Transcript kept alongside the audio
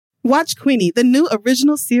Watch Queenie, the new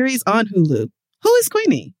original series on Hulu. Who is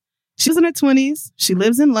Queenie? She's in her 20s. She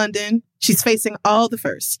lives in London. She's facing all the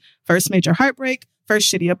firsts. First major heartbreak,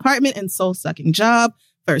 first shitty apartment and soul-sucking job,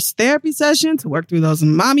 first therapy session to work through those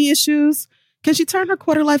mommy issues. Can she turn her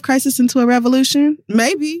quarter-life crisis into a revolution?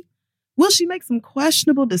 Maybe. Will she make some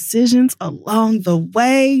questionable decisions along the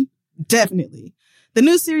way? Definitely. The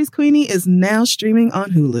new series Queenie is now streaming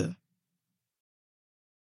on Hulu.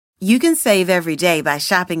 You can save every day by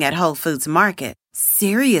shopping at Whole Foods Market.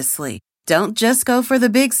 Seriously. Don't just go for the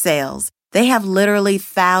big sales. They have literally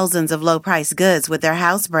thousands of low-price goods with their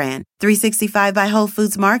house brand, 365 by Whole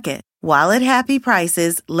Foods Market. While at happy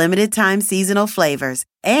prices, limited-time seasonal flavors,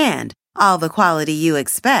 and all the quality you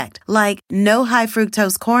expect, like no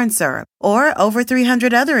high-fructose corn syrup or over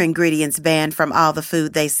 300 other ingredients banned from all the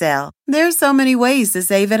food they sell. There's so many ways to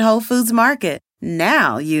save at Whole Foods Market.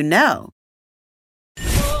 Now you know.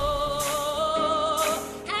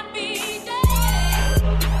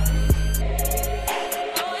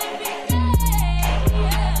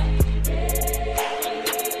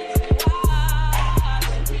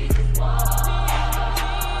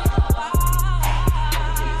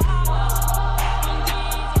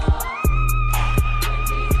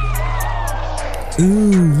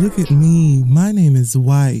 Ooh, look at me. My name is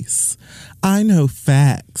Weiss. I know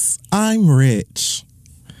facts. I'm rich.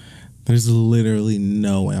 There's literally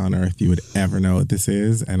no way on earth you would ever know what this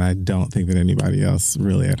is, and I don't think that anybody else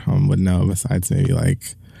really at home would know besides maybe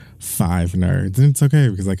like 5 nerds. And it's okay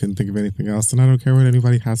because I couldn't think of anything else, and I don't care what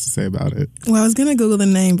anybody has to say about it. Well, I was going to Google the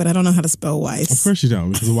name, but I don't know how to spell Weiss. Of course you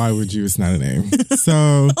don't, because why would you? It's not a name.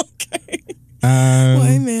 So, okay. Well,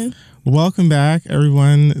 amen. Welcome back,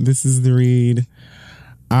 everyone. This is The Read.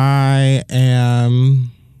 I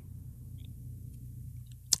am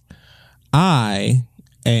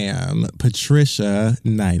Patricia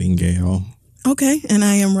Nightingale. Okay, and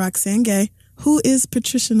I am Roxanne Gay. Who is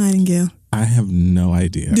Patricia Nightingale? I have no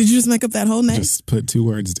idea. Did you just make up that whole name? Just put 2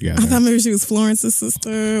 words together. I thought maybe she was Florence's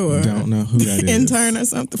sister or don't know who that is. Intern or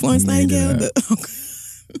something. Florence Nightingale. Okay.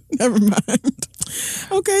 Never mind.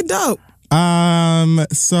 Okay, dope.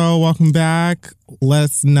 So welcome back.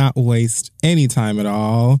 Let's not waste any time at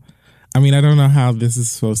all. I mean, I don't know how this is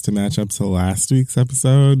supposed to match up to last week's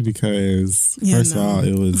episode because, first of all,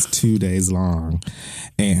 it was 2 days long.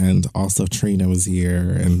 And also Trina was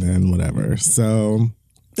here and then whatever. So,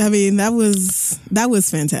 I mean, that was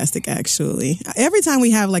fantastic, actually. Every time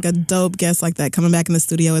we have like a dope guest like that coming back in the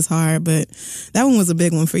studio is hard, but that one was a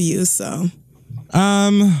big one for you, so.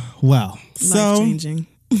 Life-changing.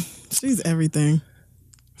 She's everything.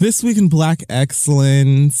 This week in Black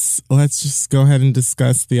Excellence, let's just go ahead and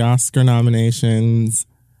discuss the Oscar nominations.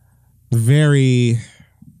 Very,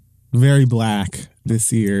 very black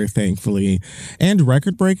this year, thankfully, and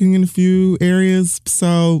record-breaking in a few areas.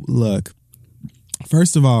 So, look,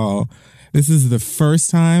 first of all, this is the first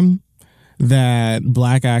time that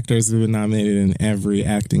black actors have been nominated in every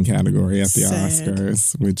acting category at the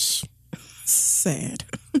Oscars, which... Sad.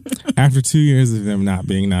 After 2 years of them not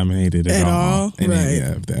being nominated at all in any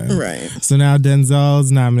of them. Right. So now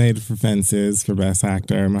Denzel's nominated for Fences for Best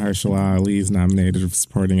Actor. Mahershala Ali is nominated for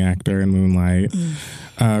Supporting Actor in Moonlight.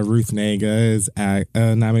 Ruth Negga is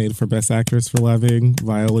nominated for Best Actress for Loving.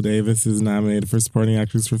 Viola Davis is nominated for Supporting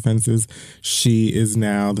Actress for Fences. She is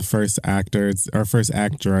now the first actress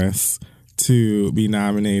to be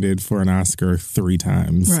nominated for an Oscar 3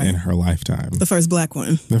 times in her lifetime. The first black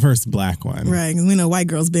one. The first black one. Right. And we know white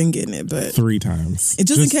girls been getting it, but 3 times.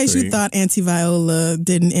 Just in case you thought Auntie Viola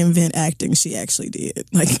didn't invent acting, she actually did.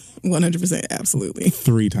 Like 100%, absolutely.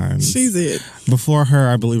 3 times. She's it. Before her,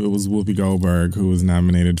 I believe it was Whoopi Goldberg who was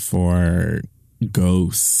nominated for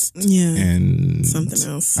Ghost. Yeah. And something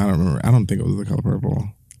else. I don't remember. I don't think it was The Color Purple.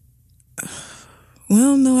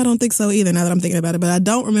 Well, no, I don't think so either now that I'm thinking about it, but I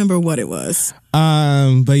don't remember what it was.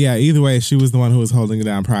 But yeah, either way, she was the one who was holding it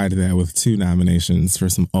down prior to that with 2 nominations for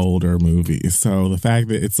some older movies. So the fact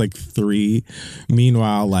that it's like 3,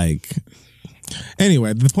 meanwhile, like...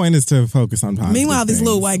 Anyway, the point is to focus on positive Meanwhile, these things.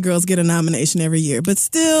 little white girls get a nomination every year. But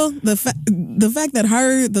still, the fact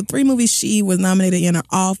that the 3 movies she was nominated in are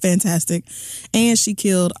all fantastic, and she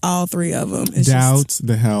killed all 3 of them. Doubt,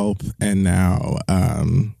 The Help, and now...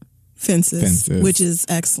 Fences, which is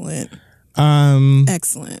excellent.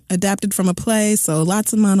 Excellent. Adapted from a play, so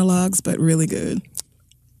lots of monologues, but really good.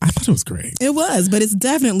 I thought it was great. It was, but it's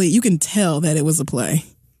definitely, you can tell that it was a play.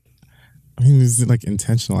 I mean, it's like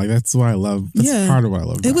intentional. Like that's what I love. That's part of what I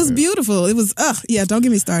love. It was beautiful. It was, don't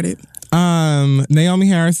get me started. Naomi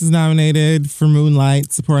Harris is nominated for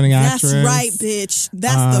Moonlight, supporting actress. That's right, bitch.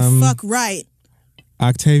 That's the fuck right.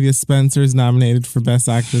 Octavia Spencer is nominated for Best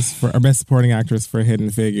Supporting Actress for Hidden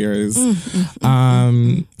Figures.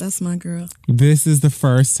 That's my girl. This is the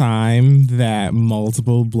first time that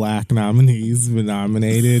multiple Black nominees have been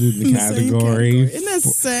nominated in the category. Isn't that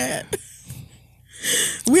sad?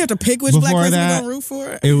 We have to pick which Black person we're going to root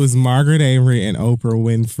for. It was Margaret Avery and Oprah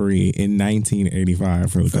Winfrey in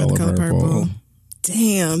 1985 for The Color Purple.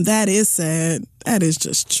 Damn, that is sad. That is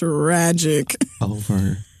just tragic.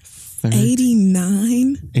 Over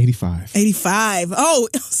 89? 85. 85. Oh,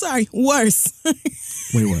 sorry. Worse.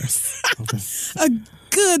 Way worse. A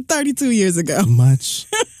good 32 years ago. Much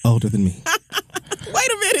older than me.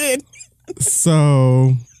 Wait a minute.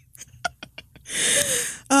 So...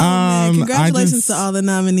 man. Congratulations to all the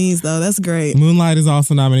nominees, though. That's great. Moonlight is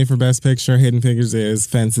also nominated for Best Picture. Hidden Figures is.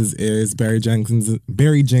 Fences is. Barry Jenkins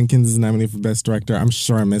is nominated for Best Director. I'm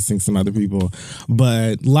sure I'm missing some other people.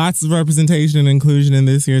 But lots of representation and inclusion in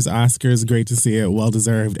this year's Oscars. Great to see it.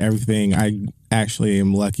 Well-deserved. Everything. I actually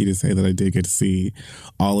am lucky to say that I did get to see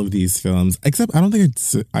all of these films. Except I don't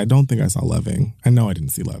think I saw Loving. I know I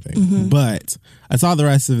didn't see Loving. But I saw the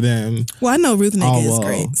rest of them. Well, I know Ruth Negga is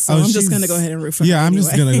great. So I'm just going to go ahead and root for her. Yeah, I'm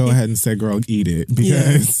just going to go ahead and say, girl, eat it.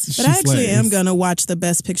 Because But I actually am going to watch the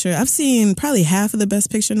Best Picture. I've seen probably half of the Best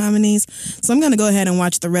Picture nominees. So I'm going to go ahead and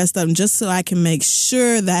watch the rest of them just so I can make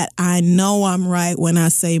sure that I know I'm right when I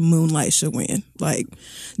say Moonlight should win. I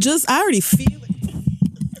already feel it.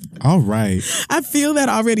 All right. I feel that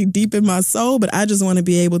already deep in my soul, but I just want to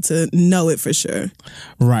be able to know it for sure.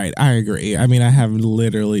 Right. I agree. I mean, I have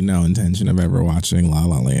literally no intention of ever watching La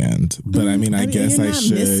La Land, but I guess I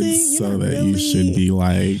should so that you should be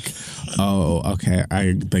like, oh, okay,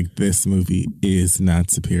 I like this movie is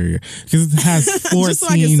not superior because it has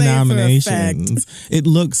 14 nominations. It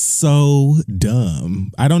looks so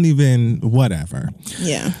dumb. I don't even, whatever.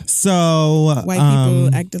 Yeah. So white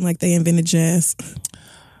people acting like they invented jazz.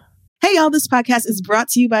 Hey, y'all, this podcast is brought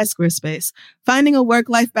to you by Squarespace. Finding a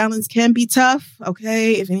work-life balance can be tough,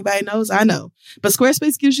 okay? If anybody knows, I know. But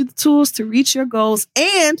Squarespace gives you the tools to reach your goals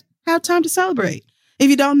and have time to celebrate. If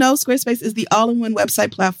you don't know, Squarespace is the all-in-one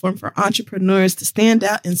website platform for entrepreneurs to stand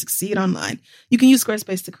out and succeed online. You can use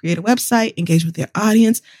Squarespace to create a website, engage with your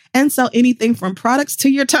audience, and sell anything from products to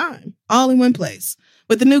your time, all in one place.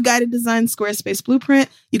 With the new guided design Squarespace Blueprint,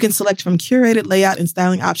 you can select from curated layout and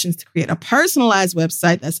styling options to create a personalized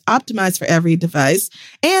website that's optimized for every device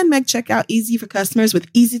and make checkout easy for customers with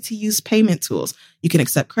easy-to-use payment tools. You can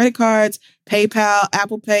accept credit cards, PayPal,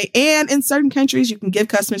 Apple Pay, and in certain countries, you can give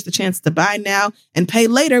customers the chance to buy now and pay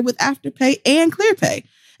later with Afterpay and ClearPay.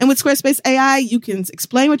 And with Squarespace AI, you can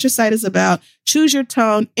explain what your site is about, choose your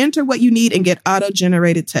tone, enter what you need, and get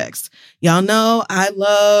auto-generated text. Y'all know I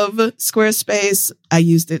love Squarespace. I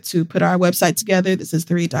used it to put our website together. This is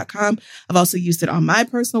TheRead.com. I've also used it on my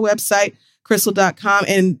personal website, Crystal.com.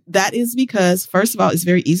 And that is because, first of all, it's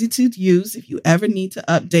very easy to use if you ever need to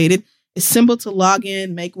update it. It's simple to log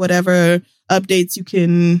in, make whatever updates you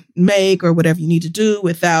can make or whatever you need to do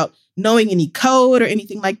without knowing any code or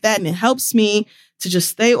anything like that. And it helps me to just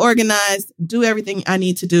stay organized, do everything I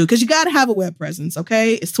need to do. Because you got to have a web presence,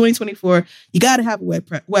 okay? It's 2024. You got to have a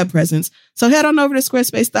web presence. So head on over to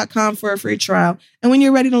squarespace.com for a free trial. And when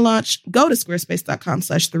you're ready to launch, go to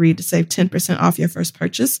squarespace.com/theread to save 10% off your first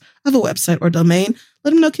purchase of a website or domain.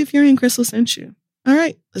 Let them know Kid Fury and Crystal sent you. All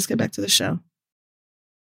right, let's get back to the show.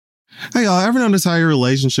 Hey, y'all, ever notice how your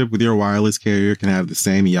relationship with your wireless carrier can have the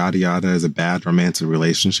same yada yada as a bad romantic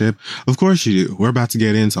relationship? Of course you do. We're about to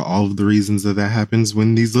get into all of the reasons that happens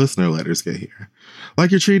when these listener letters get here. Like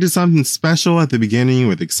you're treated something special at the beginning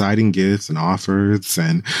with exciting gifts and offers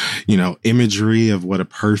and, imagery of what a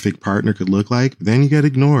perfect partner could look like. But then you get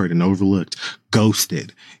ignored and overlooked,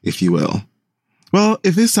 ghosted, if you will. Well,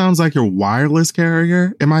 if this sounds like your wireless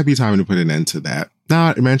carrier, it might be time to put an end to that. Now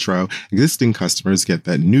at Metro, existing customers get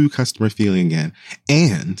that new customer feeling again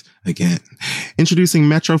and again. Introducing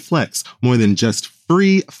Metro Flex, more than just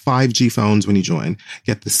free 5G phones when you join.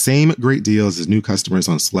 Get the same great deals as new customers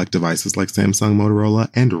on select devices like Samsung, Motorola,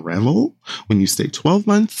 and Revel when you stay 12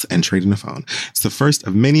 months and trade in a phone. It's the first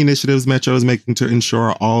of many initiatives Metro is making to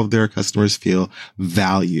ensure all of their customers feel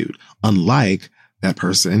valued, unlike that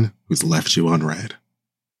person who's left you on red.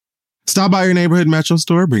 Stop by your neighborhood Metro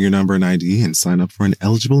store, bring your number and ID, and sign up for an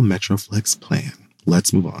eligible Metro Flex plan.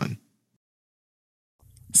 Let's move on.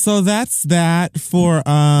 So that's that for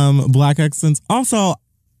Black Excellence. Also,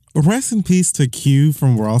 rest in peace to Q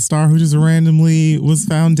from World Star, who just randomly was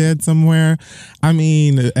found dead somewhere. I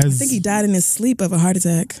mean, I think he died in his sleep of a heart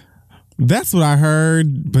attack. That's what I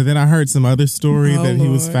heard, but then I heard some other story that he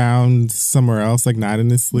was found somewhere else, like not in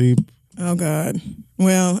his sleep. Oh, God.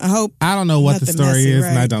 Well, I don't know what the nothing story messy, is,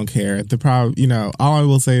 and I right? don't care. The problem, all I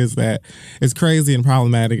will say is that as crazy and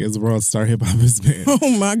problematic as World Star Hip Hop has been,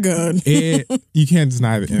 Oh, my God. you can't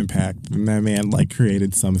deny the impact. And that man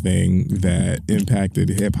created something that impacted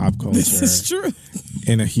hip hop This is culture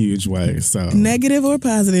true. in a huge way. So Negative or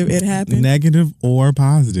positive, it happened. negative or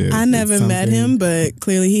positive. I never It's met something- him, but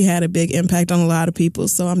clearly he had a big impact on a lot of people.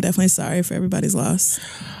 So I'm definitely sorry for everybody's loss.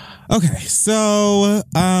 Okay, so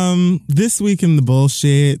this week in the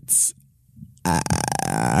bullshit,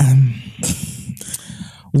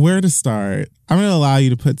 where to start? I'm going to allow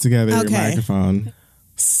you to put together your Okay. microphone.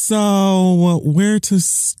 So where to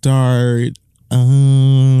start?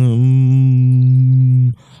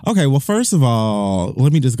 Okay, well, first of all,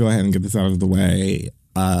 let me just go ahead and get this out of the way.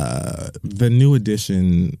 The New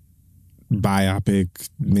Edition biopic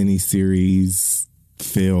miniseries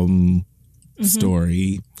film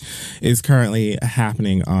story is currently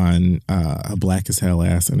happening on a Black as Hell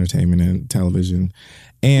ass entertainment and television,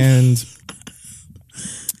 and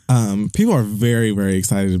people are very, very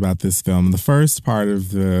excited about this film. The first part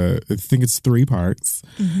of I think it's 3 parts.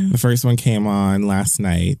 The first one came on last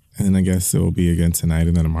night, and then I guess it will be again tonight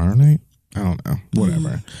and then tomorrow night. I don't know,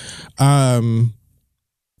 whatever.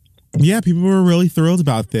 Yeah, people were really thrilled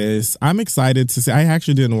about this. I'm excited to see. I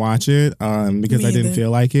actually didn't watch it because Me I didn't either.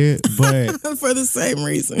 feel like it, but For the same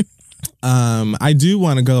reason. I do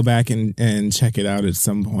want to go back and check it out at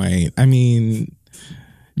some point. I mean,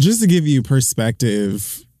 just to give you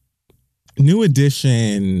perspective, New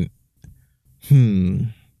Edition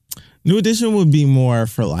would be more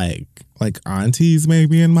for like aunties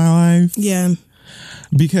maybe in my life, Yeah.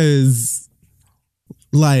 because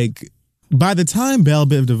by the time Belle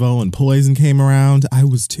Biv DeVoe and Poison came around, I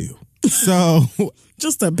was 2. So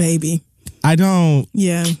Just a baby. I don't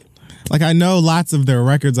Yeah. I know lots of their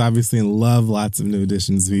records, obviously, and love lots of New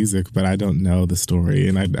Edition's music, but I don't know the story,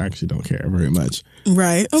 and I actually don't care very much.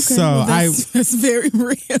 Right. Okay. So well, that's very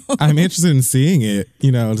real. I'm interested in seeing it,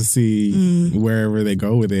 to see wherever they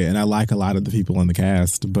go with it, and I like a lot of the people in the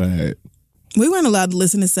cast, but We weren't allowed to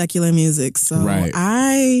listen to secular music. So Right.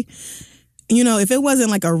 if it wasn't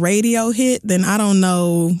like a radio hit, then I don't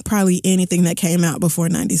know probably anything that came out before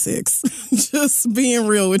 96. Just being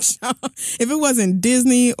real with y'all. If it wasn't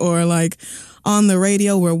Disney or on the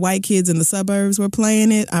radio where white kids in the suburbs were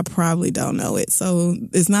playing it, I probably don't know it. So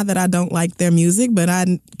it's not that I don't like their music, but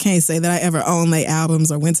I can't say that I ever owned their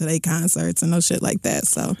albums or went to their concerts and no shit like that.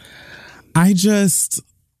 So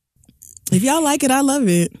if y'all like it, I love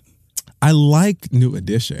it. I like New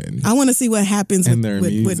Edition, I want to see what happens And with, their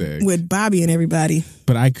with, music. with Bobby and everybody.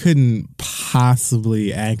 but I couldn't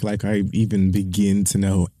possibly act like I even begin to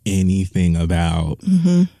know anything about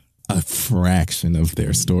a fraction of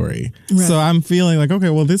their story. Right. So I'm feeling like,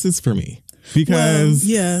 okay, well, this is for me. Because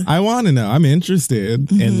yeah. I want to know. I'm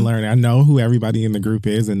interested in learning. I know who everybody in the group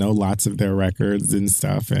is and know lots of their records and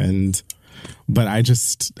stuff. But I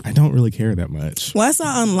don't really care that much. Well, I saw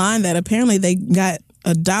online that apparently they got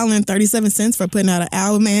 $1.37 for putting out an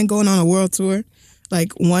album and going on a world tour. Like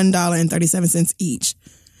 $1.37 each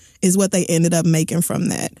is what they ended up making from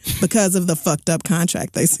that because of the fucked up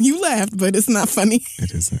contract. You laughed, but it's not funny.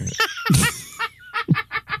 It isn't.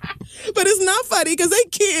 But it's not funny because they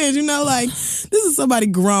kids, this is somebody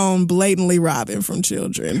grown blatantly robbing from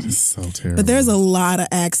children. It's so terrible. But there's a lot of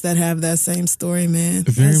acts that have that same story, man.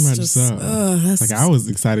 Very That's much just, so. That's I was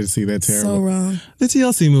excited to see that terrible. so wrong. The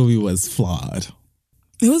TLC movie was flawed.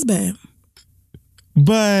 It was bad.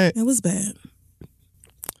 But It was bad.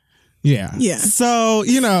 yeah. Yeah. So,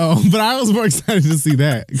 but I was more excited to see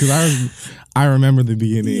that because I remember the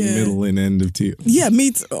beginning, Yeah. middle, and end of TLC. Yeah,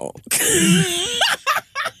 me too.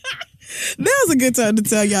 That was a good time to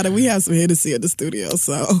tell y'all that we have some Hennessy at the studio.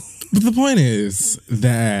 So But the point is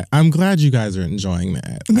that I'm glad you guys are enjoying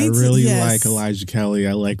that. Me I too, really yes. like Elijah Kelly.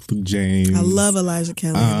 I like Luke James. I love Elijah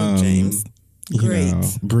Kelly and Luke James. Great.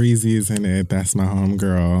 Breezy is in it. That's my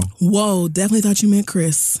homegirl. Whoa, definitely thought you meant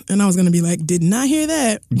Chris. And I was going to be like, did not hear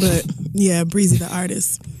that. But yeah, Breezy the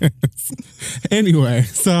artist. Anyway,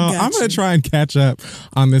 so I'm going to try and catch up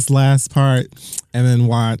on this last part and then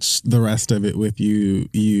watch the rest of it with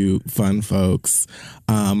you fun folks.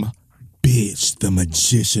 Bitch, The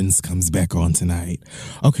Magicians comes back on tonight.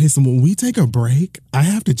 Okay, so when we take a break, I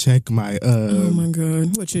have to check my Oh my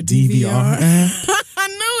God. What's your DVR DVR? app I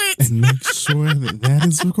knew it. and make sure that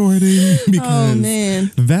is recording because Oh,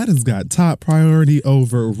 man. that has got top priority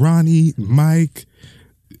over Ronnie, Mike,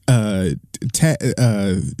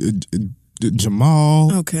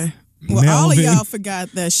 Jamal. Okay. Well, all of Melvin. y'all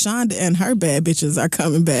forgot that Shonda and her bad bitches are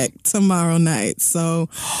coming back tomorrow night. So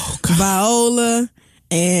Viola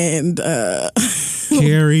and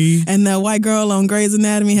Carrie. And that white girl on Grey's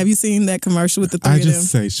Anatomy. Have you seen that commercial with the three I of them?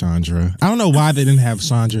 just say Chandra. I don't know why they didn't have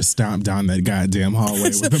Chandra stomp down that goddamn hallway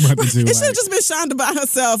with them other two. It should have just been Shonda by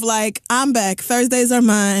herself. Like, I'm back. Thursdays are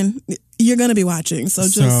mine. You're going to be watching. So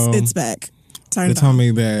it's back. They told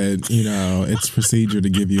me that, it's procedure to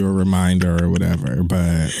give you a reminder or whatever,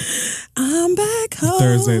 but I'm back home.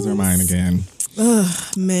 Thursdays are mine again.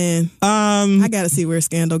 Ugh, man. I got to see where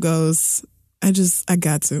Scandal goes. I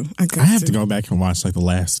got to. I have to go back and watch like the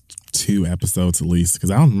last 2 episodes at least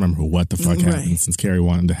because I don't remember what the fuck happened since Carrie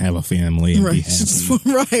wanted to have a family and be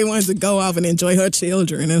happy. Wanted to go off and enjoy her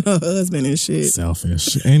children and her husband and shit.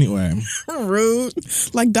 Selfish. Anyway. Rude.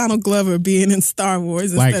 Like Donald Glover being in Star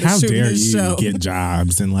Wars instead of shooting his show. How dare you get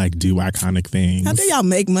jobs and like do iconic things? How dare y'all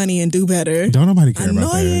make money and do better? Don't nobody care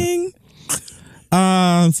about that.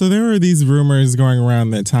 So there were these rumors going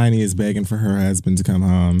around that Tiny is begging for her husband to come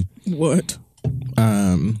home. What?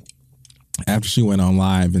 After she went on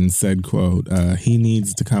live and said, quote, he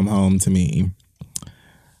needs to come home to me.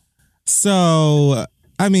 So,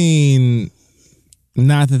 I mean,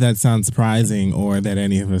 not that sounds surprising or that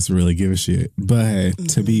any of us really give a shit. But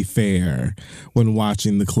to be fair, when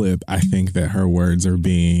watching the clip, I think that her words are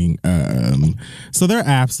being... so they're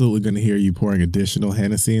absolutely going to hear you pouring additional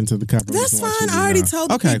Hennessy into the cup. That's fine. I already told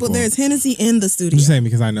the people there's Hennessy in the studio. I'm just saying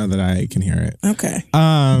because I know that I can hear it. Okay.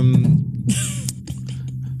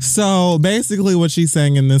 So basically what she's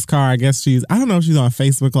saying in this car, I guess I don't know if she's on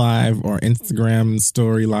Facebook Live or Instagram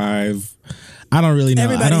Story Live. I don't really know.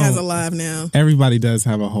 Everybody has a live now. Everybody does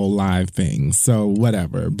have a whole live thing. So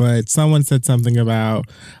whatever. But someone said something about,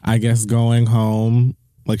 I guess, going home.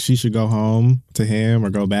 Like she should go home to him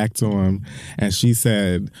or go back to him. And she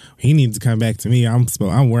said, he needs to come back to me. I'm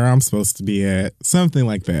where I'm supposed to be at. Something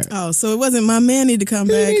like that. Oh, so it wasn't my man need to come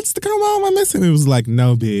back. He needs to come home. I miss him. It was like,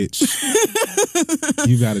 no, bitch.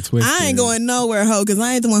 You got to twist I ain't going nowhere, ho, because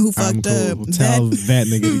I ain't the one who fucked up. Tell that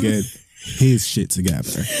nigga to get his shit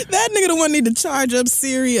together. That nigga the one need to charge up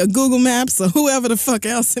Siri or Google Maps or whoever the fuck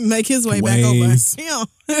else and make his way back over. Him.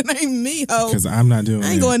 It ain't me, ho. Because I'm not doing it.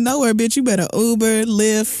 I ain't going nowhere, bitch. You better Uber,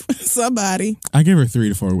 Lyft, somebody. I give her 3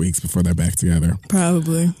 to 4 weeks before they're back together.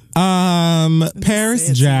 Probably.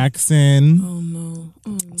 Paris Jackson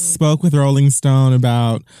spoke with Rolling Stone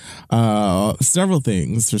about several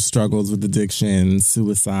things. Her struggles with addiction,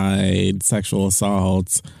 suicide, sexual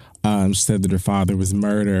assault. She said that her father was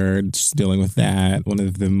murdered. She's dealing with that. One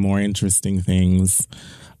of the more interesting things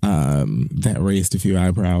that raised a few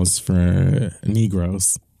eyebrows for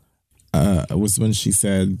Negroes was when she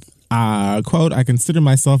said, quote, I consider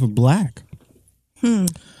myself a black. She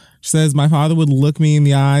says, my father would look me in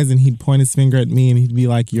the eyes and he'd point his finger at me and he'd be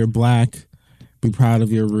like, you're black. Be proud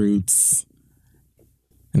of your roots.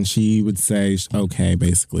 And she would say, okay,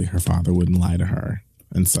 basically her father wouldn't lie to her.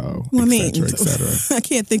 And so, et cetera. I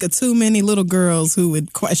can't think of too many little girls who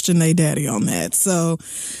would question their daddy on that. So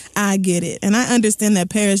I get it. And I understand that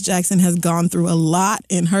Paris Jackson has gone through a lot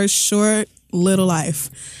in her short little life.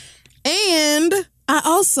 And I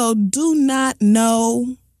also do not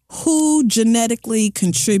know who genetically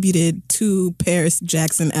contributed to Paris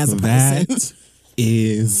Jackson as a person. That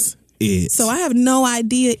is it. So I have no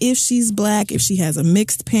idea if she's black, if she has a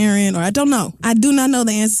mixed parent, or I don't know. I do not know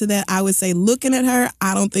the answer to that. I would say looking at her,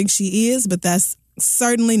 I don't think she is, but that's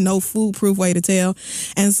certainly no foolproof way to tell.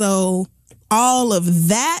 And so all of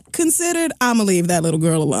that considered, I'm going to leave that little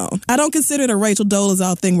girl alone. I don't consider it a Rachel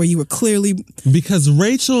Dolezal thing where you were clearly... Because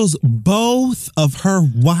Rachel's both of her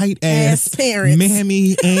white ass parents,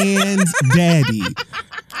 mammy and daddy,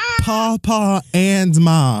 Papa and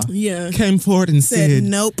Ma, came forward and said,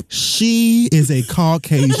 nope. She is a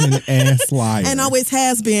Caucasian ass liar. And always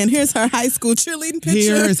has been. Here's her high school cheerleading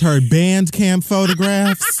picture. Here is her band camp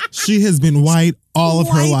photographs. She has been white all of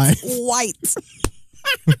her life. White.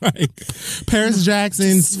 Like, Paris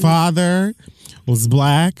Jackson's father was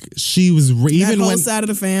black. She was even that whole side of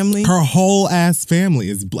the family. Her whole ass family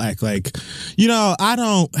is black. Like, I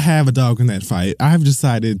don't have a dog in that fight. I've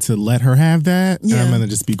decided to let her have that, and I'm gonna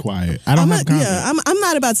just be quiet. I don't have a comment. Yeah, I'm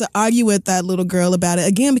not about to argue with that little girl about it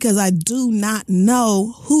again because I do not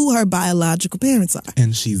know who her biological parents are,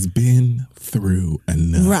 and she's been through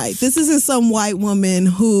enough. Right. This isn't some white woman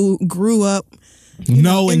who grew up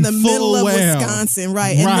knowing in the middle of well. Wisconsin,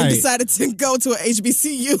 right? And then decided to go to a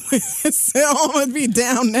HBCU and said, I'm going to be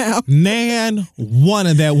down now. Nan, one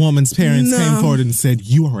of that woman's parents came forward and said,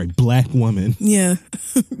 you are a black woman. Yeah.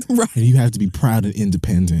 Right. And you have to be proud and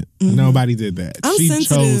independent. Mm-hmm. Nobody did that. She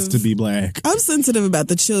chose to be black. I'm sensitive about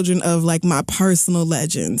the children of like my personal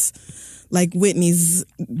legends. Like Whitney's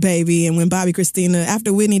baby and when Bobby Christina,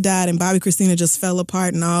 after Whitney died and Bobby Christina just fell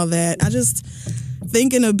apart and all that.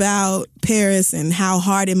 thinking about Paris and how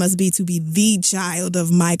hard it must be to be the child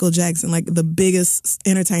of Michael Jackson, like the biggest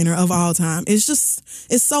entertainer of all time. It's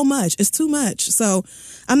so much. It's too much. So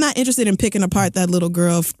I'm not interested in picking apart that little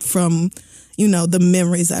girl from, the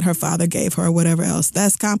memories that her father gave her or whatever else.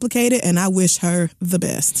 That's complicated, and I wish her the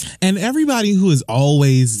best. And everybody who has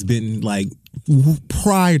always been like,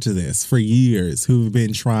 prior to this for years, who've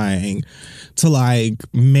been trying to like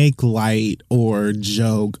make light or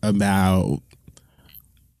joke about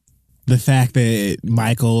the fact that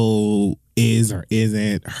Michael is or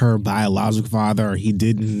isn't her biological father, or he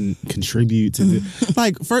didn't contribute to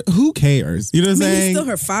who cares? You know what I'm saying? He's still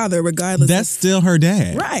her father regardless. That's still her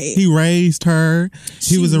dad. Right. He raised her.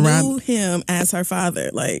 He was around. Knew him as her father.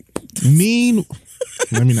 Like,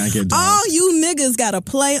 let me not get dark. All you niggas got a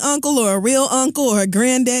play uncle or a real uncle or a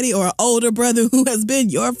granddaddy or an older brother who has been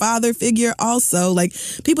your father figure also. Like,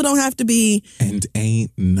 people don't have to be... And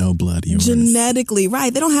ain't no blood yours. Genetically,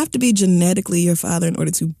 right. They don't have to be genetically your father in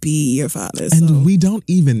order to be your father. And we don't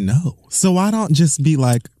even know. So why don't just be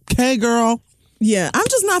like, okay, girl... Yeah, I'm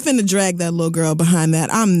just not finna drag that little girl behind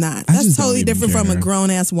that. I'm not. That's totally different from a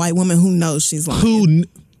grown-ass white woman who knows she's lying.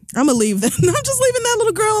 I'm gonna leave that. I'm just leaving that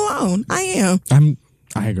little girl alone. I am.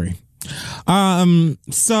 I agree.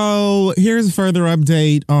 So here's a further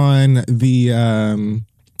update on the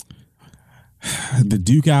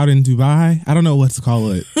Duke out in Dubai. I don't know what to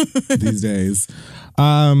call it these days.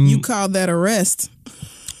 You called that arrest.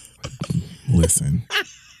 Listen.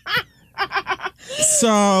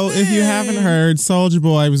 So, if you haven't heard, Soulja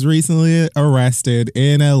Boy was recently arrested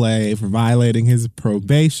in LA for violating his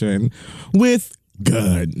probation with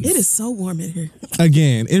guns. It is so warm in here.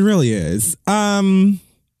 Again, it really is. I'm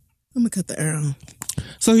gonna cut the air on.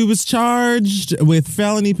 So he was charged with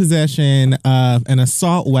felony possession of an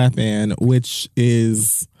assault weapon, which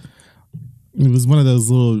it was one of those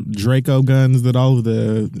little Draco guns that all of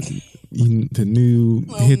the new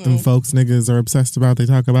hit them folks niggas are obsessed about. They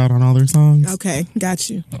talk about on all their songs. Okay, got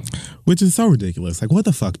you. Which is so ridiculous. Like, what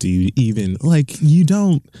the fuck do you even, like, you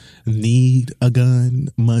don't need a gun,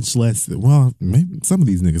 much less, well, maybe some of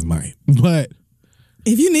these niggas might, but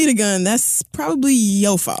if you need a gun, that's probably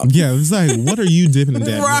your fault. Yeah, it's like, what are you dipping in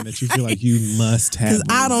that gun that you feel like you must have? Because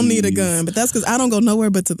I don't need a gun, but that's because I don't go nowhere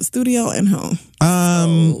but to the studio and home.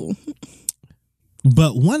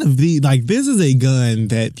 But one of this is a gun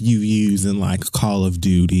that you use in like Call of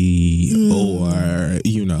Duty or,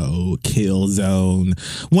 Killzone.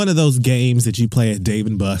 One of those games that you play at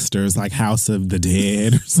Dave & Buster's, like House of the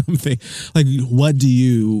Dead or something. Like, what do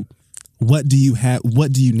you have?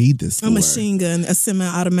 What do you need this for? A machine gun, a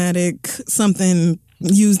semi-automatic, something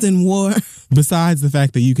used in war. Besides the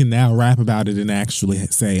fact that you can now rap about it and actually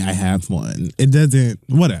say, I have one. It doesn't,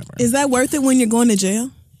 whatever. Is that worth it when you're going to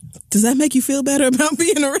jail? Does that make you feel better about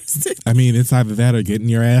being arrested? I mean, it's either that or getting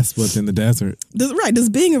your ass whooped in the desert. Does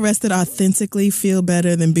being arrested authentically feel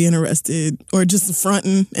better than being arrested or just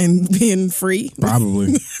fronting and being free?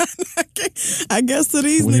 Probably. I guess to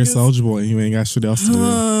these when niggas. You're Soulja Boy, you ain't got shit else to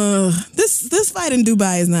do. This fight in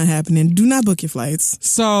Dubai is not happening. Do not book your flights.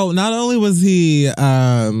 So not only was he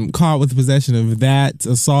caught with possession of that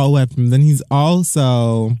assault weapon, then he's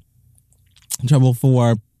also in trouble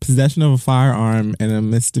for possession of a firearm and a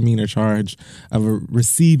misdemeanor charge of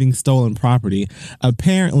receiving stolen property.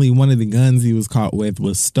 Apparently, one of the guns he was caught with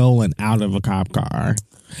was stolen out of a cop car.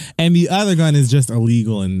 And the other gun is just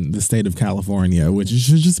illegal in the state of California, which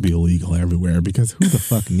should just be illegal everywhere because who the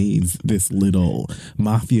fuck needs this little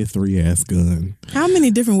Mafia 3-ass gun? How many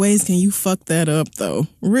different ways can you fuck that up, though?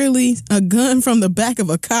 Really? A gun from the back of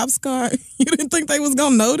a cop's car? You didn't think they was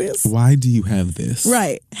going to notice? Why do you have this?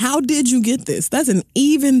 Right. How did you get this? That's an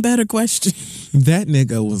even better question. That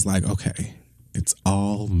nigga was like, okay, it's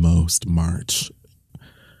almost March.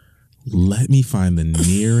 Let me find the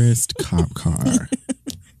nearest cop car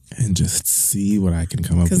and just see what I can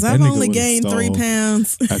come up with. Because I've only gained 3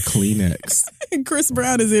 pounds. A Kleenex. Chris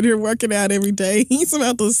Brown is in here working out every day. He's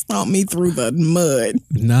about to stomp me through the mud.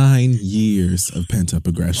 9 years of pent-up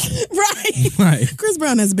aggression. Right. Chris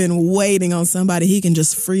Brown has been waiting on somebody he can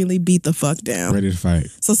just freely beat the fuck down. Ready to fight.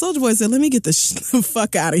 So Soulja Boy said, let me get the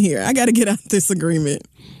fuck out of here. I got to get out this agreement.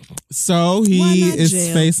 So he is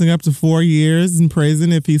facing up to 4 years in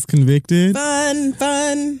prison if he's convicted.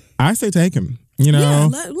 Fun. I say take him. You know, yeah,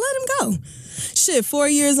 let him go. Shit, 4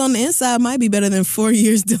 years on the inside might be better than 4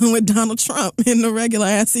 years dealing with Donald Trump in the regular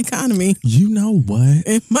ass economy. You know what?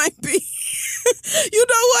 It might be. You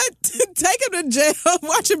know what? Take him to jail.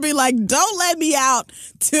 Watch him be like, don't let me out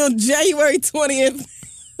till January 20th,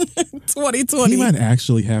 2020. He might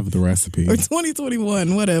actually have the recipe. Or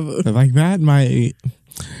 2021, whatever. Like that might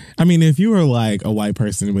I mean, if you were like a white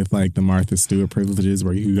person with like the Martha Stewart privileges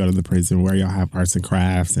where you could go to the prison where y'all have arts and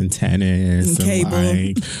crafts and tennis and cable.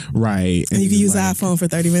 Like, right. And you can use iPhone for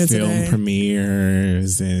 30 minutes a film day.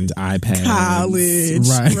 premieres and iPads. College.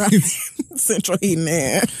 Right. Central Heating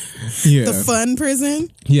Air. Yeah. The fun prison.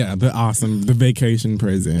 Yeah, the vacation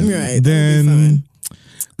prison. Right. Then,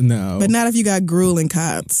 no. But not if you got grueling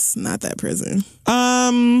cots. Not that prison.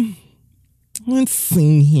 Let's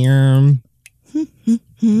see here.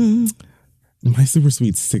 My Super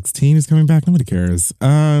Sweet 16 is coming back. Nobody cares.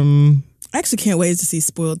 I actually can't wait to see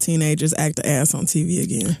spoiled teenagers act the ass on TV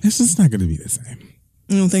again. It's just not going to be the same.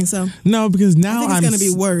 You don't think so? No, because now I think it's going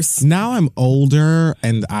to be worse. Now I'm older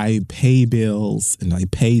and I pay bills and I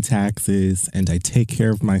pay taxes and I take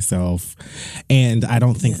care of myself. And I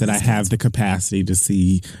don't think that I have the capacity to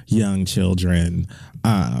see young children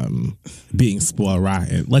being spoiled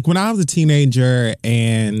rotten. Like when I was a teenager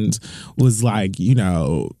and was like, you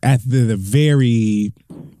know, at the very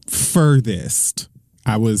furthest,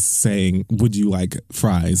 I was saying, would you like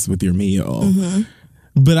fries with your meal? Mm-hmm.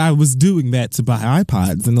 But I was doing that to buy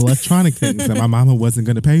iPods and electronic things that my mama wasn't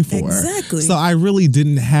going to pay for. Exactly. So I really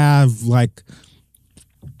didn't have like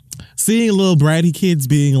seeing little bratty kids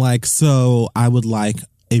being like, so I would like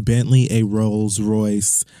a Bentley, a Rolls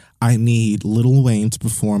Royce. I need Lil Wayne to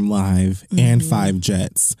perform live and 5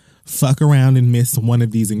 jets. Fuck around and miss one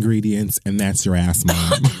of these ingredients, and that's your ass,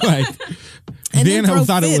 mom. Like, and then I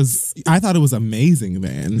thought it was amazing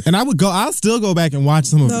then, and I'll still go back and watch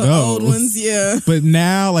some of those old ones, yeah. But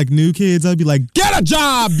now, like new kids, I'd be like, get a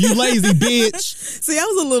job, you lazy bitch. See, I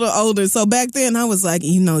was a little older, so back then I was like,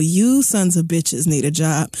 you know, you sons of bitches need a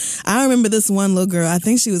job. I remember this one little girl, I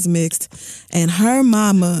think she was mixed, and her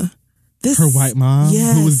mama. Her white mom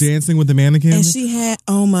who was dancing with the mannequin. And she had,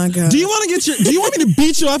 oh my God. Do you want me to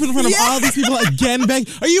beat you up in front of all these people again, Beck?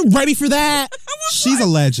 Are you ready for that? She's a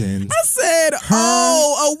legend. I said,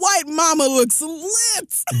 a white mama looks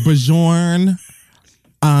lit. Bjorn.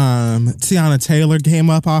 Tiana Taylor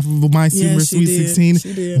came up off of My Super Sweet 16.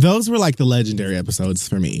 She did. Those were like the legendary episodes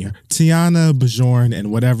for me. Tiana, Bjorn,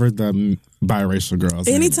 and whatever the biracial girls.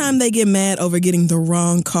 Anytime they get mad over getting the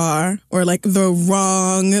wrong car or like the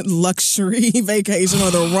wrong luxury vacation or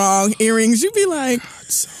the wrong earrings, you be like,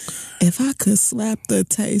 if I could slap the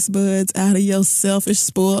taste buds out of your selfish,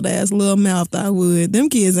 spoiled ass little mouth, I would. Them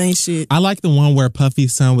kids ain't shit. I like the one where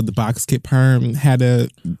Puffy's son with the box kit perm had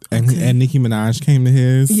and Nicki Minaj came to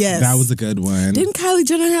his. Yes. That was a good one. Didn't Kylie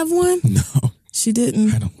Jenner have one? No. She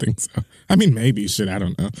didn't. I don't think so. I mean, maybe. Shit, I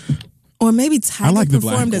don't know. Or maybe Tyga like the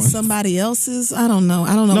performed at black somebody else's. I don't know.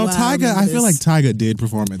 No, why Tyga. I feel like Tyga did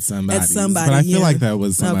perform at somebody's. But I feel like that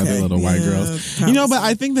was some other little white girls. You know, but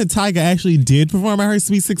I think that Tyga actually did perform at her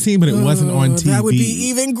Sweet 16, but it wasn't on TV. That would be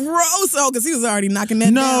even gross. Oh, because he was already knocking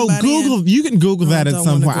that down. No, Google. You can Google that at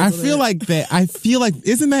some point. I feel like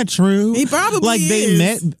isn't that true? He probably like is. They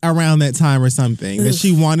met around that time or something. That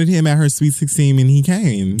she wanted him at her Sweet 16 and he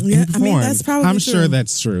came. Yeah, and performed. I mean that's probably I'm true. sure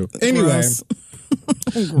that's true. Anyway. Gross.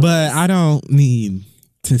 But I don't need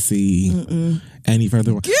to see any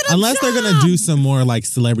further. Unless they're going to do some more like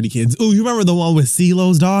celebrity kids. Oh, you remember the one with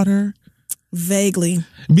CeeLo's daughter? Vaguely.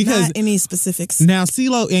 Because not any specifics. Now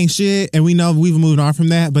CeeLo ain't shit and we know we've moved on from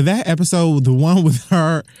that. But that episode, the one with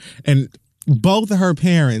her and both of her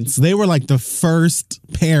parents, they were like the first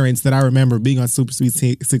parents that I remember being on Super Sweet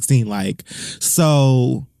 16. Like,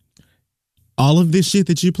 so all of this shit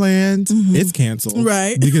that you planned, it's canceled.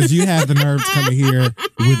 Right. Because you have the nerve to come in here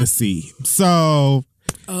with a C. So.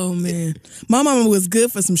 Oh, man. My mama was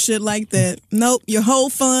good for some shit like that. Nope. Your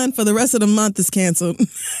whole fun for the rest of the month is canceled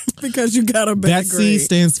because you got a bad grade. That grade. C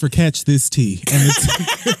stands for catch this T.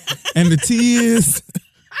 And the T is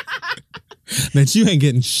that you ain't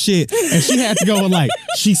getting shit. And she had to go and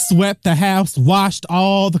she swept the house, washed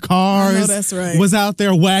all the cars. I know that's right. Was out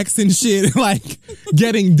there waxing shit,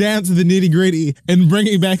 getting down to the nitty gritty and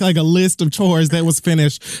bringing back a list of chores that was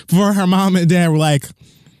finished for her mom and dad were like,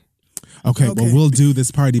 okay, well, we'll do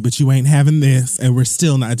this party, but you ain't having this, and we're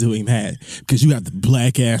still not doing that because you have the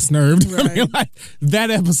black ass nerve. Right. I mean,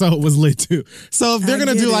 that episode was lit too. So if they're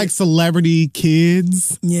gonna do celebrity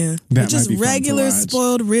kids, yeah, that just might be regular fun to watch.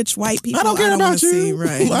 spoiled rich white people. I don't care about you. See.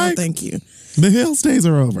 Right? No, thank you. The Hills days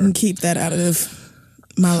are over. And keep that out of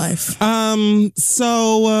my life.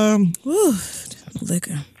 So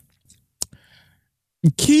liquor.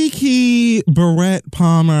 Keke Barrett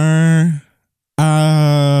Palmer.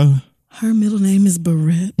 Her middle name is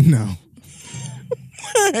Barrett. No.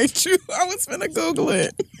 I hate you. I was finna Google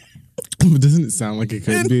it. Doesn't it sound like it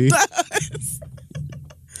could be? Does.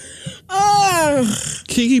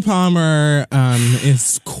 Keke Palmer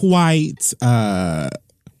is quite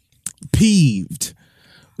peeved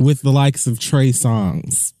with the likes of Trey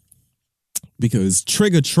Songz because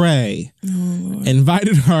Trigger Trey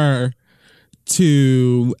invited her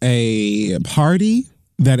to a party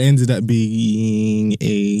that ended up being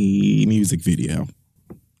a music video.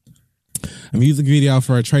 A music video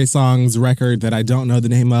for a Trey Songz record that I don't know the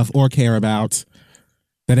name of or care about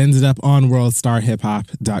that ended up on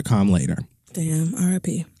worldstarhiphop.com later. Damn,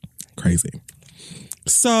 R.I.P. Crazy.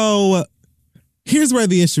 So here's where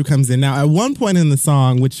the issue comes in. Now, at one point in the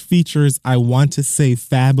song, which features, I want to say,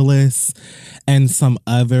 Fabulous and some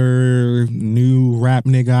other new rap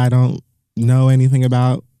nigga I don't know anything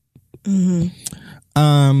about. Mm-hmm.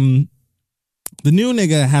 The new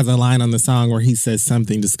nigga has a line on the song where he says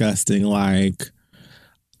something disgusting like,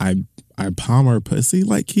 I palm her pussy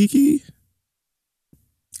like Kiki.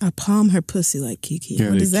 I palm her pussy like Kiki. Yeah,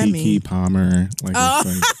 what does that Kiki mean? Palmer. Like, it's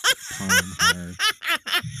like palm her.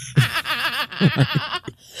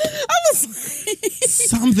 I was like,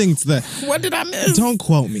 Something to the... what did I miss? Don't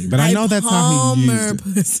quote me, but I know that's how he used palm her it.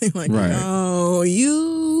 pussy like, Right. oh,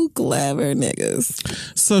 you clever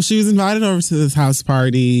niggas. So she was invited over to this house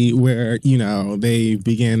party where, you know, they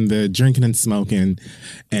begin the drinking and smoking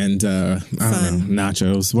and, I don't know,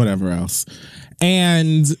 nachos, whatever else.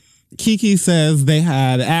 And Kiki says they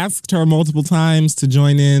had asked her multiple times to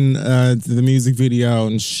join in to the music video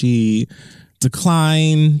and she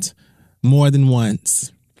declined more than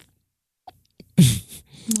once.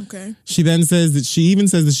 Okay. She then says that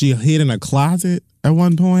she hid in a closet at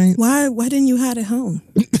one point. Why didn't you hide at home?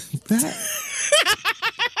 That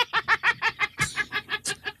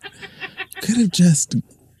could have just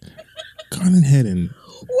gone ahead and...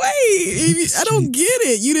 Wait, I don't get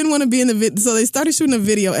it. You didn't want to be in the video. So they started shooting a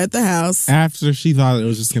video at the house. After she thought it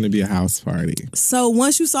was just going to be a house party. So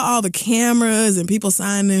once you saw all the cameras and people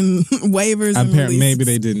signing waivers and Apparently, releases. maybe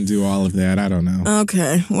they didn't do all of that. I don't know.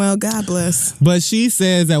 Okay, well, God bless. But she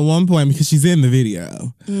says at one point, because she's in the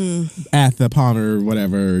video, at the Palmer,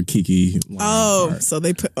 whatever, Kiki line part. So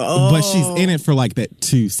they put... Oh. But she's in it for like that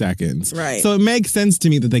 2 seconds. Right. So it makes sense to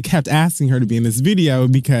me that they kept asking her to be in this video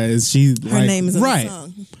because she's Her name is in the song.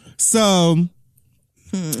 So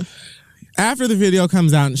after the video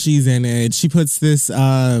comes out and she's in it, she puts this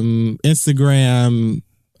Instagram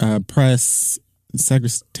press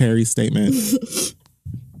secretary statement.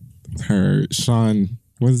 Her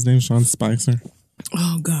what's his name? Sean Spicer.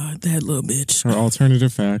 Oh, God, that little bitch. Her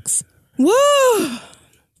alternative facts. Woo!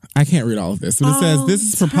 I can't read all of this, but it says, this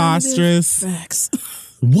is preposterous. Facts.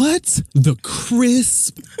 What the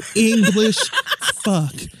crisp English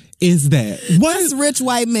fuck is that? What That's rich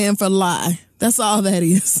white man for lie. That's all that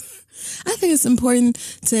is. I think it's important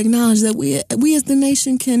to acknowledge that we as the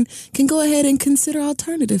nation can go ahead and consider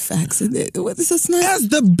alternative facts. It's not as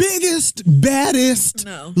the biggest, baddest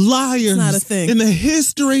liars not a thing. in the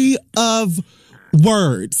history of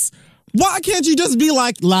words. Why can't you just be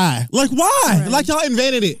like, lie? Like, why? Right. Like, y'all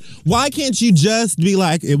invented it. Why can't you just be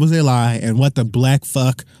like, it was a lie, and what the black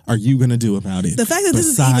fuck are you going to do about it? The fact that this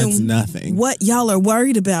is Besides even nothing. what y'all are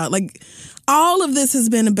worried about. Like, all of this has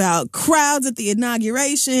been about crowds at the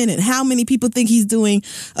inauguration and how many people think he's doing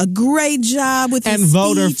a great job with his And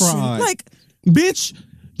voter speech. fraud. Like, bitch,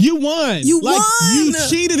 you won. You like, won. You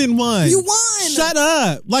cheated and won. You won. Shut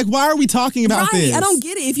up. Like, why are we talking about this? I don't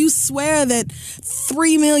get it. If you swear that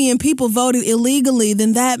 3 million people voted illegally,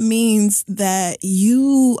 then that means that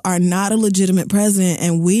you are not a legitimate president,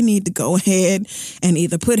 and we need to go ahead and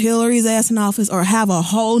either put Hillary's ass in office or have a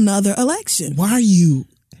whole nother election. Why are you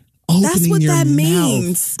That's what your that mouth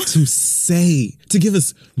means. to give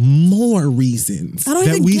us more reasons I don't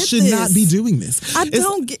that even we get should this. not be doing this?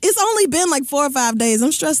 It's only been like 4 or 5 days.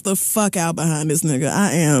 I'm stressed the fuck out behind this nigga.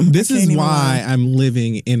 I am. This I can't is even why lie. I'm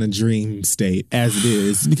living in a dream state as it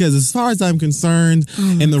is. Because as far as I'm concerned,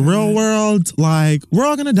 in the real world, like, we're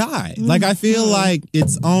all gonna die. Like, I feel like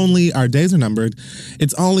our days are numbered.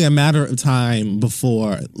 It's only a matter of time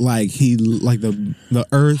before the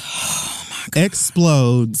earth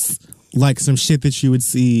explodes. Like some shit that you would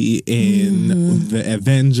see in the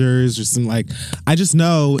Avengers or some I just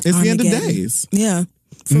know it's the end of Armageddon. days. Yeah.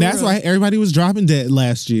 And that's why everybody was dropping dead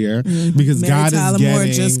last year because Mary God Tyler is Moore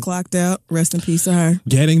getting, just clocked out. Rest in peace to her.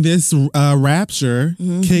 getting this rapture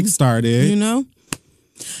kickstarted. You know?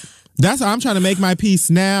 That's how I'm trying to make my peace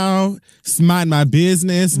now, mind my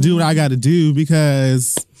business, do what I got to do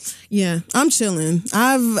because... Yeah, I'm chilling.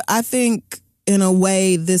 I think in a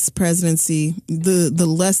way this presidency, the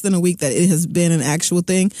less than a week that it has been an actual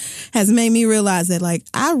thing, has made me realize that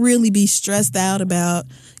I really be stressed out about,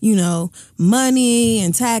 money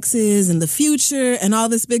and taxes and the future and all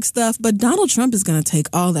this big stuff. But Donald Trump is going to take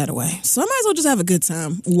all that away. So I might as well just have a good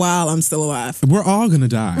time while I'm still alive. We're all going to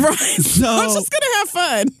die. Right. So I'm just going to have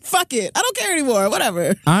fun. Fuck it. I don't care anymore.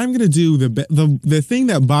 Whatever. I'm going to do the thing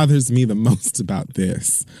that bothers me the most about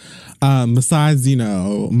this. Besides,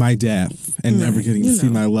 my death and never getting to see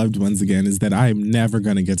my loved ones again, is that I am never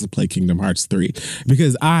going to get to play Kingdom Hearts 3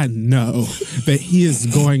 because I know that he is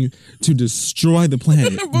going to destroy the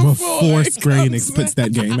planet before Square Enix puts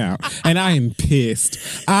that game out. And I am pissed.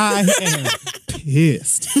 I am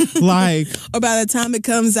pissed. Or by the time it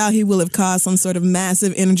comes out, he will have caused some sort of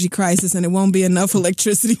massive energy crisis and it won't be enough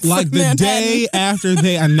electricity for the Manhattan. day after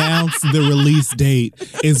they announce the release date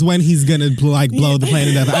is when he's going to blow the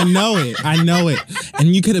planet up. I know it.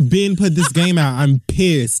 And you could have put this game out. I'm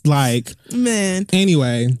pissed. Man.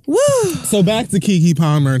 Anyway. Woo. So back to Keke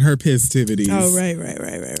Palmer and her pistivities. Oh,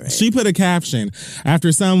 right. She put a caption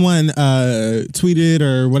after someone tweeted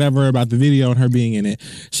or whatever about the video and her being in it.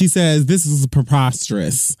 She says, "This is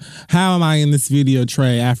preposterous. How am I in this video,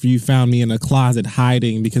 Trey, after you found me in a closet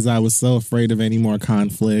hiding because I was so afraid of any more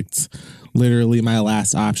conflict? Literally, my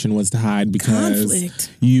last option was to hide because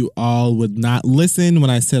you all would not listen when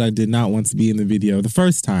I said I did not want to be in the video the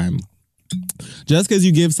first time. Just because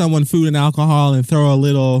you give someone food and alcohol and throw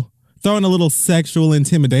in a little sexual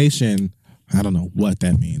intimidation, I don't know what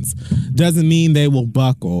that means, doesn't mean they will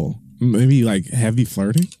buckle." Maybe heavy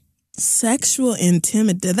flirting? Sexual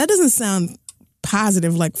intimidation. That doesn't sound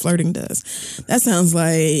positive like flirting does. That sounds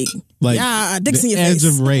like dicks in your edge face.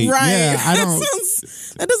 Of rape. Right. Yeah, I don't.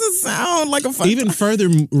 That doesn't sound like a fun. Even further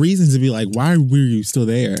reasons to be like, why were you still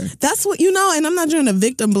there? That's what and I'm not trying to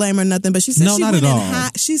victim blame or nothing, but she said she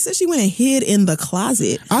went she said she went and hid in the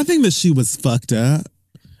closet. I think that she was fucked up.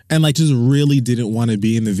 And just really didn't want to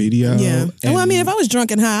be in the video. Yeah. Well, I mean, if I was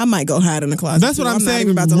drunk and high, I might go hide in the closet. That's what I'm saying. Not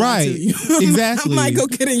even about to lie right. to you. Exactly. I might go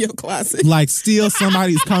get in your closet. Steal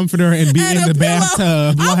somebody's comforter and be in the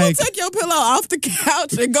bathtub. I will take your pillow off the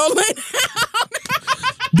couch and go lay down.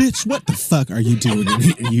 Bitch, what the fuck are you doing in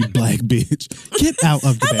here, you black bitch? Get out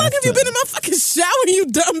of the bathtub. How long have you been in my fucking shower, you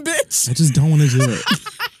dumb bitch? I just don't want to do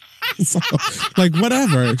it. So,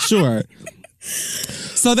 whatever. Sure.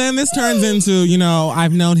 So then this turns into,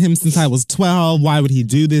 I've known him since I was 12. Why would he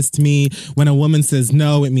do this to me? When a woman says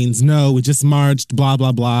no, it means no. We just marched, blah,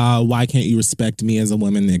 blah, blah. Why can't you respect me as a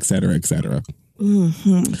woman, et cetera, et cetera.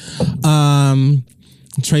 Mm-hmm.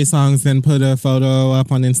 Trey Songz then put a photo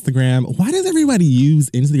up on Instagram. Why does everybody use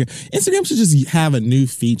Instagram? Instagram should just have a new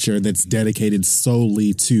feature that's dedicated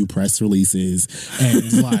solely to press releases and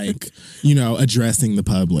addressing the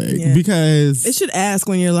public. Yeah. Because it should ask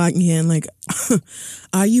when you're logging in,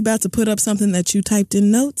 are you about to put up something that you typed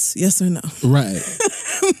in notes? Yes or no? Right.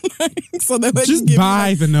 So that way just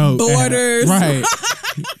buy the note. Borders. Right.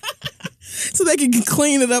 So they can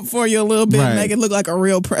clean it up for you a little bit and make it look like a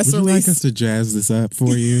real press release. Would you like us to jazz this up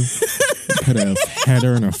for you? Put a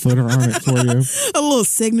header and a footer on it for you? A little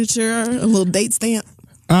signature, a little date stamp.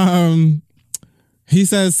 He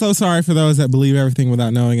says, "So sorry for those that believe everything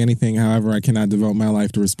without knowing anything. However, I cannot devote my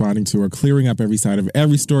life to responding to or clearing up every side of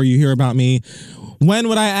every story you hear about me. When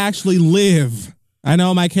would I actually live? I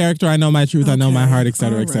know my character, I know my truth, I know my heart, et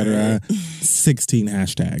cetera, et cetera." 16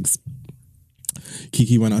 hashtags.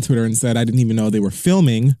 Keke went on Twitter and said, "I didn't even know they were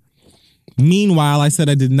filming. Meanwhile, I said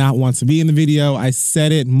I did not want to be in the video. I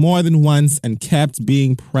said it more than once and kept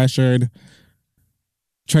being pressured."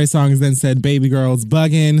 Trey Songz then said, "Baby girl's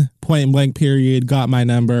bugging, point blank period, got my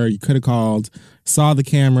number. You could have called, saw the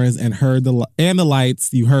cameras and heard the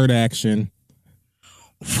lights. You heard action.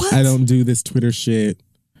 What? I don't do this Twitter shit.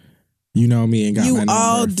 You know me and got my number. You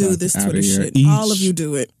all do this Twitter shit. All of you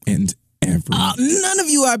do it. And every. None of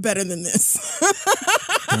you are better than this."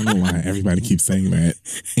 I don't know why everybody keeps saying that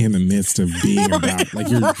in the midst of being about,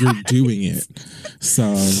 you're doing it. So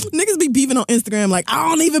niggas be beefing on Instagram I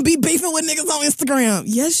don't even be beefing with niggas on Instagram.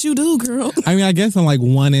 Yes, you do, girl. I mean, I guess on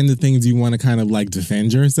one end of things you want to kind of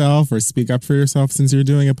defend yourself or speak up for yourself since you're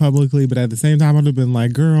doing it publicly, but at the same time I'd have been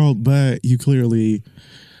girl, but you clearly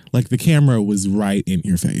the camera was right in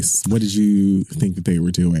your face. What did you think that they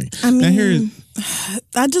were doing? I mean,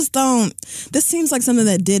 I just don't. This seems like something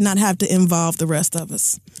that did not have to involve the rest of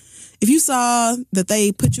us. If you saw that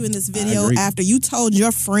they put you in this video after you told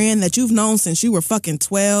your friend that you've known since you were fucking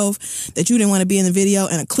 12 that you didn't want to be in the video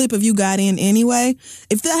and a clip of you got in anyway,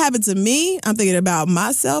 if that happened to me, I'm thinking about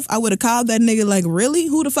myself. I would have called that nigga really?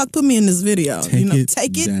 Who the fuck put me in this video?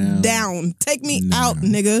 Take it down. Take me out,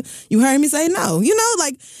 nigga. You heard me say no.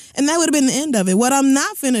 And that would have been the end of it. What I'm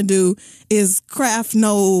not finna do is craft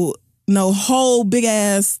no no whole big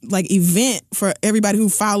ass like event for everybody who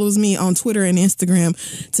follows me on Twitter and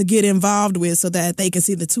Instagram to get involved with so that they can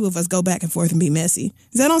see the two of us go back and forth and be messy.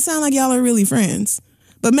 That don't sound like y'all are really friends.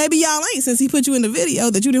 But maybe y'all ain't, since he put you in the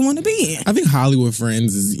video that you didn't want to be in. I think Hollywood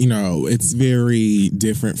Friends is, it's very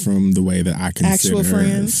different from the way that I consider actual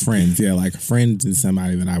friends. Friends. Yeah, like friends is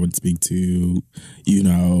somebody that I would speak to,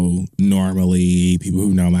 normally, people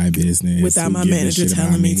who know my business. Without my manager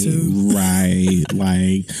telling me to. Right.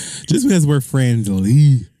 Like, just because we're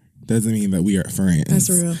friendly doesn't mean that we are friends.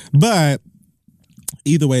 That's real. But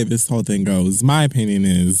either way this whole thing goes, my opinion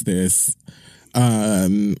is this.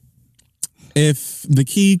 If the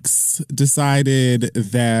Keeks decided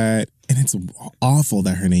that, and it's awful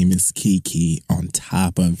that her name is Kiki on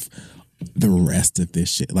top of the rest of this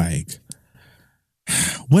shit. Like,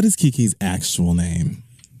 what is Kiki's actual name?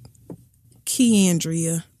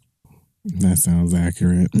 Keandria. That sounds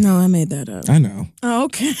accurate. No, I made that up. I know. Oh,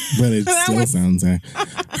 okay. But it still sounds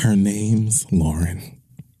her name's Lauren.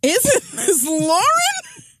 Is it? It's Lauren?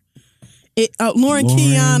 Lauren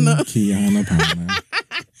Kiana. Kiana Palmer.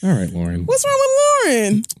 All right, Lauren. What's wrong with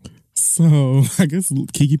Lauren? So, I guess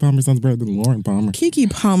Kiki Palmer sounds better than Lauren Palmer. Kiki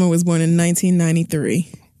Palmer was born in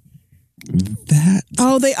 1993.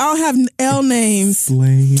 Oh, they all have L names.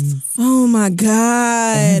 Slaves. Oh, my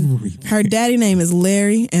God. Everything. Her daddy name is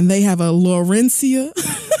Larry, and they have a Laurencia.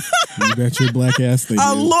 You bet your black ass they do.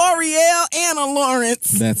 A L'Oreal and a Lawrence.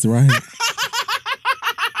 That's right.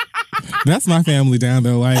 That's my family down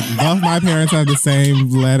though. Like, both my parents have the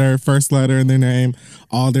same first letter in their name.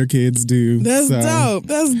 All their kids do. That's dope.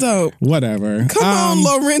 That's dope. Whatever. Come on,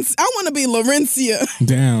 Lawrence. I want to be Laurencia.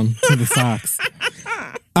 Down to the socks.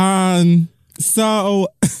 So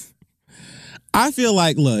I feel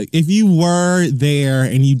like, look, if you were there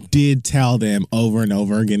and you did tell them over and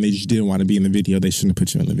over again that you didn't want to be in the video, they shouldn't have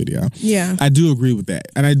put you in the video. Yeah. I do agree with that.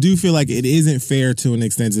 And I do feel like it isn't fair to an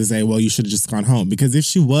extent to say, well, you should have just gone home. Because if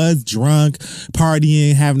she was drunk,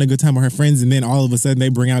 partying, having a good time with her friends, and then all of a sudden they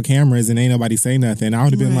bring out cameras and ain't nobody say nothing, I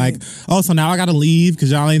would have been like, oh, so now I got to leave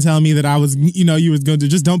because y'all ain't telling me that I was, you was going to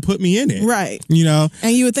just don't put me in it. Right.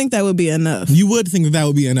 And you would think that would be enough. You would think that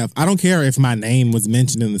would be enough. I don't care if my name was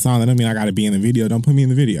mentioned in the song. That don't mean I got to be in the video. Don't put me in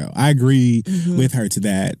the video. I agree with her to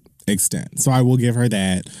that extent. So I will give her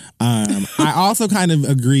that. I also kind of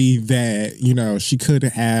agree that, she could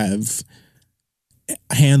have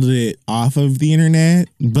handled it off of the internet.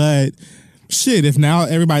 But shit, if now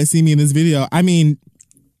everybody see me in this video, I mean,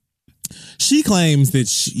 she claims that,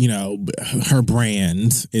 her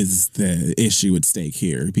brand is the issue at stake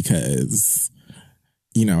here because...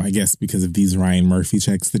 I guess because of these Ryan Murphy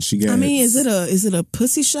checks that she gets. I mean, is it a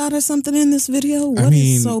pussy shot or something in this video? What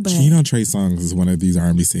is so bad? Trey Songz is one of these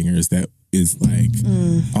R&B singers that is like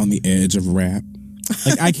on the edge of rap.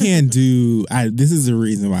 Like I can't do. This is the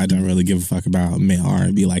reason why I don't really give a fuck about male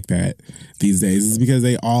R&B like that these days. Is because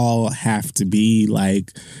they all have to be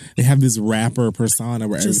like they have this rapper persona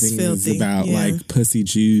where just everything filthy. is about like pussy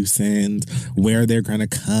juice and where they're gonna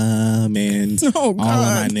come and all of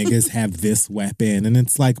my niggas have this weapon and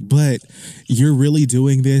it's like, but you're really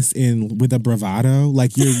doing this with a bravado.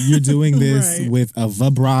 Like you're doing this with a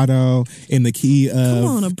vibrato in the key of come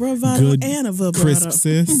on, a bravado and a vibrato, crisp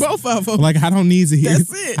sis. Both of them. Like I don't need to hear.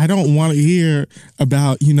 That's it. I don't want to hear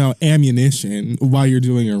about ammunition while you're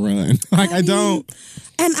doing a run. Like I don't.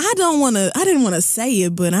 And I didn't want to say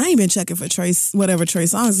it, but I ain't been checking for whatever Trey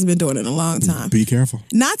Songz has been doing in a long time. Be careful.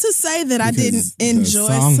 Not to say that I didn't enjoy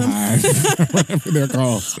whatever they're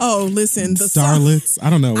called. Oh, listen. The Starlets.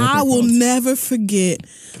 I don't know. I will never forget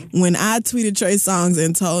when I tweeted Trey Songz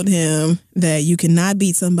and told him that you cannot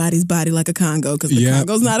beat somebody's body like a Congo because the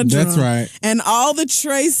Congo's not a drum. That's right. And all the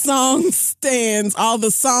Trey Songz stands, all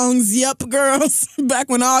the songs, yup, girls, back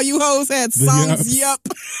when all you hoes had songs, yup.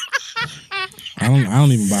 I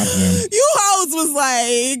don't even bother them. You hoes was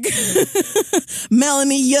like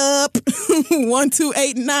Melanie Yup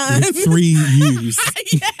 1289 3 U's.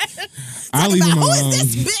 Yes. I leave them alone. Who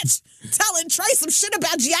is this bitch telling Trey some shit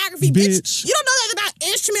about geography, bitch? You don't know nothing about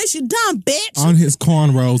instruments, you dumb bitch. On his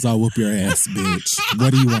cornrows, I'll whoop your ass, bitch.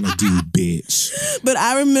 What do you want to do, bitch? But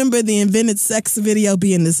I remember the Invented Sex video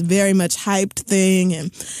being this very much hyped thing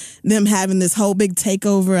and them having this whole big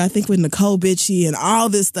takeover, I think with Nicole Bitchie and all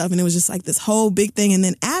this stuff. And it was just like this whole big thing. And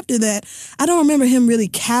then after that, I don't remember him really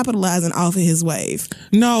capitalizing off of his wave.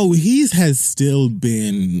 No, he has still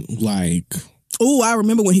been like... Oh, I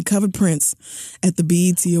remember when he covered Prince at the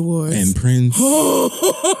BET Awards. And Prince...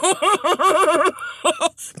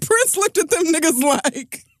 Prince looked at them niggas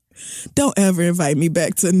like, don't ever invite me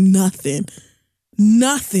back to nothing.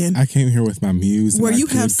 Nothing. I came here with my muse and Where my you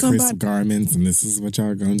good have crisp somebody- garments, and this is what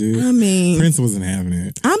y'all gonna do. I mean, Prince wasn't having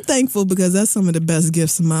it. I'm thankful because that's some of the best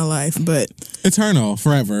gifts of my life. But Eternal,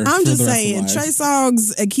 forever. I'm for just the rest saying, of life. Trey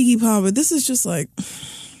Songz and Keke Palmer, this is just like,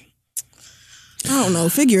 I don't know,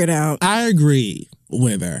 figure it out. I agree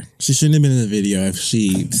with her. She shouldn't have been in the video if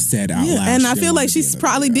she said out loud. And she I didn't feel want like to be she in the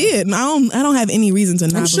probably video. did. And I don't have any reason to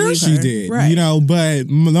not I'm sure believe she her. did, Right. you know, but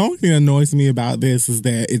the only thing that annoys me about this is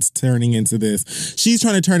that it's turning into this. She's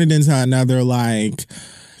trying to turn it into another, like,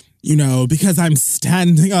 you know, because I'm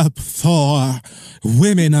standing up for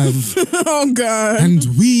women of, Oh, God. and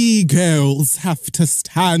we girls have to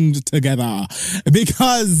stand together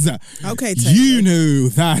because Okay, Taylor. you knew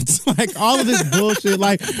that, like, all of this bullshit,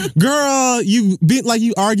 like, girl, you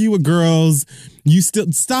argue with girls. You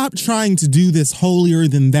still stop trying to do this holier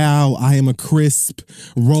than thou. I am a crisp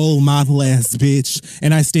role model ass bitch,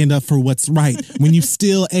 and I stand up for what's right. When you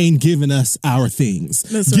still ain't giving us our things,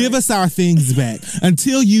 That's give right. us our things back.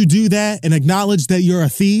 Until you do that and acknowledge that you're a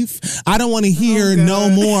thief, I don't want to hear no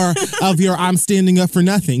more of your "I'm standing up for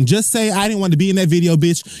nothing." Just say I didn't want to be in that video,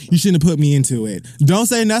 bitch. You shouldn't have put me into it. Don't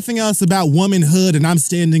say nothing else about womanhood and I'm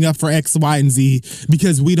standing up for X, Y, and Z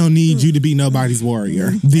because we don't need you to be nobody's warrior.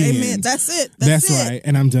 The Amen. end. That's it. That's it. right,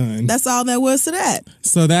 and I'm done. That's all there was to that.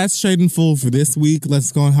 So that's Shade and Fool for this week.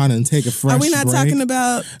 Let's go on and take a fresh Are we not break. talking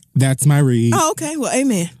about? That's my read. Oh, okay. Well,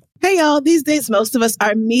 amen. Hey, y'all. These days, most of us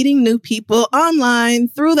are meeting new people online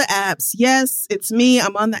through the apps. Yes, it's me.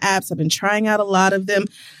 I'm on the apps. I've been trying out a lot of them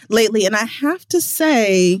lately. And I have to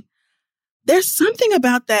say, there's something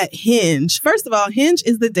about that Hinge. First of all, Hinge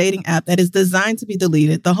is the dating app that is designed to be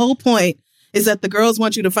deleted. The whole point is that the girls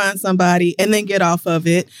want you to find somebody and then get off of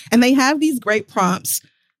it. And they have these great prompts,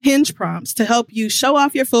 Hinge prompts, to help you show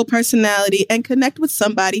off your full personality and connect with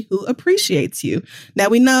somebody who appreciates you. Now,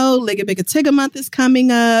 we know Ligga Bigga Tigga month is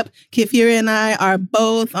coming up. Kefira and I are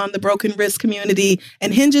both on the Broken Wrist community,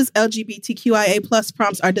 and Hinge's LGBTQIA plus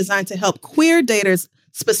prompts are designed to help queer daters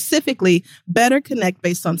specifically better connect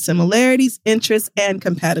based on similarities, interests, and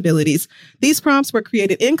compatibilities. These prompts were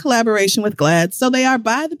created in collaboration with GLAAD, so they are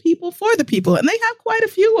by the people for the people, and they have quite a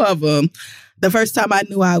few of them. The first time I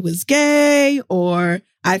knew I was gay, or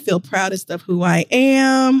I feel proudest of who I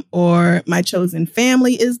am, or my chosen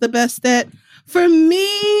family is the best at. For me,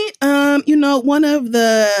 one of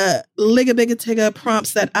the Ligga Bigga Tigga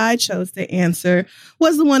prompts that I chose to answer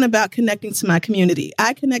was the one about connecting to my community.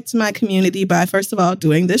 I connect to my community by, first of all,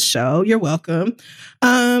 doing this show. You're welcome.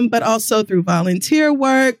 But also through volunteer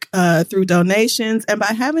work, through donations, and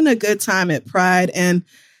by having a good time at Pride and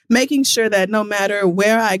making sure that no matter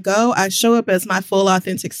where I go, I show up as my full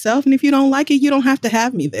authentic self. And if you don't like it, you don't have to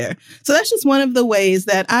have me there. So that's just one of the ways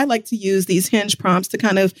that I like to use these Hinge prompts to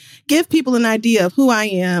kind of give people an idea of who I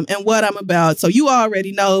am and what I'm about. So you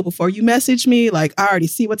already know before you message me, like, I already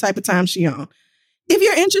see what type of time she on. If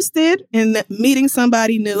you're interested in meeting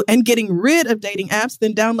somebody new and getting rid of dating apps,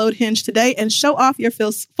 then download Hinge today and show off your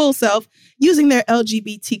full self using their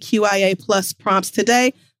LGBTQIA plus prompts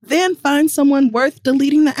today. Then find someone worth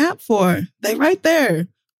deleting the app for. They right there,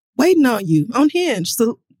 waiting on you on Hinge.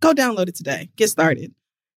 So go download it today. Get started.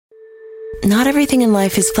 Not everything in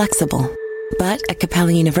life is flexible, but at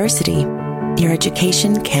Capella University, your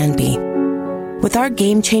education can be. With our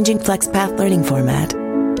game-changing FlexPath learning format,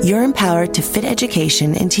 you're empowered to fit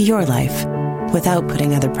education into your life without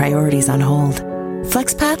putting other priorities on hold.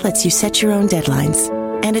 FlexPath lets you set your own deadlines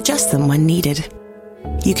and adjust them when needed.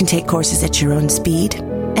 You can take courses at your own speed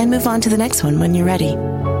and move on to the next one when you're ready.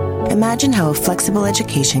 Imagine how a flexible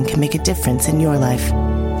education can make a difference in your life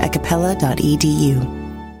at capella.edu.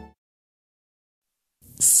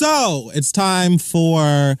 So it's time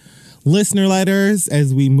for listener letters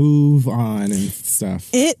as we move on and stuff.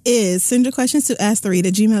 It is. Send your questions to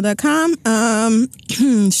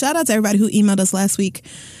ask3@gmail.com. Shout out to everybody who emailed us last week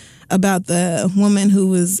about the woman who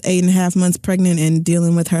was 8.5 months pregnant and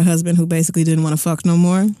dealing with her husband who basically didn't want to fuck no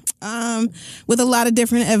more. With a lot of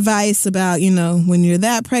different advice about, when you're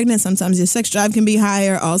that pregnant, sometimes your sex drive can be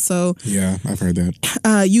higher. Also, Yeah, I've heard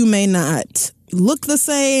that. you may not look the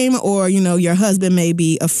same, or, your husband may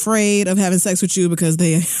be afraid of having sex with you because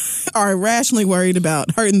they are irrationally worried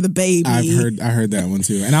about hurting the baby. I heard that one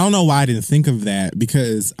too. And I don't know why I didn't think of that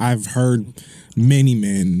because I've heard many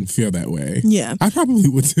men feel that way. Yeah. I probably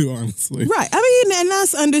would too, honestly. Right. I mean, and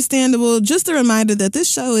that's understandable. Just a reminder that this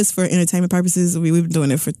show is for entertainment purposes. We've been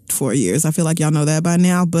doing it for 4 years. I feel like y'all know that by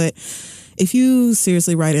now. But if you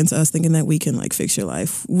seriously write into us thinking that we can fix your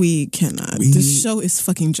life, we cannot. This show is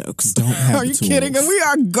fucking jokes. Don't have Are the you tools. kidding? And we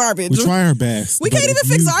are garbage. We try our best. We but can't even if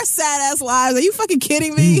fix you- our sad ass lives. Are you fucking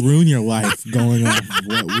kidding You me? ruin your life going off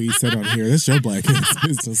what we said on here. This show black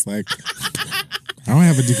is just like I don't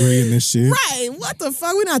have a degree in this shit. Right. What the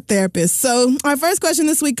fuck? We're not therapists. So our first question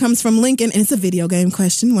this week comes from Lincoln, and it's a video game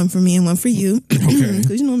question. One for me and one for you. Okay.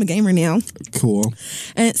 Because you know I'm a gamer now. Cool.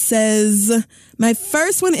 And it says, my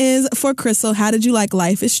first one is for Crystal. How did you like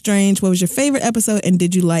Life is Strange? What was your favorite episode? And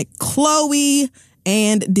did you like Chloe?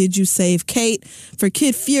 And did you save Kate? For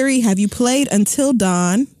Kid Fury, have you played Until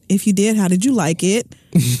Dawn? If you did, how did you like it?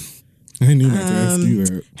 I knew not to ask you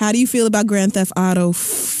that. How do you feel about Grand Theft Auto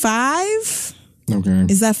 5? Okay.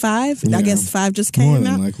 Is that 5? Yeah. I guess 5 just came More out.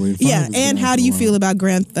 than likely. 5 Yeah, has and been how out do for a you while. feel about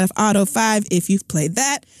Grand Theft Auto 5 if you've played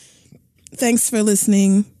that? Thanks for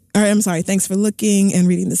listening. Or I'm sorry, thanks for looking and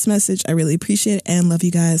reading this message. I really appreciate it and love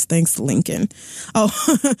you guys. Thanks, Lincoln. Oh,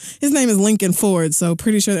 his name is Lincoln Ford, so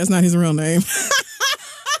pretty sure that's not his real name.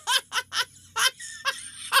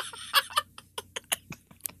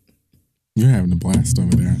 You're having a blast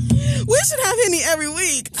over there. We should have Henny every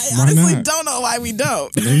week. I Why honestly not? don't know why we don't.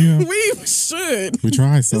 Yeah. We should. We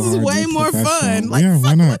try so This is hard. way to be more fun. professional. Like, yeah, fuck,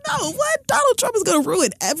 why not? No, what? Donald Trump is going to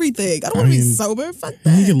ruin everything. I don't want to be mean, sober. Fuck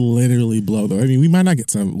We that. could literally blow though. I mean, we might not get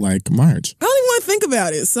to like March. I don't even want to think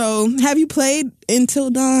about it. So, have you played Until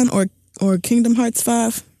Dawn or Kingdom Hearts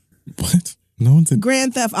 5? What? No one's in.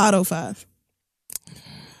 Grand Theft Auto 5.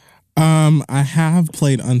 I have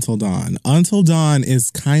played Until Dawn. Until Dawn is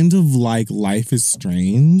kind of like Life is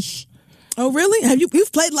Strange. Oh, really?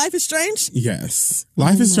 You've played Life is Strange? Yes.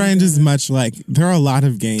 Life is Strange is much like, there are a lot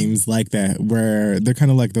of games like that where they're kind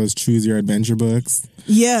of like those choose your adventure books.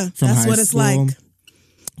 Yeah, From that's high what it's school. like.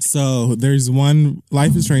 So there's one,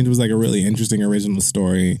 Life is Strange was like a really interesting original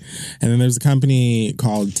story. And then there's a company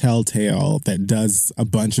called Telltale that does a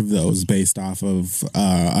bunch of those based off of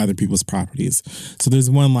other people's properties. So there's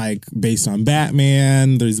one like based on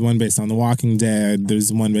Batman. There's one based on The Walking Dead.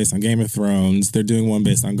 There's one based on Game of Thrones. They're doing one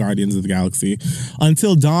based on Guardians of the Galaxy.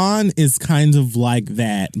 Until Dawn is kind of like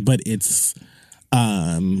that, but it's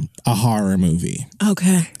a horror movie.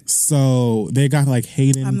 Okay. So they got like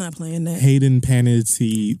I'm not playing that. Hayden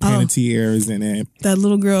Panettiere is in it. That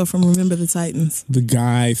little girl from Remember the Titans. The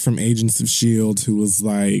guy from Agents of S.H.I.E.L.D. who was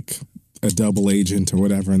like a double agent or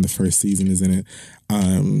whatever in the first season is in it.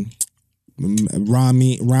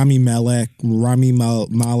 Rami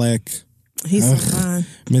Malek. He's so fine.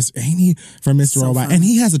 From Mr. So Robot. fine. And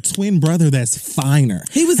he has a twin brother that's finer.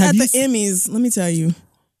 He was Have at you the Emmys. Let me tell you.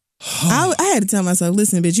 I had to tell myself,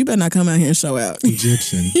 listen, bitch, you better not come out here and show out.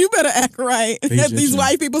 Egyptian. You better act right at these Egyptian.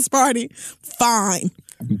 white people's party. Fine.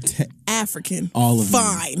 Te- African. all of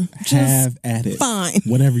fine. you. Have at it. Fine.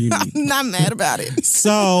 Whatever you need. I'm not mad about it.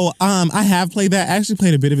 So, I have played that. I actually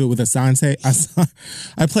played a bit of it with Asante.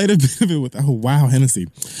 I played a bit of it with, oh wow, Hennessy.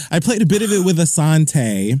 I played a bit of it with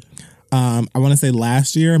Asante. I want to say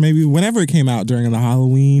last year, maybe whenever it came out during the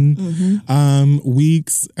Halloween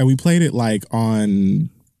weeks. And we played it like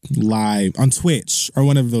on live on Twitch or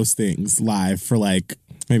one of those things live for like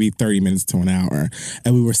maybe 30 minutes to an hour,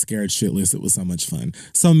 and we were scared shitless. It was so much fun.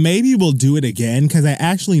 So maybe we'll do it again because I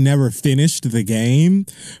actually never finished the game,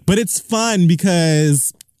 but it's fun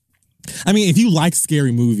because I mean, if you like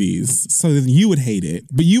scary movies, so then you would hate it,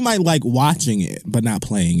 but you might like watching it but not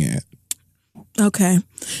playing it. Okay.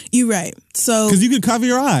 You're right. So Because you could cover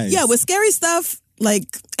your eyes. yeah, with scary stuff, like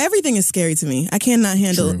everything is scary to me. I cannot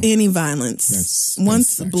handle True. any violence. That's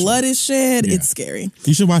Once actually- blood is shed, Yeah. it's scary.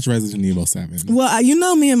 You should watch Resident Evil 7. Well, you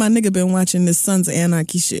know me and my nigga been watching this Sons of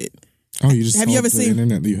Anarchy shit. Oh, you just Have you told ever the seen-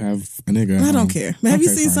 internet that you have a nigga at I don't home. care. But have you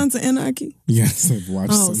Okay, seen fine. Sons of Anarchy? Yes, I've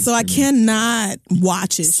watched Oh, Sons so of I Anarchy. cannot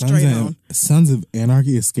watch it straight on. Sons of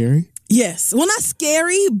Anarchy is scary? Yes. Well, not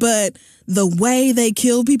scary, but the way they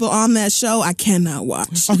kill people on that show, I cannot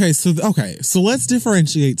watch. Okay, so let's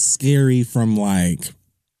differentiate scary from like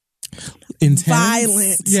intense.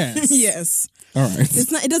 Violent. Yes. Yes. All right. It's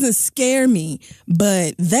not. It doesn't scare me,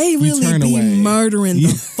 but they really turn be away. murdering Yeah.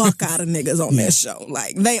 the fuck out of niggas on that show.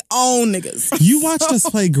 Like they own niggas. You watched us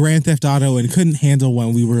play Grand Theft Auto and couldn't handle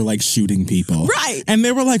when we were like shooting people. Right. And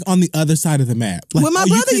they were like on the other side of the map. Like, When my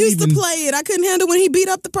you brother couldn't used to even- play it, I couldn't handle when he beat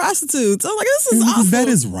up the prostitutes. I was like, this is Because awful. that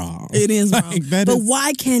is wrong. It is Like, wrong. that But is-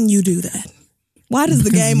 why can you do that? Why does the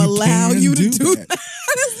Because game you allow can you to do do that. that?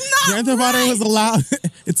 It's not Grand Theft Auto right. is allowed.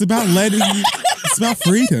 It's about letting you. It's about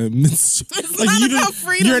freedom. It's not you about don't-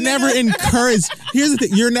 freedom, You're nigga. never encouraged. Here's the thing: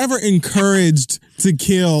 you're never encouraged to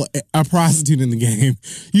kill a prostitute in the game.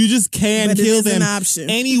 You just can But it kill is an them option.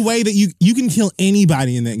 any way that you can kill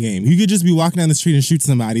anybody in that game. You could just be walking down the street and shoot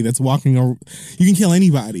somebody that's walking. You can kill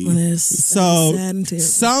anybody. Well, that's So sad and terrible.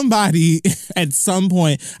 somebody at some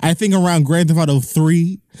point, I think around Grand Theft Auto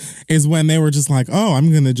 3, is when they were just like, oh,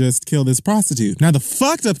 I'm going to just kill this prostitute. Now, the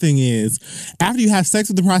fucked up thing is, after you have sex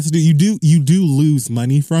with the prostitute, you do lose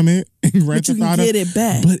money from it in Grand Theft Auto. But you can get it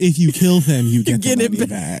back. But if you kill them, you get the money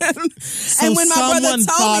back. So and when my brother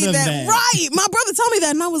told me that, right, my brother told me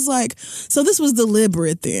that, and I was like, so this was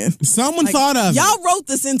deliberate then. Someone thought of y'all wrote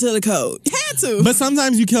this into the code. You had to. But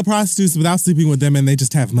sometimes you kill prostitutes without sleeping with them and they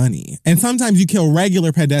just have money. And sometimes you kill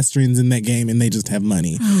regular pedestrians in that game and they just have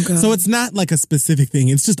money. Oh, God. So it's not like a specific thing.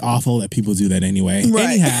 It's just awful that people do that anyway. Right.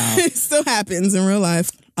 Anyhow. It still happens in real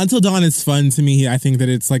life. Until Dawn is fun to me. I think that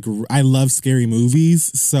it's like, I love scary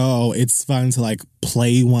movies. So it's fun to like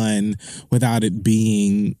play one without it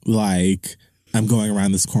being like, I'm going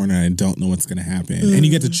around this corner and I don't know what's going to happen. And you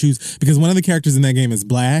get to choose, because one of the characters in that game is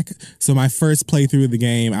black. So my first playthrough of the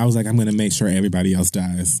game, I was like, I'm going to make sure everybody else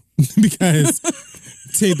dies. Because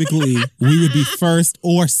typically we would be first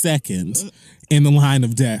or second in the line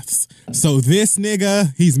of deaths. So this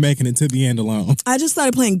nigga, he's making it to the end alone. I just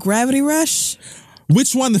started playing Gravity Rush.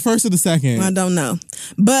 Which one, the first or the second? I don't know.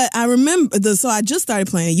 But I remember, so I just started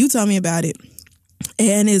playing it. You told me about it.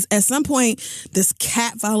 And at some point, this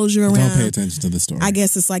cat follows you around. Don't pay attention to the story. I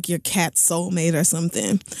guess it's like your cat's soulmate or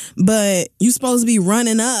something. But you're supposed to be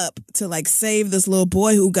running up to like save this little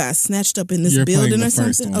boy who got snatched up in this building or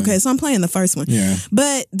something. Okay, so I'm playing the first one. Yeah.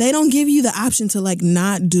 But they don't give you the option to like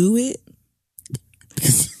not do it.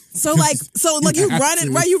 So you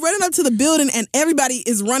running right, you running up to the building and everybody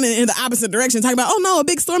is running in the opposite direction, talking about, oh no, a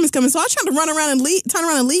big storm is coming. So I tried to turn around and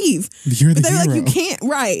leave. You're the but they were hero. like, you can't,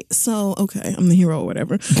 right? So okay, I'm the hero or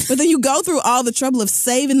whatever. But then you go through all the trouble of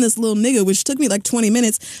saving this little nigga, which took me like 20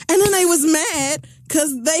 minutes, and then they was mad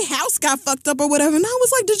because they house got fucked up or whatever. And I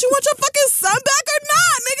was like, did you want your fucking son back or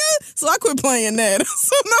not, nigga? So I quit playing that.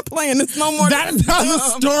 So I'm not playing this no more. That's how the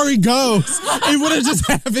story goes. It would have just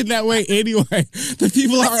happened that way anyway. The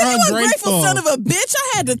people are ungrateful. Ungrateful son of a bitch.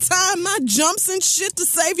 I had to time my jumps and shit to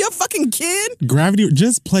save your fucking kid.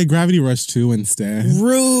 Just play Gravity Rush 2 instead.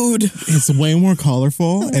 Rude. It's way more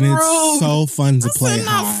colorful and it's so fun to play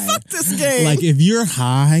high. Fuck this game. Like if you're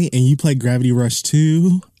high and you play Gravity Rush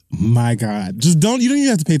 2, my God. You don't even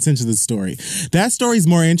have to pay attention to the story. That story's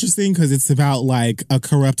more interesting because it's about like a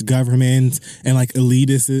corrupt government and like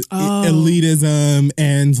elitism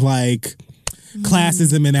and like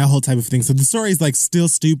classism and that whole type of thing. So the story is like still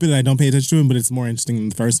stupid and I don't pay attention to it, but it's more interesting than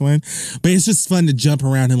the first one. But it's just fun to jump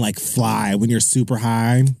around and like fly when you're super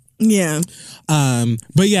high. Yeah.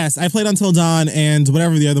 But yes, I played Until Dawn and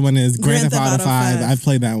whatever the other one is, Grand Theft Auto 5. I've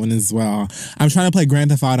played that one as well. I'm trying to play Grand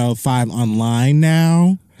Theft Auto 5 online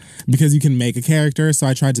now. Because you can make a character, so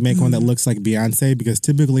I tried to make one that looks like Beyonce, because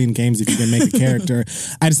typically in games, if you can make a character,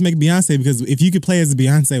 I just make Beyonce, because if you could play as a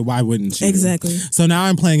Beyonce, why wouldn't you? Exactly. So now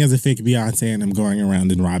I'm playing as a fake Beyonce and I'm going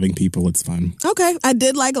around and robbing people. It's fun. Okay. I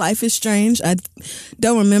did like Life is Strange. I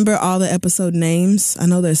don't remember all the episode names. I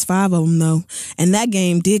know there's 5 of them, though. And that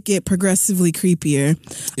game did get progressively creepier.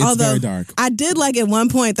 It's very dark. I did like at one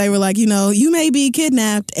point, they were like, you may be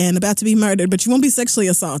kidnapped and about to be murdered, but you won't be sexually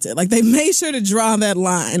assaulted. Like, they made sure to draw that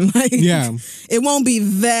line. Like, yeah, it won't be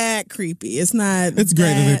that creepy. It's not. It's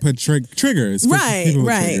great that they put triggers. Right,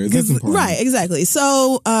 triggers. That's important. Right, exactly.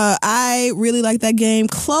 So I really like that game.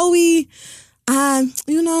 Chloe, I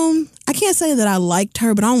can't say that I liked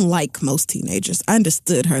her, but I don't like most teenagers. I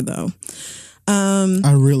understood her though.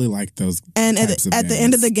 I really like those. And at the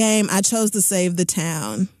end of the game, I chose to save the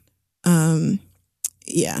town.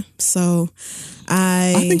 Yeah, so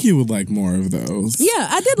I think you would like more of those. Yeah,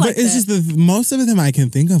 I did like that. But it's just most of them I can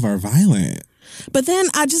think of are violent. But then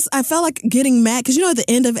I felt like getting mad because at the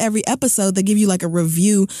end of every episode they give you like a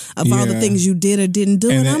review of all the things you did or didn't do,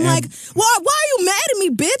 and I'm like, why are you mad at me,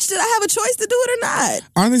 bitch? Did I have a choice to do it or not?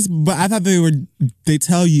 Honest, but I thought they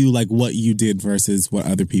tell you like what you did versus what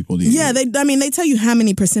other people did. Yeah, they tell you how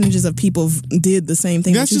many percentages of people did the same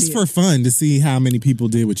thing. That's just for fun to see how many people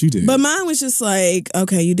did what you did. But mine was just like,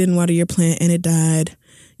 okay, you didn't water your plant and it died.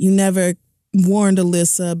 You never warned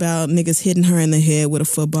Alyssa about niggas hitting her in the head with a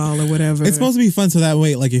football or whatever. It's supposed to be fun so that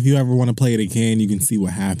way, like if you ever want to play it again, you can see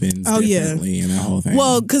what happens. Oh yeah, and that whole thing.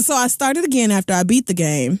 Well, so I started again after I beat the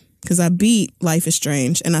game. Because I beat Life is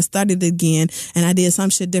Strange and I started it again and I did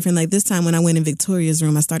some shit different. Like this time when I went in Victoria's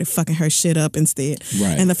room, I started fucking her shit up instead.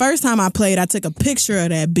 Right. And the first time I played, I took a picture of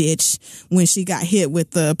that bitch when she got hit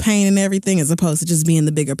with the pain and everything, as opposed to just being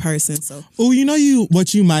the bigger person. So,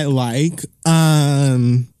 what you might like.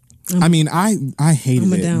 I mean, I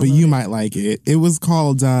hated it, but you might like it. It was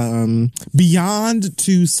called Beyond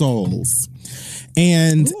Two Souls.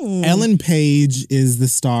 And Ellen Page is the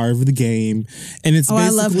star of the game, and it's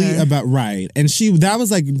basically about And that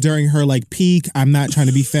was like during her like peak. I'm not trying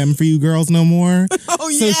to be femme for you girls no more. So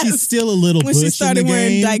she's still a little when bush she started in the wearing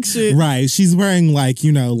game. dyke shit. Right, she's wearing like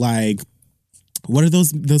like what are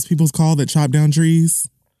those people called that chop down trees?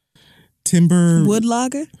 Timber wood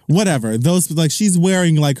logger, whatever. Those like she's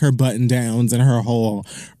wearing like her button downs and her whole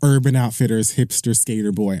Urban Outfitters hipster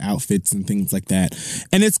skater boy outfits and things like that.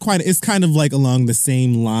 And it's kind of like along the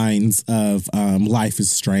same lines of Life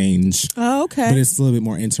is Strange. Oh, okay. But it's a little bit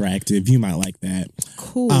more interactive. You might like that.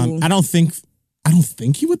 Cool. I don't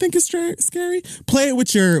think you would think it's scary. Play it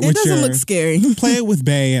with your. It doesn't look scary. Play it with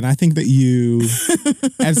Bae, and I think that you,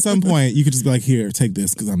 at some point, you could just be like, "Here, take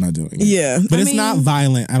this," because I'm not doing it. Yeah, but it's not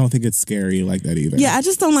violent. I don't think it's scary like that either. Yeah, I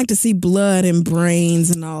just don't like to see blood and brains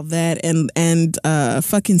and all that. And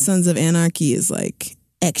fucking Sons of Anarchy is like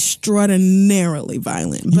extraordinarily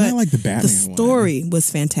violent. You might like the Batman. The story was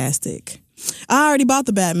fantastic. I already bought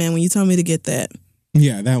the Batman when you told me to get that.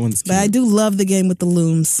 Yeah, that one's cute. But I do love the game with the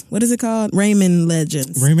looms. What is it called? Rayman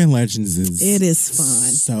Legends. Rayman Legends it is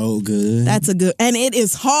fun. So good. That's a good, and it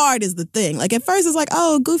is hard is the thing. Like at first it's like,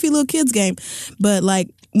 oh, goofy little kids game. But like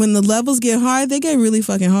when the levels get hard, they get really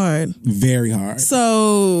fucking hard. Very hard.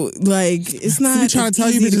 So like it's not. I'm trying to tell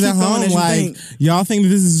you bitches at home, like y'all think that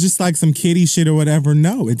this is just like some kiddie shit or whatever.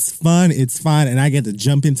 No, it's fun. It's fun, and I get to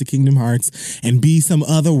jump into Kingdom Hearts and be some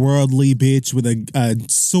otherworldly bitch with a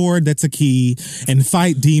sword that's a key and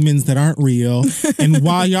fight demons that aren't real. And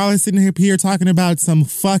while y'all are sitting here talking about some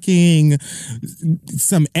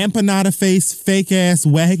empanada face fake ass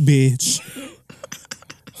wag bitch.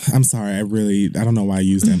 I'm sorry, I don't know why I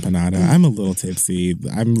used empanada. I'm a little tipsy.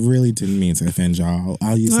 I really didn't mean to offend y'all.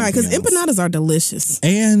 I'll use something else. Because empanadas are delicious.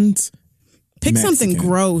 And pick Mexican. Something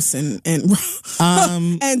gross and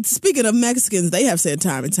and speaking of Mexicans, they have said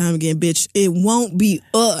time and time again, bitch, it won't be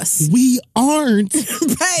us. We aren't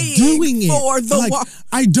doing it for the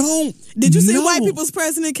I don't. Did you see white people's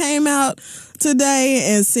president came out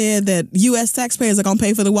today and said that U.S. taxpayers are gonna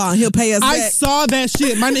pay for the wall and he'll pay us back? I saw that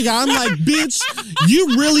shit, my nigga. I'm like, bitch,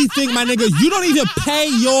 you really think, my nigga, you don't even pay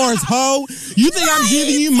yours, ho? You think I'm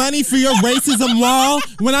giving you money for your racism wall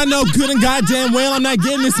when I know good and goddamn well I'm not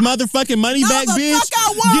getting this motherfucking money back, bitch?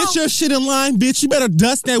 Get your shit in line, bitch. You better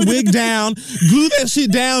dust that wig down, glue that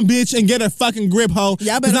shit down, bitch, and get a fucking grip, ho.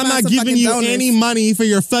 Because I'm not giving you any money for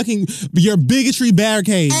your bigotry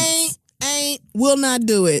barricades. Will not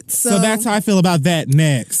do it. So that's how I feel about that.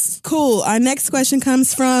 Next. Cool. Our next question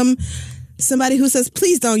comes from somebody who says,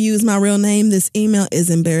 please don't use my real name. This email is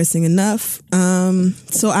embarrassing enough.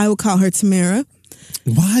 So I will call her Tamara.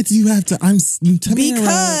 Why do you have to? I'm Tamara.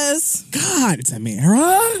 Because God,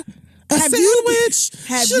 Tamara. Have you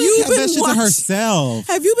been watching herself?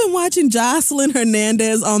 Have you been watching Jocelyn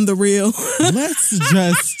Hernandez on The Real?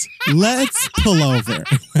 Let's pull over.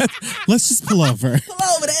 Let's just pull over. Pull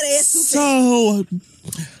over that ass. So,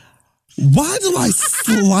 why do I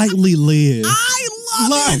slightly live? I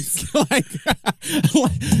love it. Like,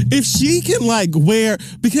 if she can wear,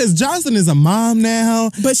 because Jocelyn is a mom now,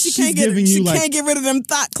 but she can't get rid of them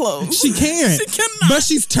thought clothes. She can't. She cannot. But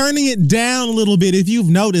she's turning it down a little bit. If you've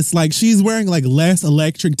noticed, she's wearing less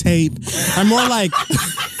electric tape. I'm more like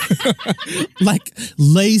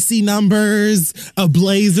lacy numbers, a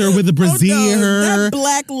blazer with a brassiere. Oh, no. That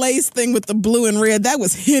black lace thing with the blue and red, that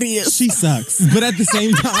was hideous. She sucks. But at the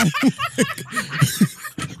same time,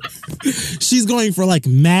 she's going for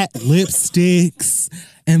matte lipsticks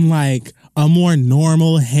and a more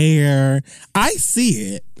normal hair. I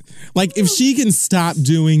see it. If she can stop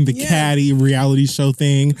doing the catty reality show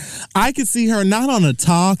thing, I could see her not on a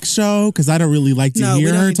talk show, because I don't really like to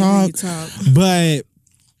hear her talk, but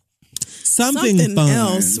something fun.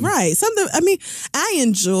 Else, right? Something. I mean, I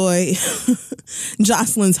enjoy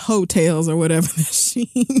Jocelyn's hotels or whatever that she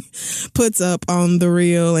puts up on The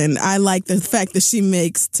Real, and I like the fact that she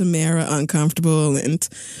makes Tamara uncomfortable, and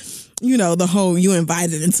the whole you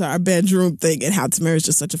invited into our bedroom thing, and how Tamara's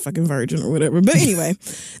just such a fucking virgin or whatever. But anyway,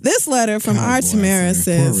 this letter from our Tamara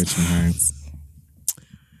says.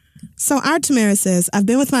 So our Tamara says, I've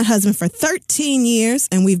been with my husband for 13 years,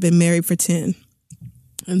 and we've been married for 10.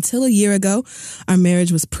 Until a year ago, our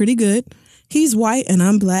marriage was pretty good. He's white and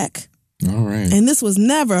I'm black. All right. And this was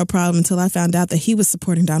never a problem until I found out that he was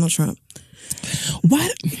supporting Donald Trump.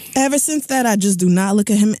 What? Ever since that, I just do not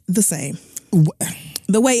look at him the same.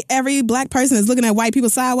 The way every black person is looking at white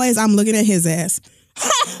people sideways, I'm looking at his ass.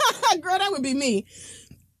 Girl, that would be me.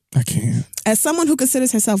 I can't. As someone who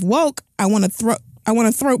considers herself woke, I want to I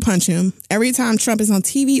want to throat punch him every time Trump is on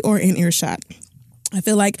TV or in earshot. I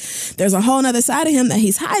feel like there's a whole nother side of him that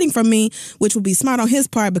he's hiding from me, which would be smart on his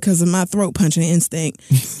part because of my throat punching instinct.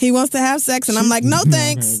 He wants to have sex, and I'm like, no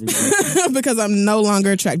thanks, because I'm no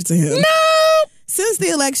longer attracted to him. No! Since the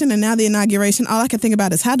election and now the inauguration, all I can think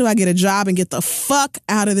about is how do I get a job and get the fuck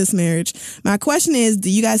out of this marriage? My question is, do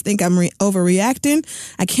you guys think I'm overreacting?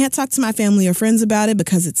 I can't talk to my family or friends about it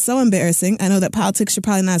because it's so embarrassing. I know that politics should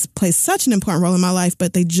probably not play such an important role in my life,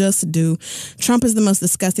 but they just do. Trump is the most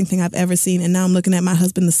disgusting thing I've ever seen, and now I'm looking at my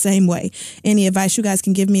husband the same way. Any advice you guys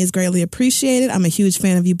can give me is greatly appreciated. I'm a huge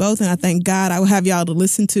fan of you both, and I thank God I will have y'all to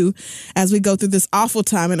listen to as we go through this awful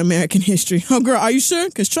time in American history. Oh, girl, are you sure?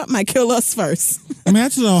 Because Trump might kill us first. I mean, I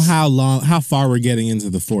have to know how far we're getting into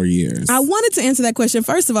the 4 years. I wanted to answer that question,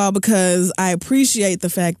 first of all, because I appreciate the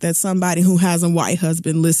fact that somebody who has a white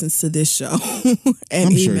husband listens to this show and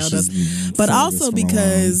emailed us. But also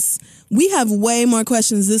because we have way more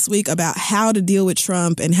questions this week about how to deal with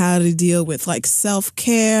Trump and how to deal with like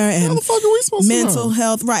self-care and how the fuck are we supposed mental to know?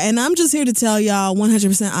 Health. Right. And I'm just here to tell y'all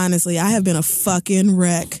 100% honestly, I have been a fucking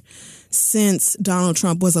wreck since Donald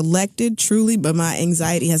Trump was elected, truly, but my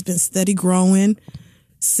anxiety has been steady growing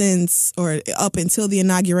since or up until the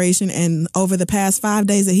inauguration, and over the past 5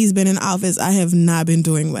 days that he's been in office, I have not been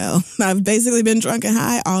doing well. I've basically been drunk and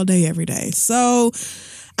high all day, every day. So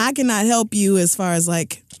I cannot help you as far as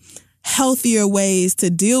like healthier ways to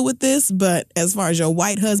deal with this, but as far as your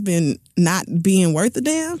white husband not being worth a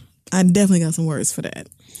damn, I definitely got some words for that.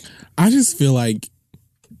 I just feel like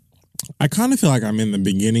I kind of feel like I'm in the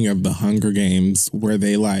beginning of the Hunger Games where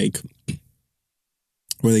they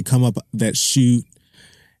come up that chute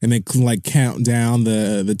and they like count down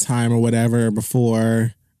the time or whatever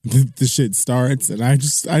before the shit starts, and I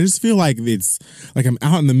just feel like it's like I'm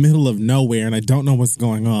out in the middle of nowhere and I don't know what's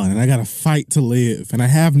going on and I gotta fight to live and I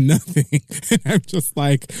have nothing and I'm just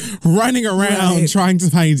like running around trying to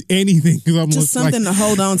find anything because I'm just something to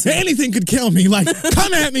hold on to. Anything could kill me. Like,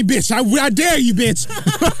 come at me, bitch! I dare you, bitch!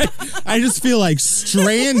 I just feel like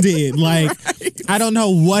stranded. Like I don't know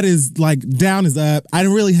what is like. Down is up. I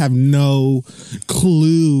really have no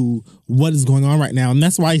clue what is going on right now. And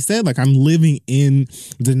that's why I said, like, I'm living in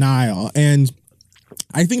denial. And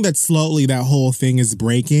I think that slowly that whole thing is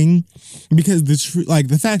breaking because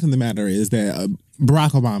the fact of the matter is that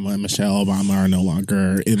Barack Obama and Michelle Obama are no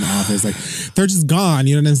longer in office. Like, they're just gone.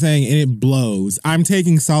 You know what I'm saying? And it blows. I'm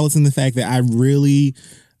taking solace in the fact that I really...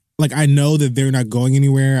 Like, I know that they're not going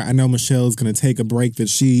anywhere. I know Michelle's going to take a break that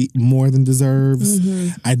she more than deserves.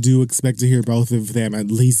 Mm-hmm. I do expect to hear both of them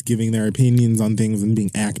at least giving their opinions on things and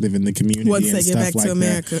being active in the community once and they stuff get back like to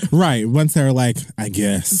America. That. Right. Once they're like, I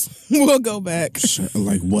guess. We'll go back. Sure,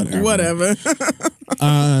 like, whatever. Whatever.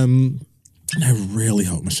 I really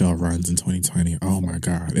hope Michelle runs in 2020. Oh, my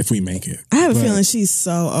God. If we make it. I have a feeling she's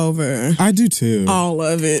so over. I do, too. All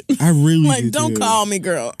of it. I really like, do. Don't call me,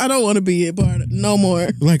 girl. I don't want to be a part of no more.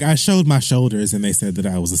 Like, I showed my shoulders and they said that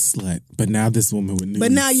I was a slut. But now this woman with news.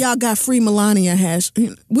 But now y'all got free Melania hash.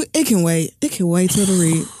 It can wait. It can wait till the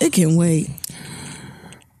read. It can wait.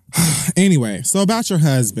 Anyway, so about your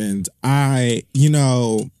husband,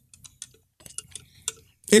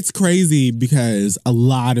 it's crazy because a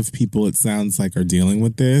lot of people, it sounds like, are dealing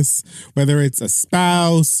with this, whether it's a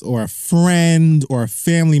spouse or a friend or a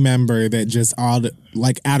family member that just out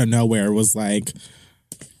of nowhere was like,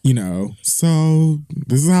 so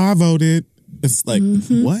this is how I voted. It's like,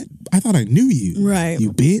 what? I thought I knew you. Right.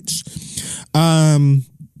 You bitch.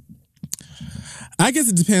 I guess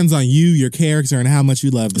it depends on you, your character, and how much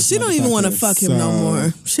you love this. She don't even want to fuck him no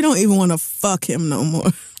more. She don't even want to fuck him no more.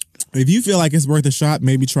 If you feel like it's worth a shot,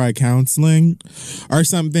 maybe try counseling or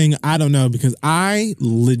something. I don't know, because I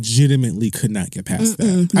legitimately could not get past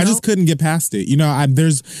that. I just couldn't get past it.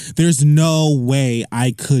 There's no way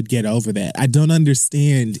I could get over that. I don't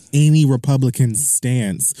understand any Republican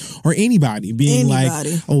stance or anybody being like,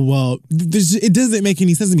 oh, well, it doesn't make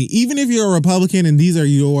any sense to me. Even if you're a Republican and these are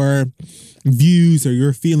your views or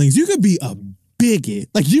your feelings, you could be a bigot.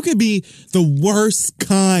 Like, you could be the worst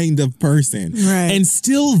kind of person. Right. And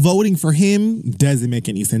still voting for him doesn't make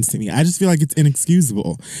any sense to me. I just feel like it's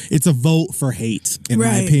inexcusable. It's a vote for hate, in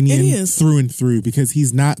my opinion, through and through, because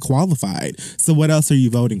he's not qualified. So what else are you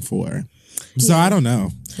voting for? So I don't know.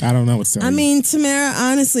 I don't know what's to I mean, Tamara,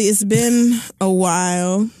 honestly, it's been a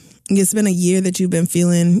while. It's been a year that you've been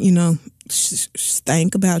feeling,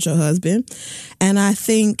 stank about your husband. And I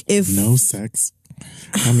think if... No sex.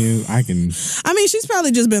 I mean, she's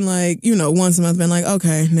probably just been like, once a month, been like,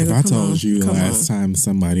 okay, nigga, if I told you last time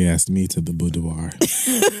somebody asked me to the boudoir,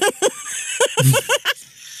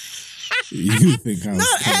 you think I was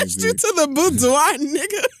not crazy. asked you to the boudoir,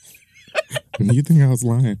 nigga. You think I was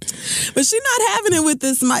lying? But she's not having it with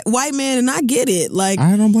this white man, and I get it. Like,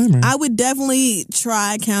 I don't blame her. I would definitely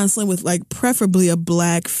try counseling with, like, preferably a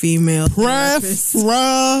black female therapist.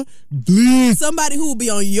 Preferably. Somebody who will be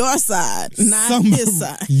on your side, not his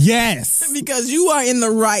side. Yes. Because you are in the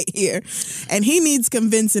right here. And he needs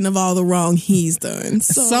convincing of all the wrong he's done.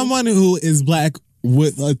 So, someone who is black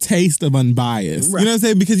with a taste of unbiased. Right. You know what I'm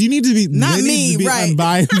saying? Because you need to be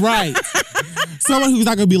unbiased. Right. Someone who's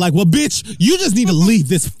not going to be like, well, bitch, you just need to leave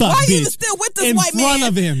this fuck why bitch are you still with this in white man?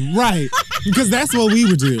 front of him. Right. Because that's what we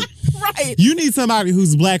would do. Right. You need somebody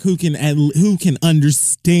who's black who can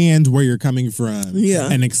understand where you're coming from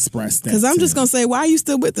and express that. Because I'm just going to say, why are you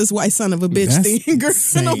still with this white son of a bitch thing? Girl,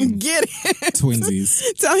 I don't get it.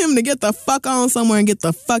 Twinsies. Tell him to get the fuck on somewhere and get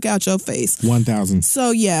the fuck out your face. 1,000. So,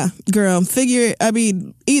 yeah, girl,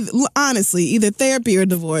 honestly, either therapy or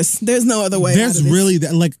divorce. There's no other way. There's really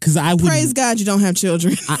that, like, because I would praise God you don't have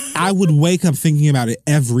children. I would wake up thinking about it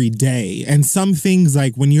every day. And some things,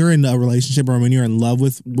 like when you're in a relationship or when you're in love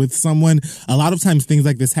with someone, a lot of times things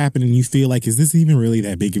like this happen and you feel like, is this even really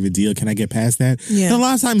that big of a deal? Can I get past that? Yeah. And a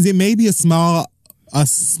lot of times it may be a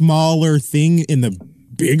smaller thing in the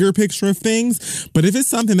bigger picture of things. But if it's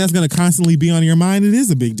something that's going to constantly be on your mind, it is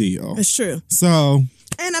a big deal. It's true. So...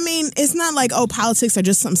 And I mean, it's not like, oh, politics are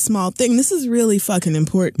just some small thing. This is really fucking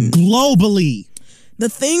important. Globally. The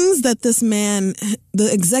things that this man,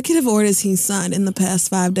 the executive orders he signed in the past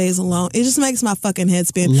 5 days alone, it just makes my fucking head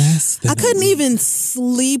spin. I couldn't even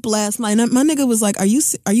sleep last night. My nigga was like, are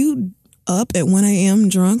you up at 1 a.m.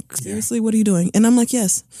 drunk? Seriously, what are you doing? And I'm like,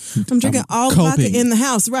 yes. I'm drinking all vodka in the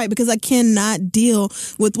house, right? Because I cannot deal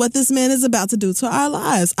with what this man is about to do to our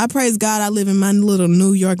lives. I praise God I live in my little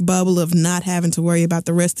New York bubble of not having to worry about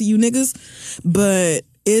the rest of you niggas. But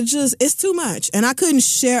it's too much. And I couldn't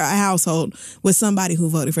share a household with somebody who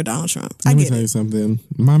voted for Donald Trump. Let me tell you something.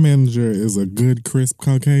 My manager is a good, crisp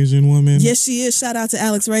Caucasian woman. Yes, she is. Shout out to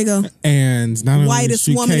Alex Rago. And not only is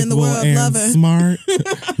she woman in the world, and love her. smart,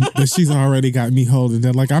 but she's already got me holding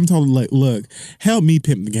that. Like, I'm told, like, look, help me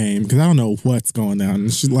pimp the game because I don't know what's going on.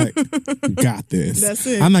 And she's like, got this. That's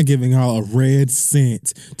it. I'm not giving y'all a red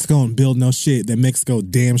cent to go and build no shit that Mexico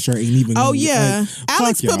damn sure ain't even. Oh, yeah. Like,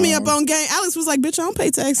 Alex put me up on game. Alex was like, bitch, I don't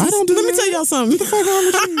pay taxes. I don't do Let me that. tell y'all something. What the fuck wrong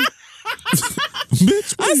with you?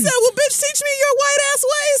 Bitch, I said, well, bitch, teach me your white ass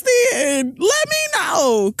ways then. Let me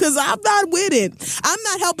know. Because I'm not with it. I'm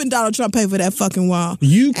not helping Donald Trump pay for that fucking wall. And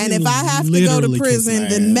if I have to go to prison,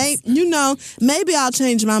 then maybe I'll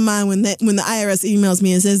change my mind when the IRS emails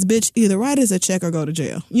me and says, bitch, either write us a check or go to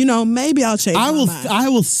jail. Maybe I'll change my mind. I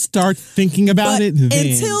will start thinking about it then.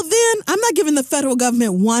 Until then, I'm not giving the federal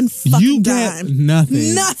government one fucking dime. You get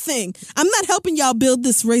nothing. Nothing. I'm not helping y'all build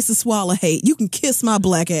this racist swallow hate. You can kiss my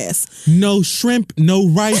black ass. No shrimp, no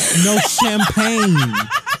rice, no champagne.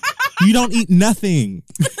 You don't eat nothing.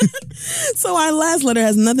 So our last letter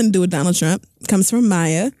has nothing to do with Donald Trump. It comes from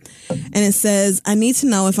Maya. And it says, I need to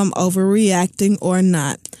know if I'm overreacting or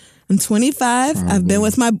not. I'm 25.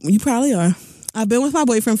 You probably are. I've been with my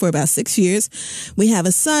boyfriend for about 6 years. We have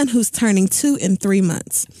a son who's turning 2 in 3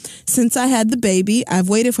 months. Since I had the baby, I've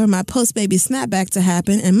waited for my post-baby snapback to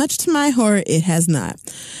happen, and much to my horror, it has not.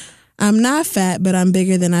 I'm not fat, but I'm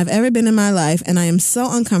bigger than I've ever been in my life, and I am so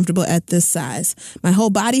uncomfortable at this size. My whole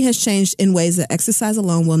body has changed in ways that exercise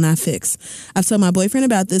alone will not fix. I've told my boyfriend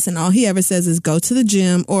about this, and all he ever says is go to the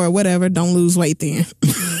gym or whatever, don't lose weight then.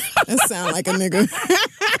 That sound like a nigga.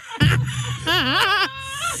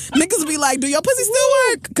 Niggas be like, do your pussy still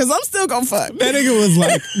work? Because I'm still gonna fuck. That nigga was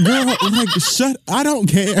like, girl, I don't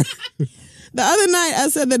care. The other night, I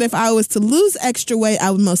said that if I was to lose extra weight,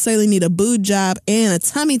 I would most certainly need a boob job and a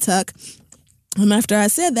tummy tuck. And after I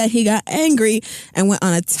said that, he got angry and went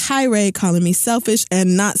on a tirade calling me selfish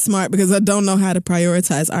and not smart because I don't know how to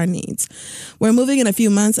prioritize our needs. We're moving in a few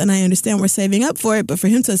months, and I understand we're saving up for it, but for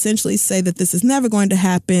him to essentially say that this is never going to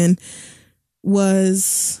happen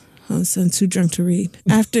was... I'm too drunk to read.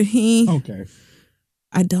 After he... Okay.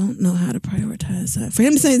 I don't know how to prioritize that. For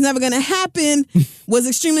him to say it's never going to happen was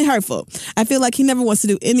extremely hurtful. I feel like he never wants to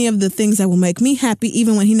do any of the things that will make me happy,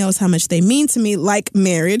 even when he knows how much they mean to me, like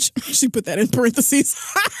marriage. She put that in parentheses.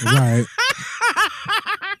 Right.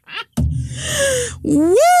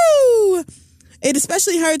 Woo! It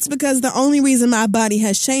especially hurts because the only reason my body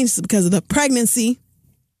has changed is because of the pregnancy.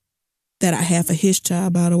 That I have for his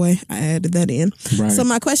child, by the way. I added that in. Right. So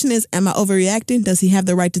my question is, am I overreacting? Does he have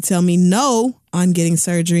the right to tell me no on getting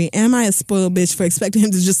surgery? Am I a spoiled bitch for expecting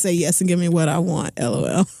him to just say yes and give me what I want?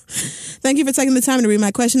 LOL. Thank you for taking the time to read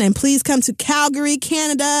my question. And please come to Calgary,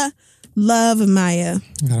 Canada. Love, Maya.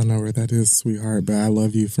 I don't know where that is, sweetheart, but I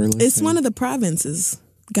love you for listening. It's one of the provinces.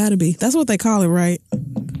 Gotta be. That's what they call it, right? I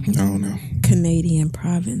don't know. Canadian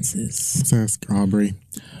provinces. Let's ask Aubrey.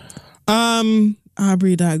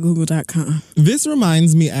 Aubrey.google.com. This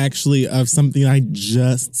reminds me actually of something I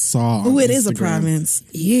just saw. Oh, it is a Instagram. province.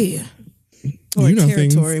 Yeah. Or You know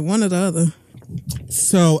territory. things. One or the other.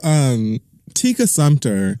 So, Tika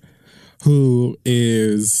Sumpter, who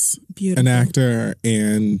is Beautiful. an actor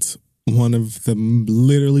and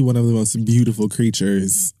literally one of the most beautiful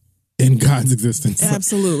creatures in God's existence.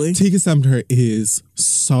 Absolutely. Tika Sumpter is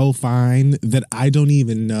so fine that I don't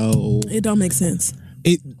even know. It don't make sense.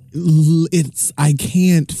 It's I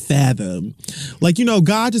can't fathom. Like, you know,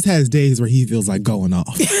 God just has days where he feels like going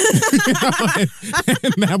off. You know?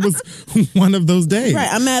 And that was one of those days.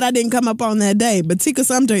 Right. I'm mad I didn't come up on that day, but Tika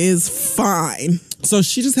Sumpter is fine. So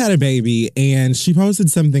she just had a baby and she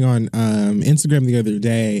posted something on Instagram the other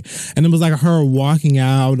day, and it was like her walking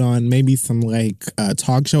out on maybe some like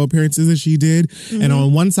talk show appearances that she did. Mm-hmm. And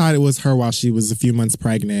on one side it was her while she was a few months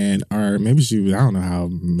pregnant, or maybe she was, I don't know how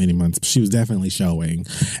many months, but she was definitely showing.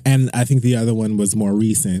 And I think the other one was more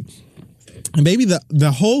recent. And maybe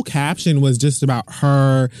the whole caption was just about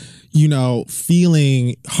her, you know,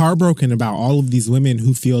 feeling heartbroken about all of these women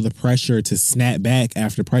who feel the pressure to snap back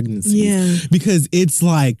after pregnancy. Yeah. Because it's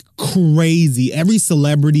like crazy. Every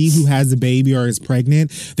celebrity who has a baby or is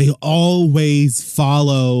pregnant, they always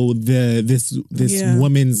follow this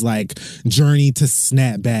woman's like journey to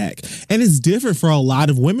snap back. And it's different for a lot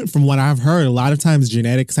of women from what I've heard. A lot of times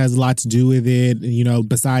genetics has a lot to do with it, you know,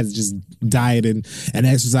 besides just diet and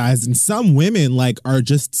exercise. And some women like are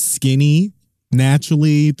just skinny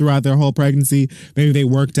naturally throughout their whole pregnancy. Maybe they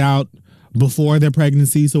worked out before their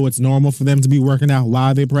pregnancy, so it's normal for them to be working out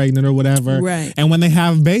while they're pregnant or whatever. Right. And when they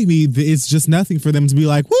have a baby, it's just nothing for them to be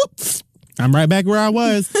like, whoop, I'm right back where I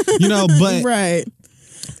was, you know, but right.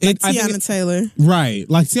 Like Tiana Taylor. Right.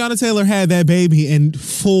 Like Tiana Taylor had that baby and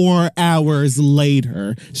 4 hours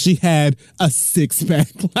later, she had a 6-pack.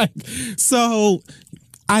 Like, so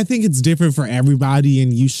I think it's different for everybody,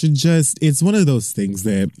 and you should just, it's one of those things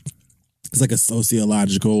that it's like a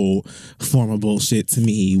sociological form of bullshit to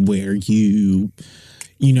me where you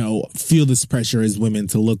know, feel this pressure as women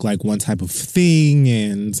to look like one type of thing,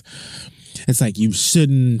 and it's like you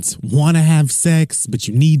shouldn't want to have sex, but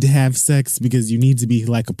you need to have sex because you need to be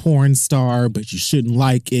like a porn star, but you shouldn't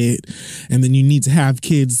like it. And then you need to have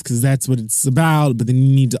kids because that's what it's about, but then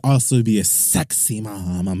you need to also be a sexy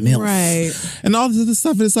mom, a MILF. Right. And all this other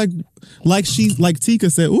stuff. And it's like Tika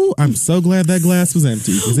said, ooh, I'm so glad that glass was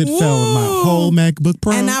empty because it fell on my whole MacBook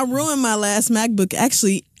Pro. And I ruined my last MacBook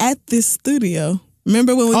actually at this studio.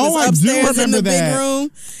 Remember when we was upstairs in the big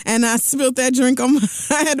room and I spilled that drink on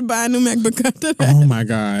I had to buy a new MacBook after that. Oh my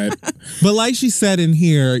God. But like she said in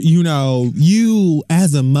here, you know, you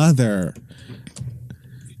as a mother,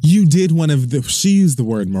 you did she used the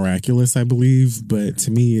word miraculous, I believe, but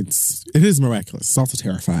to me it is miraculous. It's also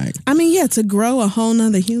terrifying. I mean, yeah, to grow a whole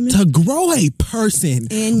nother human. To grow a person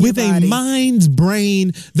with body. a mind,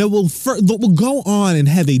 brain that will go on and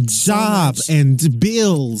have a job and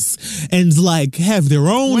bills and like have their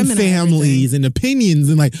own families and opinions,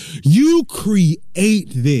 and like you create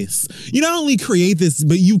this. You not only create this,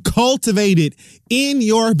 but you cultivate it in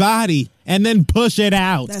your body and then push it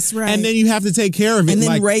out. That's right. And then you have to take care of it. And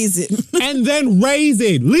then raise it. And then raise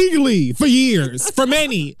it legally for years, for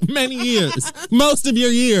many, many years, most of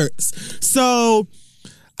your years. So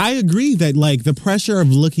I agree that like the pressure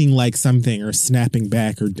of looking like something or snapping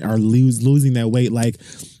back or losing that weight, like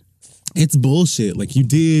it's bullshit. Like you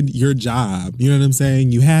did your job. You know what I'm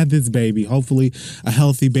saying? You had this baby, hopefully a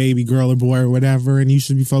healthy baby, girl or boy or whatever, and you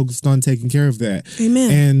should be focused on taking care of that.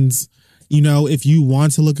 Amen. And you know, if you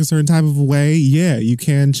want to look a certain type of a way, yeah, you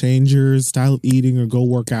can change your style of eating or go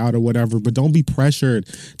work out or whatever, but don't be pressured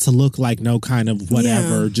to look like no kind of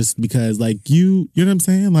whatever just because like you know what I'm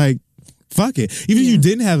saying? Like, fuck it. Even if you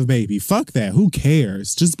didn't have a baby, fuck that. Who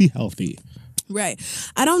cares? Just be healthy. Right.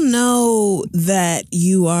 I don't know that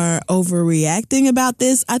you are overreacting about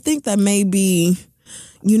this. I think that maybe,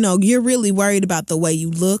 you know, you're really worried about the way you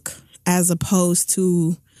look as opposed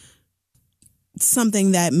to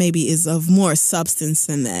something that maybe is of more substance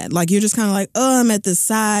than that. Like you're just kind of like, oh, I'm at this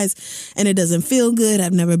size and it doesn't feel good.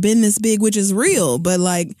 I've never been this big, which is real. But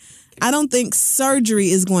like, I don't think surgery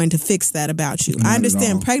is going to fix that about you. I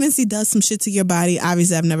understand pregnancy does some shit to your body.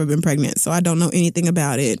 Obviously, I've never been pregnant, so I don't know anything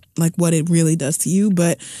about it, like what it really does to you.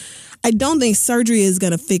 But I don't think surgery is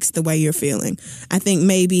going to fix the way you're feeling. I think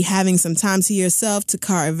maybe having some time to yourself to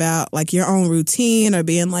carve out like your own routine, or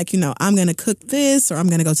being like, I'm going to cook this, or I'm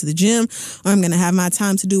going to go to the gym, or I'm going to have my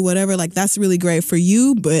time to do whatever. Like, that's really great for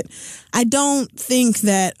you. But I don't think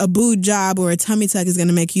that a boob job or a tummy tuck is going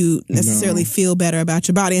to make you necessarily feel better about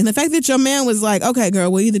your body. And the fact that your man was like, okay,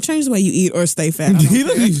 girl, well, either change the way you eat or stay fat. He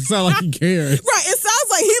doesn't even sound like he cares. Right. It sounds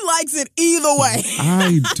like he likes it either way.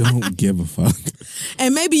 I don't give a fuck.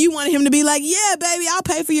 And maybe you wanted him to be like, yeah, baby, I'll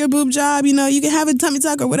pay for your boob job. You can have a tummy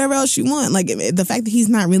tuck or whatever else you want. Like, the fact that he's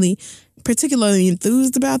not really particularly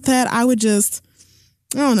enthused about that, I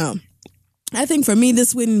don't know. I think for me,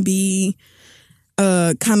 this wouldn't be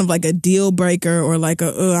kind of like a deal breaker, or like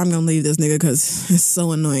I'm going to leave this nigga because it's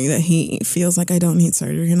so annoying that he feels like I don't need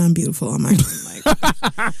surgery and I'm beautiful on my own. Like,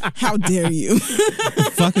 how dare you?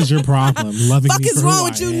 Fuck is your problem? Loving Fuck me is for wrong who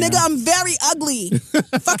with you, I am. nigga? I'm very ugly.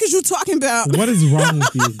 Fuck is you talking about? What is wrong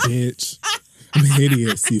with you, bitch? I'm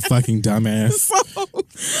hideous, you fucking dumbass. So,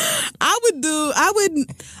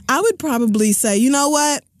 I would probably say, you know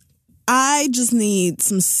what? I just need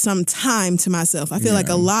some time to myself. I feel like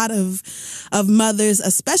a lot of mothers,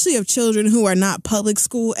 especially of children who are not public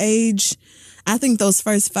school age, I think those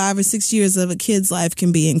first 5 or 6 years of a kid's life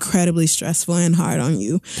can be incredibly stressful and hard on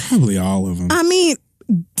you. Probably all of them. I mean,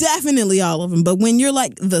 definitely all of them. But when you're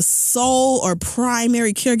like the sole or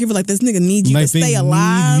primary caregiver, like this nigga needs you to stay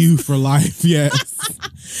alive. Need you for life, yes.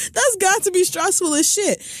 That's got to be stressful as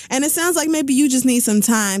shit. And it sounds like maybe you just need some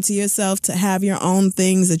time to yourself to have your own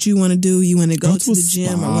things that you want to do. You want to go to the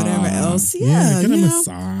gym or whatever else. Yeah, get a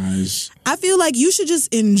massage. I feel like you should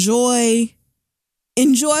just enjoy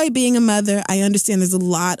being a mother. I understand there's a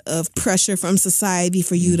lot of pressure from society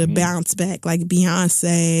for you to bounce back, like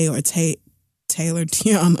Beyonce or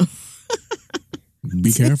Tiana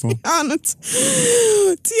Be careful. Tiana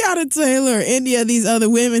Taylor, any of these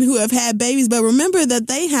other women who have had babies, but remember that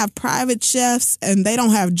they have private chefs and they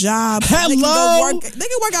don't have jobs. Hello? They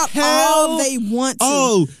can work out all they want to.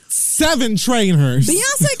 Oh, 7 trainers.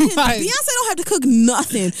 Beyonce don't have to cook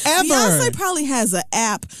nothing. Ever. Beyonce probably has an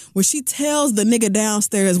app where she tells the nigga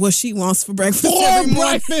downstairs what she wants for breakfast For every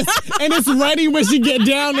morning. breakfast, and it's ready when she get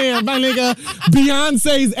down there. My nigga,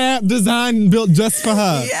 Beyonce's app designed and built just for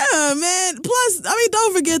her. Yeah, man. Plus,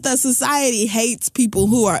 don't forget that society hates people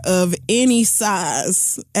who are of any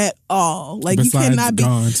size at all. Like, Besides you cannot be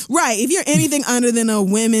Gaunt. right. If you're anything under than a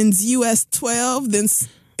women's US 12, then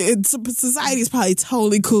society is probably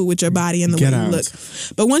totally cool with your body and the way you look.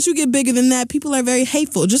 But once you get bigger than that, people are very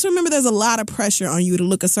hateful. Just remember there's a lot of pressure on you to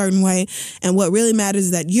look a certain way. And what really matters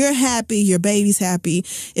is that you're happy, your baby's happy.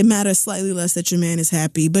 It matters slightly less that your man is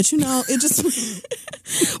happy. But it just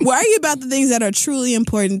worry about the things that are truly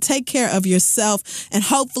important. Take care of yourself. And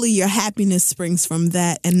hopefully your happiness springs from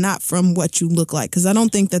that and not from what you look like. Because I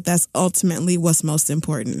don't think that that's ultimately what's most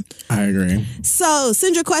important. I agree. So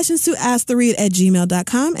send your questions to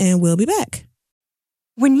asktheread@gmail.com. And we'll be back.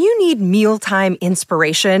 When you need mealtime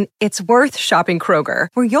inspiration, it's worth shopping Kroger,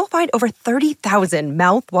 where you'll find over 30,000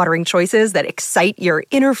 mouth-watering choices that excite your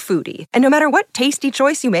inner foodie. And no matter what tasty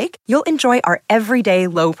choice you make, you'll enjoy our everyday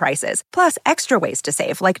low prices, plus extra ways to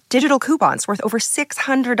save, like digital coupons worth over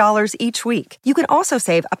 $600 each week. You can also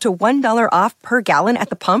save up to $1 off per gallon at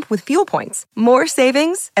the pump with fuel points. More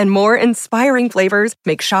savings and more inspiring flavors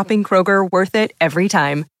make shopping Kroger worth it every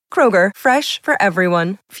time. Kroger, fresh for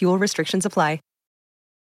everyone. Fuel restrictions apply.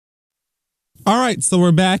 All right, so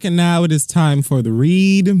we're back, and now it is time for the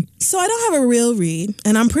read. So I don't have a real read,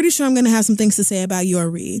 and I'm pretty sure I'm going to have some things to say about your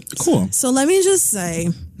read. Cool. So let me just say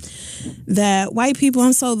that white people,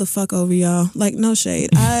 I'm so the fuck over y'all. Like, no shade.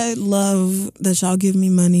 I love that y'all give me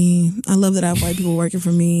money. I love that I have white people working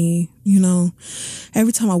for me.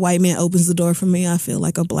 Every time a white man opens the door for me, I feel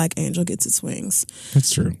like a black angel gets its wings.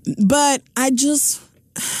 That's true. But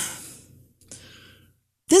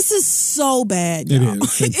this is so bad, y'all. It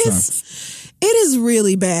is. It sucks. It is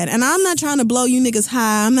really bad. And I'm not trying to blow you niggas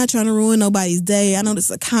high. I'm not trying to ruin nobody's day. I know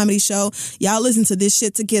this is a comedy show. Y'all listen to this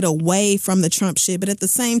shit to get away from the Trump shit. But at the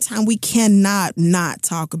same time, we cannot not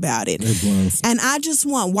talk about it. It blows. And I just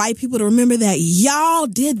want white people to remember that y'all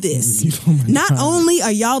did this. Not only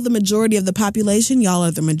are y'all the majority of the population, y'all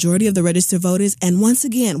are the majority of the registered voters. And once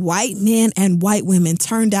again, white men and white women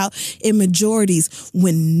turned out in majorities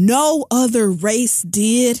when no other race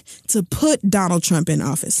did to put Donald Trump in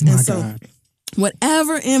office. My and so God.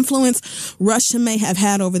 Whatever influence Russia may have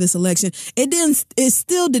had over this election, it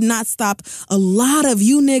still did not stop a lot of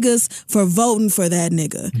you niggas for voting for that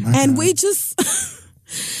nigga. And we just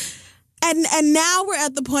And now we're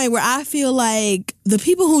at the point where I feel like the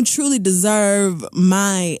people who truly deserve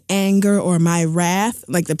my anger or my wrath,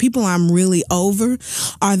 like the people I'm really over,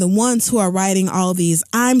 are the ones who are writing all these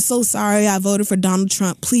 "I'm so sorry I voted for Donald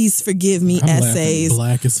Trump, please forgive me" essays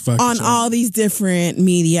black as fuck on all these different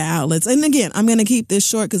media outlets. And again, I'm going to keep this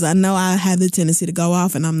short because I know I have the tendency to go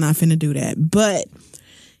off, and I'm not finna do that. But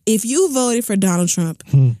if you voted for Donald Trump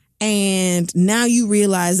and now you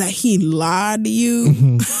realize that he lied to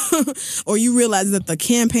you, or you realize that the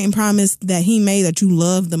campaign promise that he made that you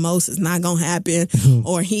love the most is not going to happen,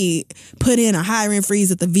 or he put in a hiring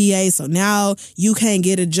freeze at the VA, so now you can't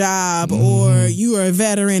get a job, or you are a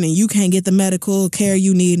veteran and you can't get the medical care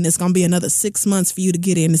you need, and it's going to be another 6 months for you to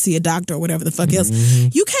get in to see a doctor or whatever the fuck else.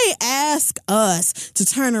 You can't ask us to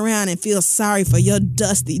turn around and feel sorry for your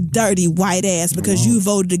dusty, dirty, white ass because you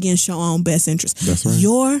voted against your own best interest. That's right.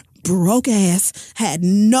 Your broke ass had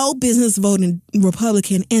no business voting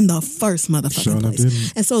Republican in the first motherfucking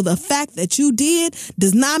place. And so the fact that you did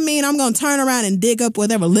does not mean I'm going to turn around and dig up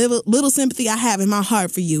whatever little sympathy I have in my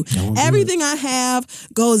heart for you. Everything I have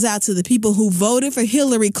goes out to the people who voted for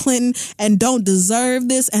Hillary Clinton and don't deserve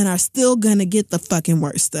this and are still going to get the fucking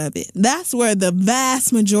worst of it. That's where the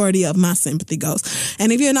vast majority of my sympathy goes.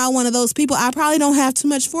 And if you're not one of those people, I probably don't have too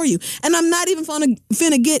much for you. And I'm not even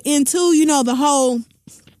finna get into, the whole...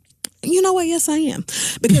 You know what? Yes, I am.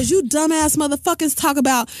 Because you dumbass motherfuckers talk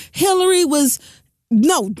about Hillary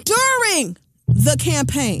during the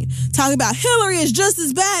campaign. Talking about Hillary is just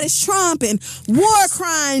as bad as Trump and war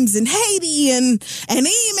crimes and Haiti and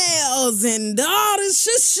emails and all this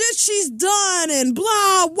shit she's done and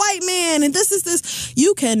blah, white man and this.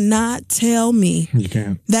 You cannot tell me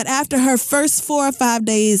that after her first 4 or 5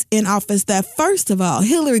 days in office that first of all,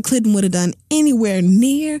 Hillary Clinton would have done anywhere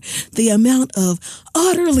near the amount of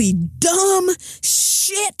utterly dumb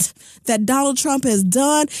shit that Donald Trump has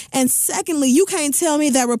done. And secondly, you can't tell me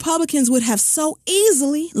that Republicans would have so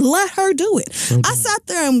easily let her do it. I sat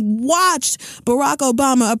there and watched Barack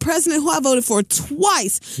Obama, a president who I voted for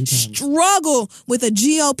twice, struggle with a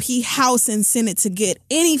GOP House and Senate to get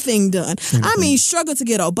anything done. I mean, struggle to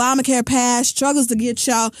get Obamacare passed, struggles to get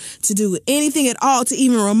y'all to do anything at all to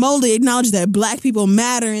even remotely acknowledge that black people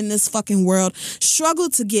matter in this fucking world, struggle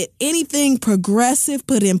to get anything progressive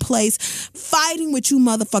put in place, fighting with you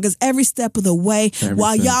motherfuckers every step of the way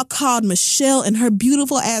while y'all called Michelle and her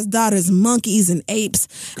beautiful ass daughters monkeys and apes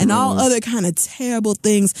and all other kind of terrible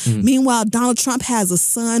things. Meanwhile, Donald Trump has a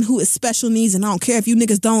son who is special needs, and I don't care if you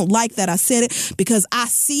niggas don't like that I said it, because I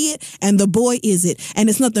see it and the boy is it. And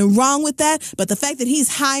there's nothing wrong with that, but the fact that he's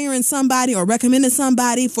hiring somebody or recommending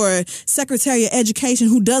somebody for Secretary of Education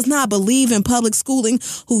who does not believe in public schooling,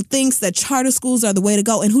 who thinks that charter schools are the way to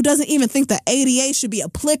go, and who doesn't even think that ADA should be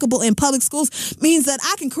applicable in public schools, means that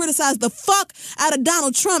I can criticize the fuck out of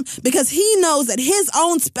Donald Trump because he knows that his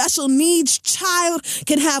own special needs child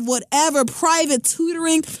can have whatever private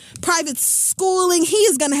tutoring, private schooling. He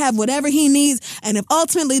is going to have whatever he needs. And if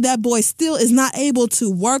ultimately that boy still is not able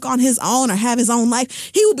to work on his own or have his own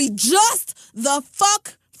life, he will be just the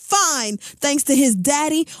fuck fine thanks to his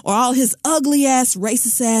daddy or all his ugly ass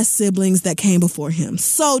racist ass siblings that came before him.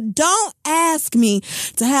 So don't ask me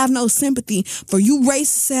to have no sympathy for you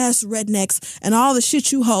racist ass rednecks and all the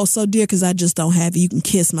shit you hold so dear, because I just don't have it. You can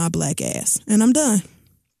kiss my black ass. And I'm done.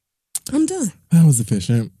 That was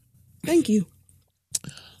efficient. Thank you.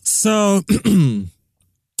 So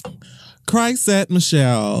Christ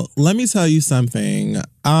Michelle, let me tell you something.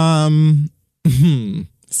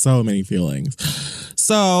 So many feelings.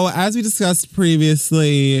 So, as we discussed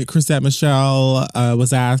previously, Chrisette Michele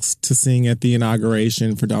was asked to sing at the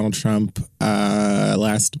inauguration for Donald Trump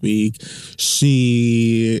last week.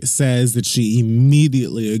 She says that she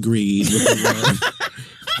immediately agreed with the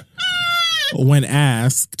word. When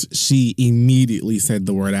asked, she immediately said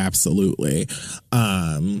the word absolutely.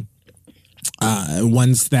 Once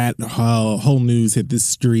that whole news hit the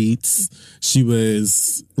streets, she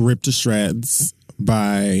was ripped to shreds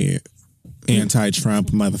by anti-Trump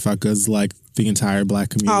motherfuckers like the entire black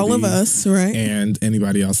community. All of us, right? And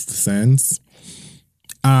anybody else since.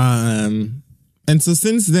 And so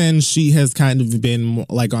since then, she has kind of been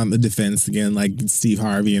like on the defense again, like Steve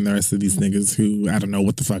Harvey and the rest of these niggas who, I don't know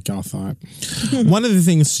what the fuck y'all thought. One of the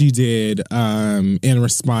things she did in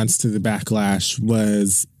response to the backlash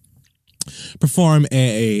was perform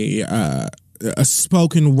a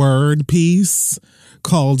spoken word piece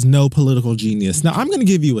called No Political Genius. Now, I'm going to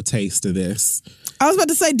give you a taste of this. I was about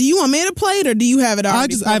to say, do you want me to play it or do you have it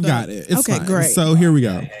already? I've got it. It's okay, fine. Great. So here we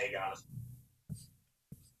go.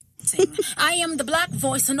 announcing. I am the black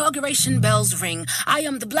voice, inauguration bells ring. I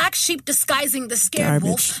am the black sheep disguising the scared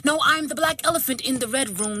wolf. No, I'm the black elephant in the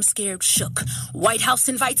red room, scared shook. White House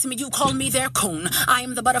invites me, you call me their coon. I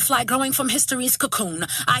am the butterfly growing from history's cocoon.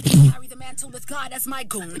 I can carry the mantle with God as my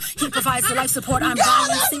goon. He provides the life support, I'm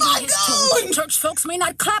dying singing his tune. Church folks may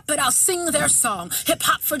not clap, but I'll sing their song.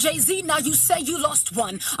 Hip-hop for Jay-Z, now you say you lost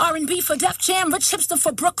one. R&B for Def Jam, rich hipster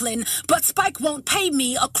for Brooklyn. But Spike won't pay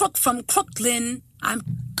me, a crook from Crooklyn.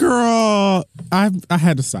 Girl, I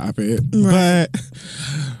had to stop it. Right.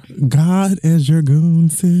 But God as your goon,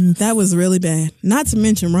 sis. That was really bad. Not to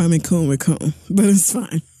mention rhyming coon with coon, but it's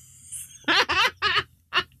fine.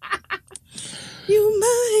 You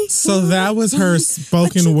might. So that was her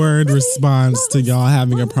spoken word response to y'all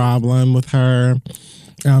having a problem with her.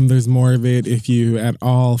 There's more of it if you at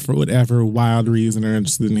all, for whatever wild reason, are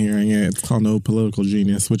interested in hearing it. It's called No Political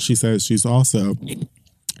Genius, which she says she's also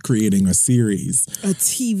creating a series. A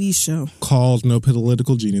TV show. Called No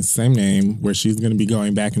Political Genius, same name, where she's going to be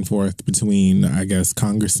going back and forth between, I guess,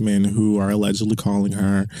 congressmen who are allegedly calling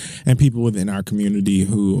her and people within our community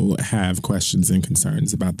who have questions and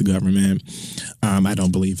concerns about the government. I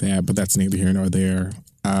don't believe that, but that's neither here nor there.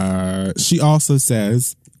 She also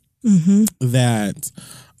says that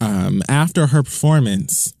after her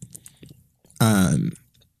performance,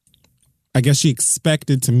 I guess she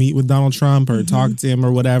expected to meet with Donald Trump or talk to him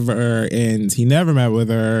or whatever, and he never met with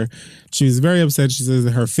her. She was very upset. She says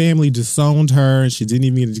that her family disowned her and she didn't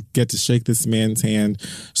even get to shake this man's hand.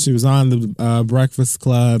 She was on the Breakfast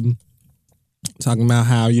Club talking about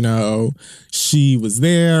how, you know, she was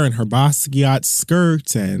there in her Basquiat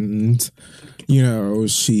skirt and, you know,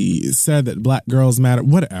 she said that black girls matter,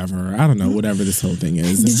 whatever. I don't know, whatever this whole thing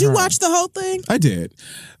is. Did you watch the whole thing? I did.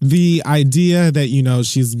 The idea that, you know,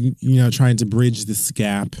 she's, you know, trying to bridge this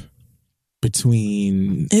gap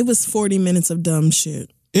between... It was 40 minutes of dumb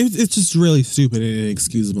shit. It's just really stupid and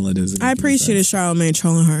inexcusable. It is. I appreciated Charlamagne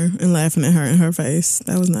trolling her and laughing at her in her face.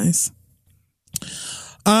 That was nice.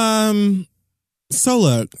 So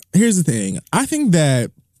look, here's the thing. I think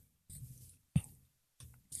that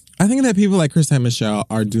people like Krista and Michelle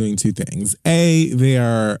are doing two things. A, they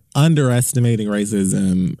are underestimating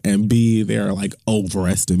racism, and B, they are like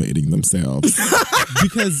overestimating themselves.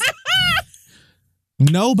 Because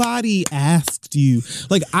nobody asked you,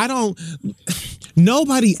 like,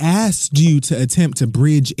 nobody asked you to attempt to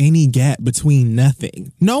bridge any gap between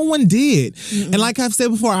nothing. No one did. And like I've said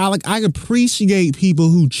before, I appreciate people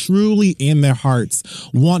who truly in their hearts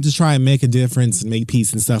want to try and make a difference and make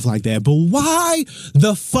peace and stuff like that. But why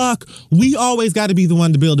the fuck we always got to be the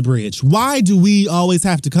one to build a bridge? Why do we always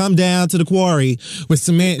have to come down to the quarry with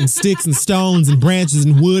cement and sticks and stones and branches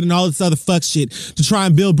and wood and all this other fuck shit to try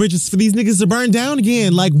and build bridges for these niggas to burn down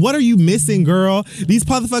again? Like, what are you missing, girl? These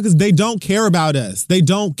motherfuckers, they don't care about us. They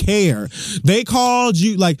don't care. They called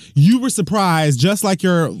you, like, you were surprised, just like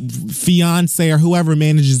your fiance or whoever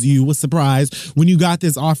manages you was surprised when you got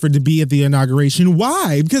this offer to be at the inauguration.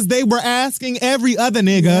 Why? Because they were asking every other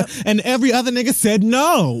nigga, and every other nigga said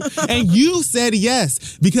no. And you said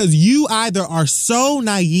yes, because you either are so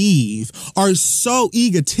naive or so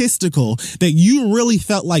egotistical that you really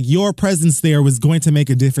felt like your presence there was going to make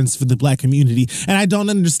a difference for the black community. And I don't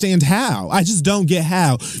understand how. I just don't get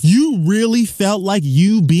how. You really felt like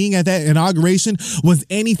you being at that inauguration was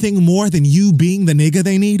anything more than you being the nigga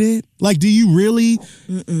they needed? Like, do you really?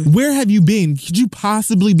 Where have you been? Could you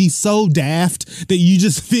possibly be so daft that you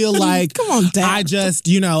just feel like, come on, daft. I just,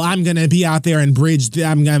 you know, I'm going to be out there and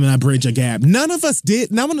I'm going to bridge a gap. None of us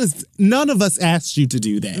did. None of us asked you to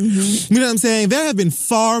do that. You know what I'm saying? There have been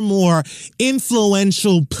far more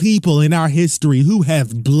influential people in our history who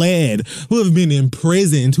have bled, who have been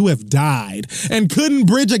imprisoned, who have died, and couldn't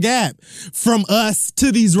bridge a gap from us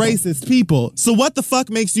to these racist people. So what the fuck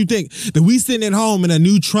makes you think that we sitting at home in a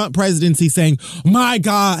new Trump presidency saying, my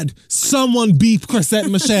God, someone beat Chrisette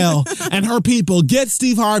Michelle and her people, get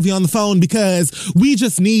Steve Harvey on the phone because we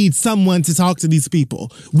just need someone to talk to these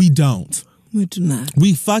people? We don't. We do not.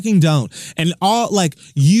 We fucking don't. And all, like,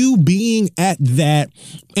 you being at that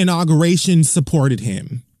inauguration supported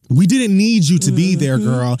him. We didn't need you to be there,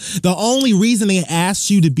 girl. The only reason they asked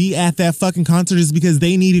you to be at that fucking concert is because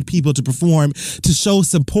they needed people to perform to show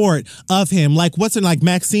support of him. Like, like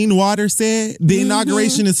Maxine Waters said, the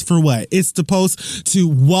inauguration is for what? It's supposed to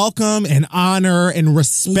welcome and honor and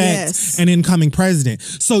respect an incoming president.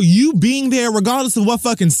 So you being there, regardless of what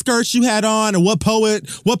fucking skirts you had on or what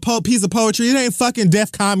piece of poetry, it ain't fucking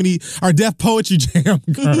Def Comedy or Def Poetry Jam,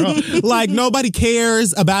 girl. Like, nobody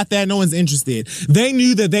cares about that. No one's interested. They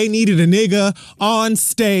knew that they needed a nigga on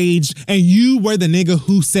stage, and you were the nigga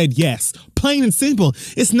who said yes. Plain and simple.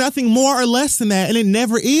 It's nothing more or less than that, and it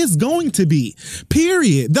never is going to be.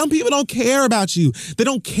 Period. Them people don't care about you. They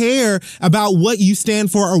don't care about what you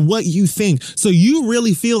stand for or what you think. So you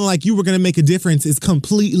really feeling like you were going to make a difference is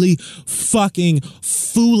completely fucking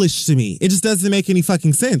foolish to me. It just doesn't make any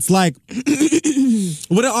fucking sense. Like,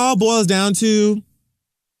 what it all boils down to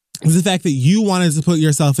is the fact that you wanted to put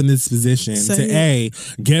yourself in this position to A,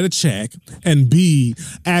 get a check, and B,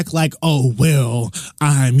 act like, oh, well,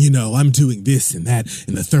 I'm doing this and that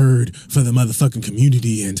and the third for the motherfucking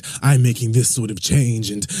community, and I'm making this sort of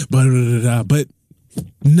change, and blah, blah, blah, blah. But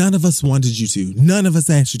none of us wanted you to. None of us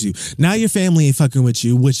asked you to. Now your family ain't fucking with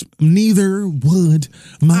you, which neither would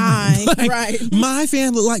mine. Right. My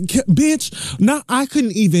family, like, bitch, I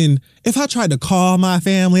couldn't even, if I tried to call my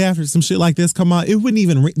family after some shit like this come on, it wouldn't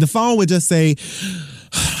even ring. The phone would just say,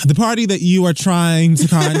 the party that you are trying to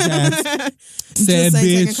contact said,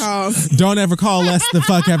 bitch, don't ever call us the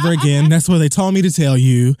fuck ever again. That's what they told me to tell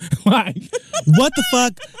you. Like, what the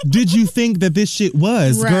fuck did you think that this shit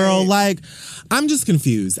was, girl? Like, I'm just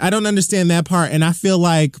confused. I don't understand that part. And I feel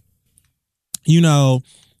like,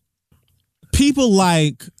 people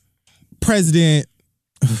like President...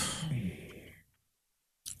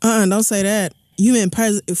 don't say that. You mean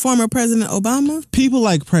former President Obama? People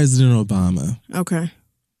like President Obama. Okay.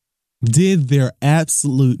 Did their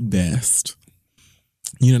absolute best,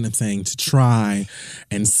 you know what I'm saying, to try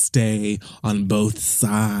and stay on both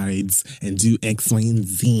sides and do X, Y, and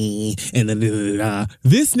Z and da.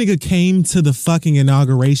 This nigga came to the fucking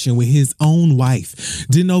inauguration with his own wife.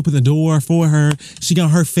 Didn't open the door for her. She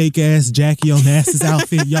got her fake ass Jackie Onassis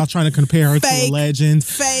outfit. Y'all trying to compare her to a legend.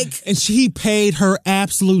 Fake. And he paid her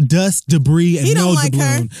absolute dust, debris, and no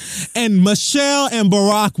doubloon. And Michelle and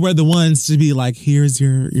Barack were the ones to be like, here's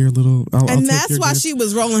your little... And that's why she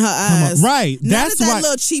was rolling her eyes. Right. That's why...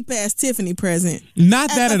 little cheap ass Tiffany present. Not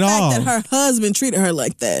that at all. The fact that her husband treated her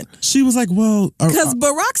like that. She was like, well... Because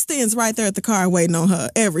Barack stands right there at the car waiting on her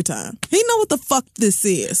every time. He know what the fuck this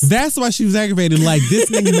is. That's why she was aggravated. Like, this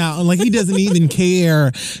nigga now, like, he doesn't even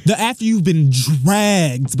care. After you've been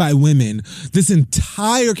dragged by women this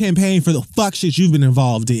entire campaign for the fuck shit you've been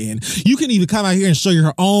involved in, you can even come out here and show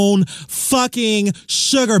your own fucking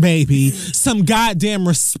sugar baby some goddamn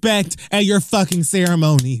respect at your fucking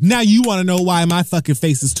ceremony. Now you want to know why my fucking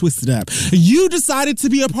face is twisted up. You decided to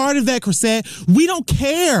be a part of that, Chrisette. We don't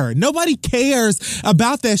care. Nobody cares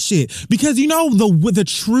about that shit. Because the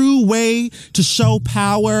true way to show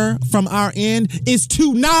power from our end is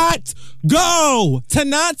to not go, to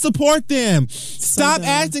not support them. Stop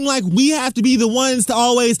acting like we have to be the ones to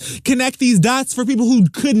always connect these dots for people who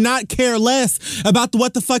could not care less about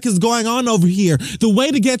what the fuck is going on over here. The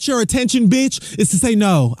way to get your attention, bitch, is to say,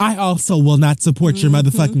 no, I also will not support your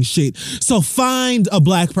motherfucking shit. So find a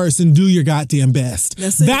black person, do your goddamn best.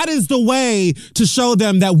 That is the way to show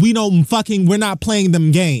them that we're not playing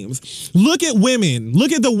them games. Look at women.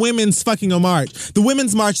 Look at the women's fucking march. The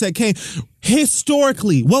women's march that came...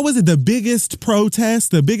 Historically, what was it? The biggest protest,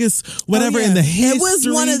 the biggest whatever in the history. It was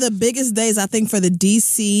one of the biggest days, I think, for the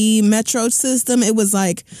DC metro system. It was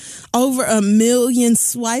like over 1 million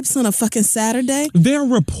swipes on a fucking Saturday. They're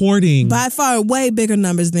reporting by far way bigger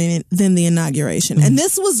numbers than the inauguration, and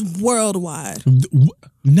this was worldwide.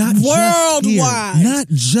 Not worldwide. Not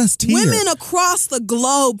just here. Women across the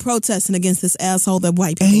globe protesting against this asshole that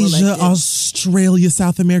white people Asia, elected. Australia,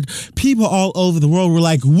 South America. People all over the world were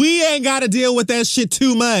like, we ain't got to deal with that shit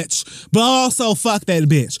too much, but also fuck that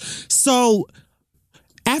bitch. So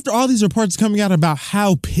after all these reports coming out about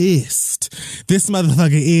how pissed this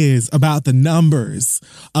motherfucker is about the numbers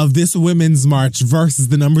of this women's march versus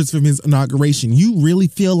the numbers from his inauguration, you really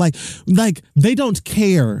feel like they don't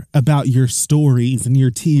care about your stories and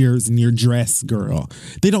your tears and your dress, girl.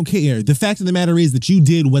 They don't care. The fact of the matter is that you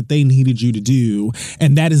did what they needed you to do,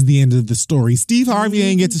 and that is the end of the story. Steve Harvey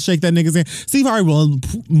ain't get to shake that nigga's hand. Steve Harvey will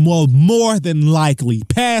more than likely,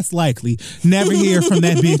 past likely, never hear from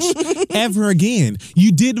that bitch ever again.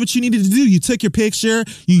 You did what you needed to do. You took your picture,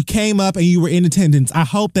 you came up, and you were in attendance. I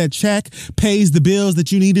hope that check pays the bills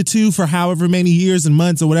that you needed to for however many years and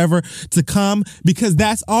months or whatever to come, because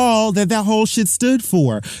that's all that whole shit stood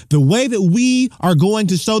for. The way that we are going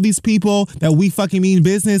to show these people that we fucking mean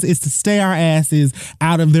business is to stay our asses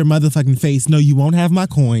out of their motherfucking face. No, you won't have my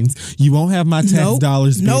coins. You won't have my tax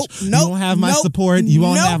dollars, bitch. You won't have my support. You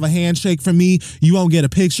won't have a handshake from me. You won't get a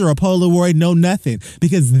picture, a Polaroid, no nothing.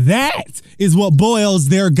 Because that is what boils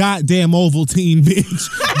their goddamn Ovaltine,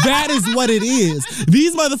 bitch. That is what it is.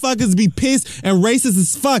 These motherfuckers be pissed and racist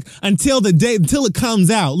as fuck until it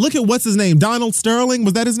comes out. Look at what's his name, Donald Sterling.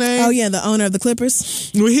 Was that his name? Oh yeah, the owner of the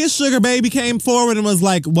Clippers. When his sugar baby came forward and was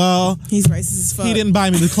like, "Well, he's racist as fuck. He didn't buy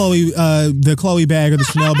me the Chloe bag or the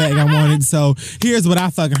Chanel bag I wanted. So here's what I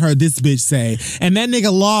fucking heard this bitch say." And that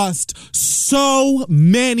nigga lost so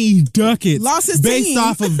many ducats based team.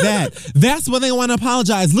 off of that. That's when they want to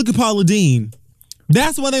apologize. Look at Paula Deen.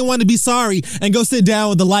 That's when they want to be sorry and go sit down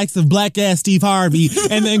with the likes of black ass Steve Harvey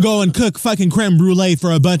and then go and cook fucking creme brulee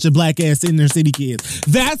for a bunch of black ass inner city kids.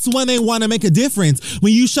 That's when they want to make a difference.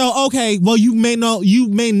 When you show, okay, well, you may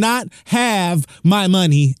not have my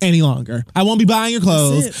money any longer. I won't be buying your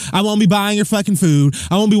clothes. I won't be buying your fucking food.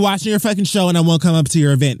 I won't be watching your fucking show, and I won't come up to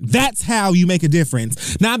your event. That's how you make a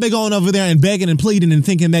difference. Not by going over there and begging and pleading and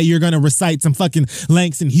thinking that you're going to recite some fucking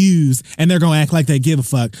Langston Hughes and they're going to act like they give a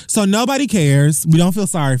fuck. So nobody cares. We don't feel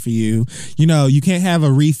sorry for you. You know, you can't have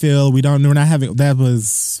a refill. We're not having, that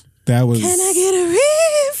was. Can I get a refill?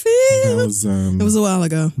 It was a while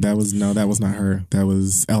ago. That was not her. That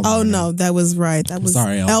was Elle Oh Varner. No, that was right. That was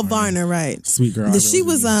Elle Varner, right? Sweet girl. She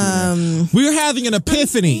was we were having an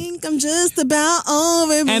epiphany. I think I'm just about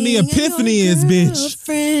over. And the epiphany is, bitch,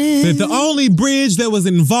 that the only bridge that was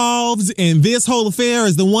involved in this whole affair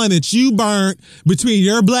is the one that you burnt between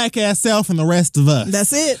your black ass self and the rest of us.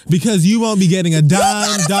 That's it. Because you won't be getting a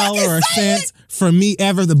dime, dollar, or cent from me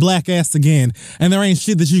ever, the black ass again. And there ain't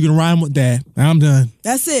shit that you can rhyme with that. I'm done.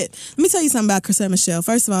 That's it. Let me tell you something about Chrisette Michele.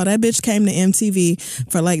 First of all, that bitch came to MTV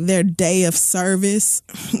for like their day of service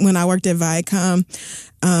when I worked at Viacom.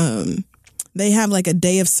 They have like a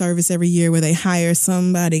day of service every year where they hire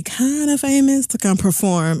somebody kind of famous to come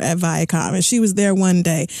perform at Viacom. And she was there one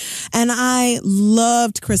day. And I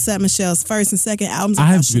loved Chrisette Michele's first and second albums.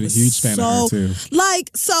 I've been a huge fan of her too.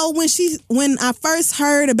 So when I first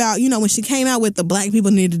heard about, when she came out with the Black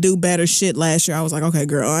people need to do better shit last year, I was like, okay,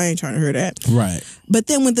 girl, I ain't trying to hear that. Right. But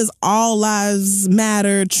then when this All Lives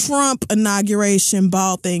Matter Trump inauguration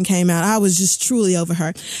ball thing came out, I was just truly over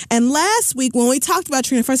her. And last week when we talked about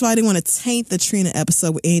Trina, first of all, I didn't want to taint the Trina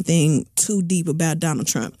episode with anything too deep about Donald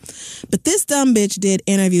Trump. But this dumb bitch did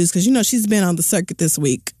interviews because, she's been on the circuit this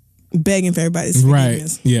week begging for everybody's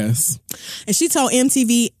forgiveness. Right, yes. And she told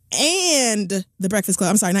MTV and The Breakfast Club,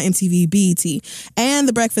 I'm sorry, not MTV, BET, and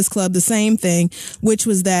The Breakfast Club the same thing, which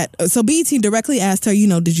was that, so BET directly asked her,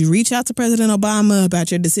 did you reach out to President Obama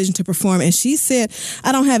about your decision to perform? And she said,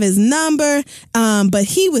 I don't have his number, but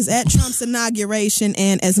he was at Trump's inauguration,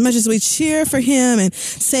 and as much as we cheer for him and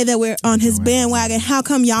say that we're on his bandwagon, how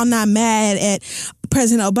come y'all not mad at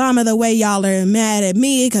President Obama the way y'all are mad at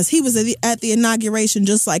me? Because he was at the inauguration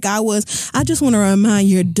just like I was. I just want to remind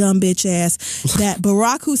your dumb bitch ass that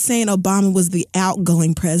Barack Hussein Obama was the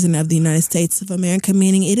outgoing president of the United States of America,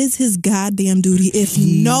 meaning it is his goddamn duty if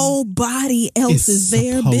nobody else is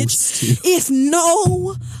there, bitch. If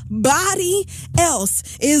nobody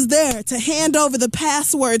else is there to hand over the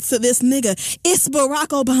passwords to this nigga, it's Barack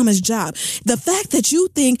Obama's job. The fact that you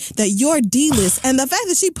think that your D-list and the fact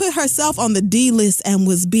that she put herself on the D-list and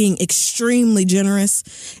was being extremely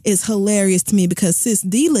generous is hilarious to me because sis,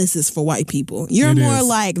 D-list is for white people. You're more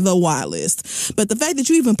like the Y list. But the fact that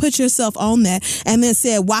you even put yourself on that and then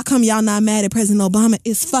said, why come y'all not mad at President Obama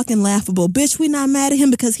is fucking laughable. Bitch, we not mad at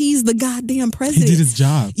him because he's the goddamn president. He did his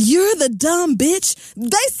job. You're the dumb bitch.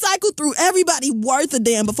 They cycled through everybody worth a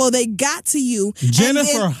damn before they got to you.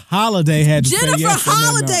 Jennifer Holliday had to say yes. Jennifer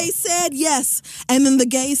Holliday said yes. And then the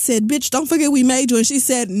gays said, bitch, don't forget we made you. And she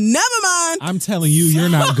said, never mind. I'm telling you, you're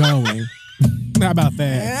not going. How about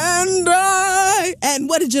that? And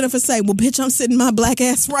what did Jennifer say? Well, bitch, I'm sitting my black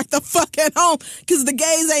ass right the fuck at home because the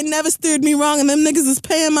gays ain't never steered me wrong and them niggas is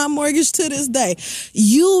paying my mortgage to this day.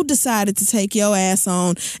 You decided to take your ass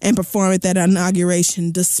on and perform at that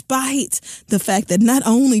inauguration despite the fact that not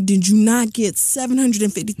only did you not get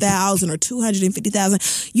 $750,000 or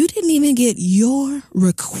 $250,000, you didn't even get your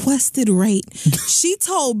requested rate. She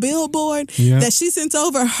told Billboard that she sent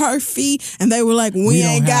over her fee and they were like, we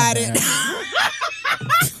ain't got it.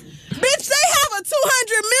 Bitch, they have a $200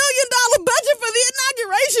 million budget for the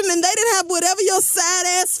inauguration and they didn't have whatever your sad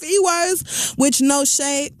ass fee was, which no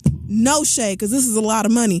shade, because this is a lot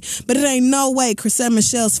of money. But it ain't no way Chrisette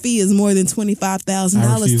Michele's fee is more than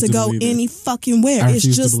 $25,000 to go any fucking where. It's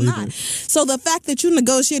just not. So the fact that you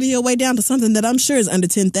negotiated your way down to something that I'm sure is under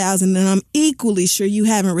 $10,000 and I'm equally sure you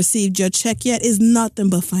haven't received your check yet is nothing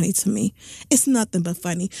but funny to me. It's nothing but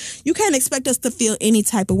funny. You can't expect us to feel any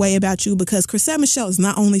type of way about you because Chrisette Michele is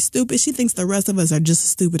not only stupid, she thinks the rest of us are just as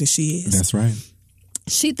stupid as she is. That's right.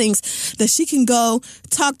 She thinks that she can go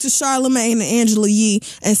talk to Charlamagne and Angela Yee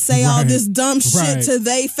and say all this dumb shit to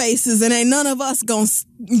their faces, and ain't none of us gonna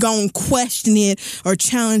question it or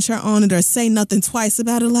challenge her on it or say nothing twice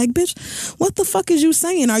about it. Like, bitch, what the fuck is you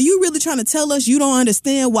saying? Are you really trying to tell us you don't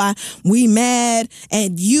understand why we mad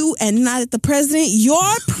at you and not at the president? Your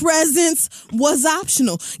presence was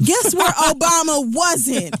optional. Guess where Obama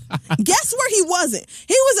wasn't? Guess where he wasn't?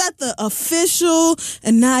 He was at the official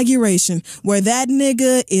inauguration where that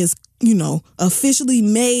nigga is, officially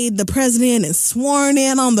made the president and sworn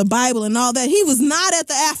in on the Bible and all that. He was not at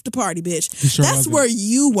the after party, bitch. Sure That's where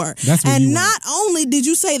you were. Not only did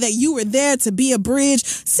you say that you were there to be a bridge,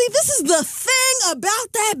 see, this is the thing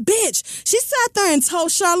about that bitch. She sat there and told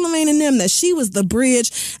Charlamagne and them that she was the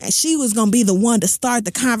bridge and she was going to be the one to start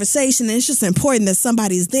the conversation. And it's just important that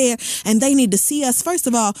somebody's there and they need to see us. First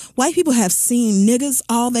of all, white people have seen niggas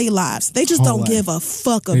all their lives. They just don't give a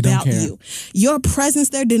fuck about you. Your presence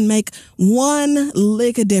there didn't make one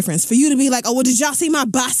lick of difference. For you to be like, oh, well, did y'all see my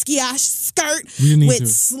Basquiat skirt with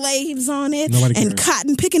slaves on it and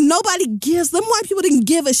cotton picking? Nobody gives. Them white people didn't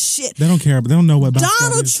give a shit. They don't care, but they don't know what Basquiat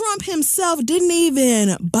Donald is. Trump himself didn't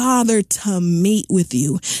even bother to meet with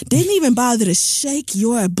you. Didn't even bother to shake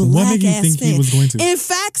your black ass hand. He was going to? In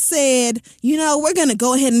fact, said, we're going to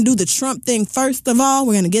go ahead and do the Trump thing first of all.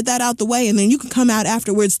 We're going to get that out the way, and then you can come out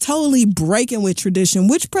afterwards totally breaking with tradition.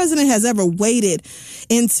 Which president has ever waited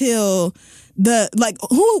until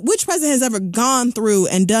which president has ever gone through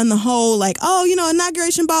and done the whole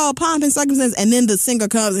inauguration ball, pomp and circumstance, and then the singer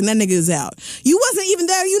comes and that nigga is out? You wasn't even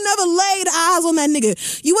there. You never laid eyes on that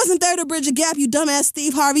nigga. You wasn't there to bridge a gap, you dumbass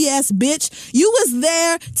Steve Harvey ass bitch. You was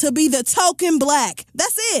there to be the token black.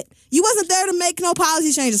 That's it. You wasn't there to make no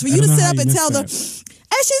policy changes. For you to sit up and tell and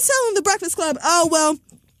she's telling the Breakfast Club, oh, well,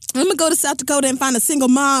 I'm going to go to South Dakota and find a single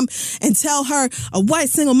mom and tell her, a white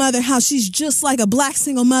single mother, how she's just like a black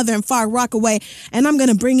single mother in Far Rockaway. And I'm going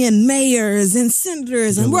to bring in mayors and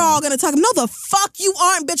senators and we're all going to talk. No, the fuck you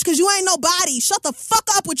aren't, bitch, because you ain't nobody. Shut the fuck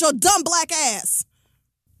up with your dumb black ass.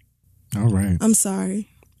 All right. I'm sorry.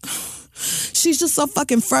 She's just so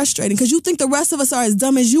fucking frustrating because you think the rest of us are as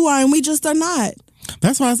dumb as you are and we just are not.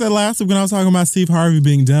 That's why I said last week when I was talking about Steve Harvey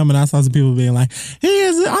being dumb and I saw some people being like,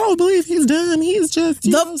 I don't believe he's dumb. He's just...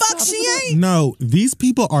 she ain't. No, these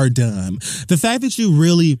people are dumb. The fact that you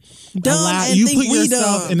really you put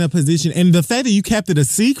yourself in a position, and the fact that you kept it a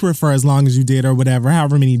secret for as long as you did or whatever,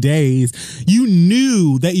 however many days, you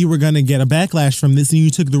knew that you were going to get a backlash from this and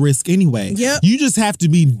you took the risk anyway. Yep. You just have to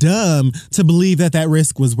be dumb to believe that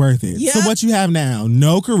risk was worth it. Yep. So what you have now,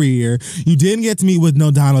 no career, you didn't get to meet with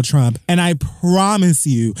no Donald Trump, and I promise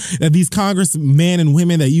you that these congressmen and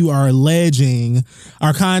women that you are alleging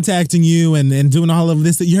are contacting you and doing all of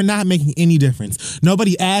this, that you're not making any difference.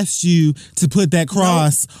 Nobody asked you to put that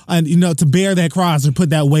cross and to bear that cross or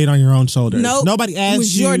put that weight on your own shoulders. Nobody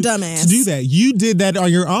asked you to do that. You did that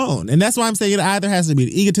on your own. And that's why I'm saying it either has to be an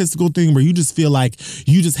egotistical thing where you just feel like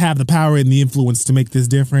you just have the power and the influence to make this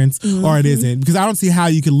difference, or it isn't. Because I don't see how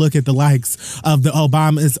you can look at the likes of the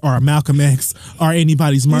Obamas or Malcolm X or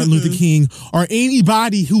anybody's Martin Luther King or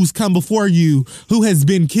anybody who's come before you who has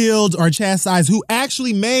been killed or chastised, who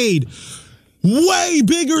actually made way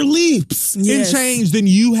bigger leaps in change than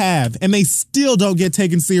you have, and they still don't get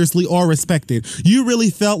taken seriously or respected. You really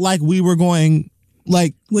felt like we were going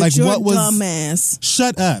with your what was dumbass.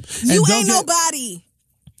 Shut up. You ain't nobody.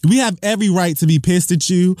 We have every right to be pissed at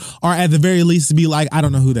you, or at the very least to be like, I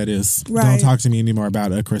don't know who that is. Right. Don't talk to me anymore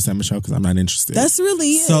about a Chris Emma show because I'm not interested. That's really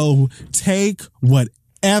it. So take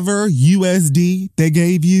whatever USD they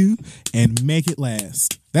gave you and make it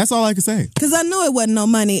last. That's all I can say. Because I know it wasn't no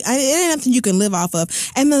money. It ain't nothing you can live off of.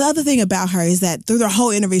 And the other thing about her is that through the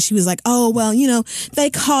whole interview, she was like, oh, well, they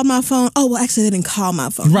called my phone. Oh, well, actually, they didn't call my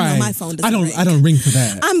phone. Right. My phone doesn't ring. I don't ring for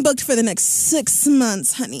that. I'm booked for the next 6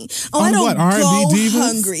 months, honey. Oh, On I don't what, R&B go divas?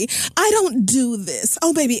 hungry. I don't do this.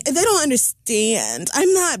 Oh, baby, they don't understand.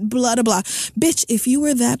 I'm not blah, blah, blah. Bitch, if you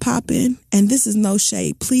were that poppin', and this is no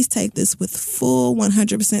shade, please take this with full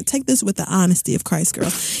 100%. Take this with the honesty of Christ, girl.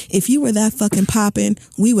 If you were that fucking poppin',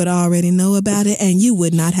 we would already know about it, and you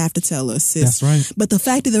would not have to tell us, sis. That's right. But the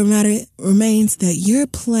fact of the matter remains that you're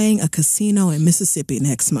playing a casino in Mississippi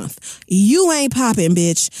next month. You ain't popping,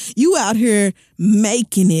 bitch. You out here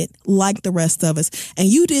making it like the rest of us. And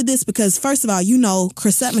you did this because, first of all,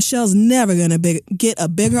 Chrisette Michelle's never going to get a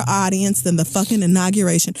bigger audience than the fucking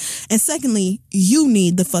inauguration. And secondly, you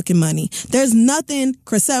need the fucking money. There's nothing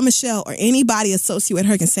Chrisette Michelle or anybody associated with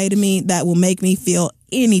her can say to me that will make me feel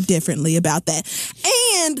any differently about that.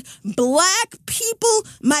 And black people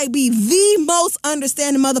might be the most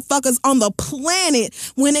understanding motherfuckers on the planet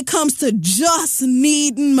when it comes to just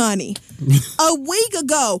needing money. A week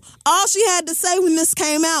ago, all she had to say when this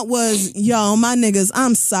came out was, yo, my niggas,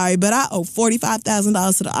 I'm sorry, but I owe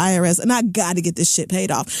 $45,000 to the IRS and I got to get this shit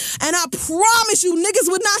paid off. And I promise you, niggas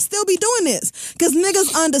would not still be doing this because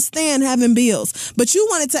niggas understand having bills. But you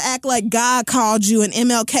wanted to act like God called you and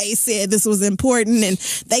MLK said this was important and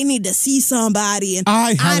they need to see somebody and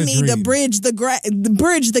I need to bridge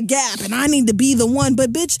the gap and I need to be the one.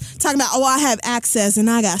 But bitch, talking about, oh, I have access and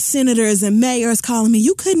I got senators and mayors calling me.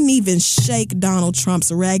 You couldn't even shake Donald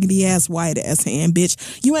Trump's raggedy ass white ass hand, bitch.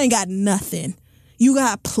 You ain't got nothing. You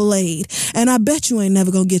got played. And I bet you ain't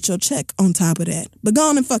never gonna get your check on top of that. But go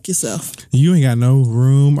on and fuck yourself. You ain't got no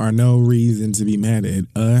room or no reason to be mad at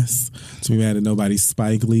us, to be mad at nobody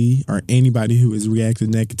Spike Lee or anybody who has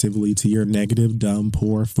reacted negatively to your negative, dumb,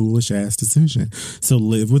 poor, foolish ass decision. So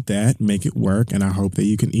live with that, make it work, and I hope that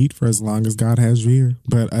you can eat for as long as God has you here.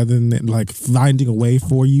 But other than that, like finding a way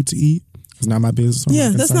for you to eat, it's not my business. Yeah,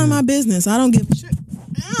 that's not my business. I don't give a shit.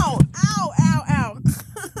 Ow, ow, ow, ow.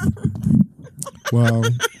 Well,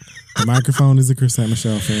 the microphone is a Chrisette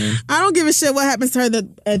Michele fan. I don't give a shit what happens to her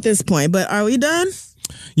at this point, but are we done?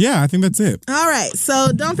 Yeah, I think that's it. All right,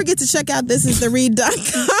 so don't forget to check out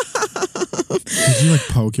thisistheread.com. Did you like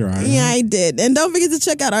poke your eye? Yeah, I did. And don't forget to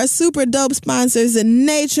check out our super dope sponsors at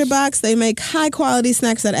NatureBox. They make high quality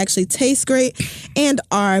snacks that actually taste great and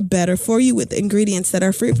are better for you with ingredients that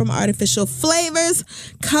are free from artificial flavors,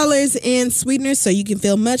 colors, and sweeteners, so you can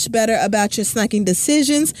feel much better about your snacking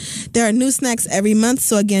decisions. There are new snacks every month,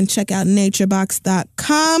 so again, check out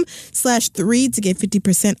naturebox.com/3 to get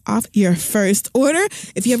 50% off your first order.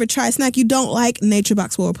 If you ever try a snack you don't like,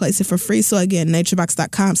 NatureBox will replace it for free. So again,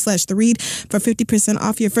 naturebox.com/3 for 50%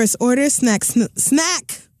 off your first order. Snack.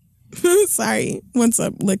 Sorry. What's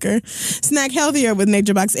up, liquor? Snack healthier with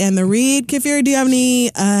NatureBox and The Read. Kefir, do you have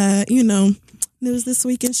any, news this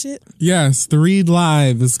week and shit? Yes, The Read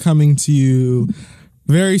Live is coming to you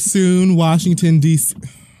very soon. Washington, D.C.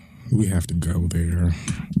 We have to go there.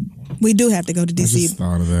 We do have to go to D.C. I just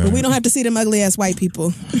thought of that. But we don't have to see them ugly ass white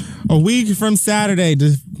people. A week from Saturday,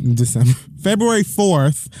 December, February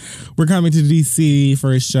 4th, we're coming to D.C.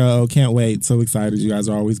 for a show. Can't wait. So excited. You guys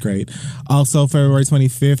are always great. Also, February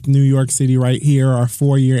 25th, New York City right here, our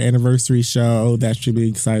 4-year anniversary show. That should be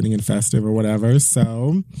exciting and festive or whatever.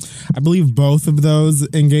 So I believe both of those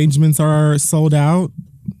engagements are sold out.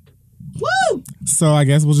 Woo! So I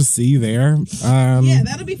guess we'll just see you there. Yeah,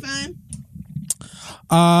 that'll be fine.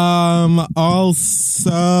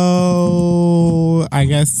 Also, I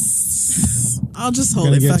guess I'll just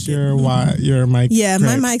hold it. Fuck your mic. Yeah,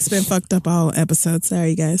 my mic's been fucked up all episode.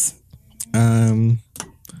 Sorry, guys. I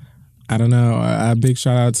don't know. A big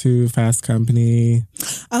shout out to Fast Company.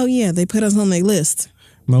 Oh yeah, they put us on their list.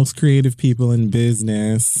 Most creative people in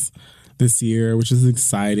business this year, which is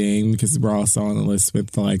exciting because we're also on the list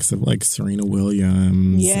with the likes of like Serena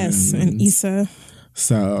Williams. Yes, and Issa.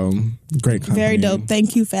 So, great company. Very dope.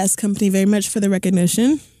 Thank you, Fast Company, very much for the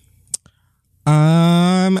recognition.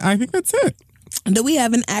 I think that's it. Do we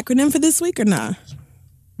have an acronym for this week or not?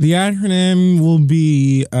 The acronym will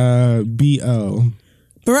be BO.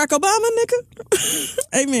 Barack Obama, nigga?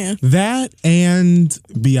 Amen. That and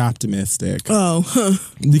be optimistic. Oh, huh.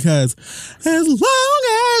 Because as long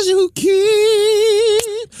as you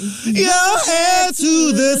keep your head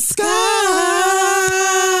to the sky,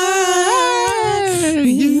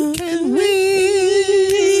 you can win.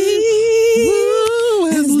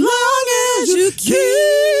 As long as you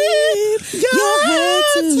keep your head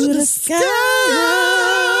to the sky.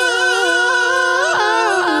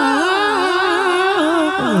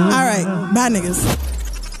 All right. Bye, niggas.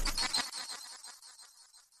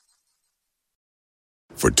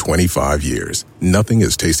 For 25 years, nothing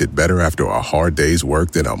has tasted better after a hard day's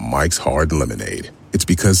work than a Mike's Hard Lemonade. It's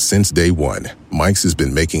because since day one, Mike's has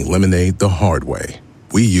been making lemonade the hard way.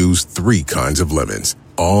 We use 3 kinds of lemons,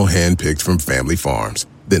 all hand-picked from family farms,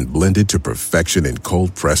 then blended to perfection and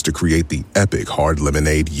cold-pressed to create the epic hard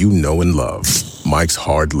lemonade you know and love. Mike's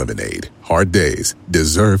Hard Lemonade. Hard days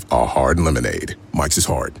deserve a hard lemonade. Mike's is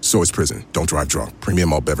hard, so is prison. Don't drive drunk. Premium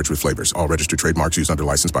malt beverage with flavors. All registered trademarks used under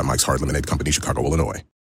license by Mike's Hard Lemonade Company, Chicago, Illinois.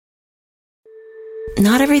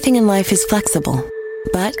 Not everything in life is flexible,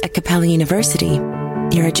 but at Capella University,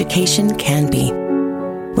 your education can be.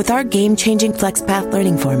 With our game-changing FlexPath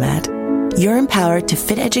learning format, you're empowered to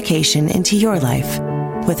fit education into your life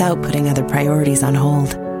without putting other priorities on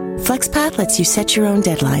hold. FlexPath lets you set your own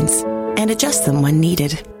deadlines and adjust them when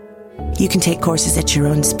needed. You can take courses at your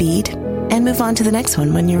own speed and move on to the next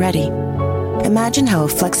one when you're ready. Imagine how a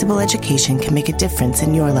flexible education can make a difference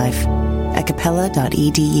in your life at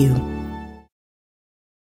capella.edu.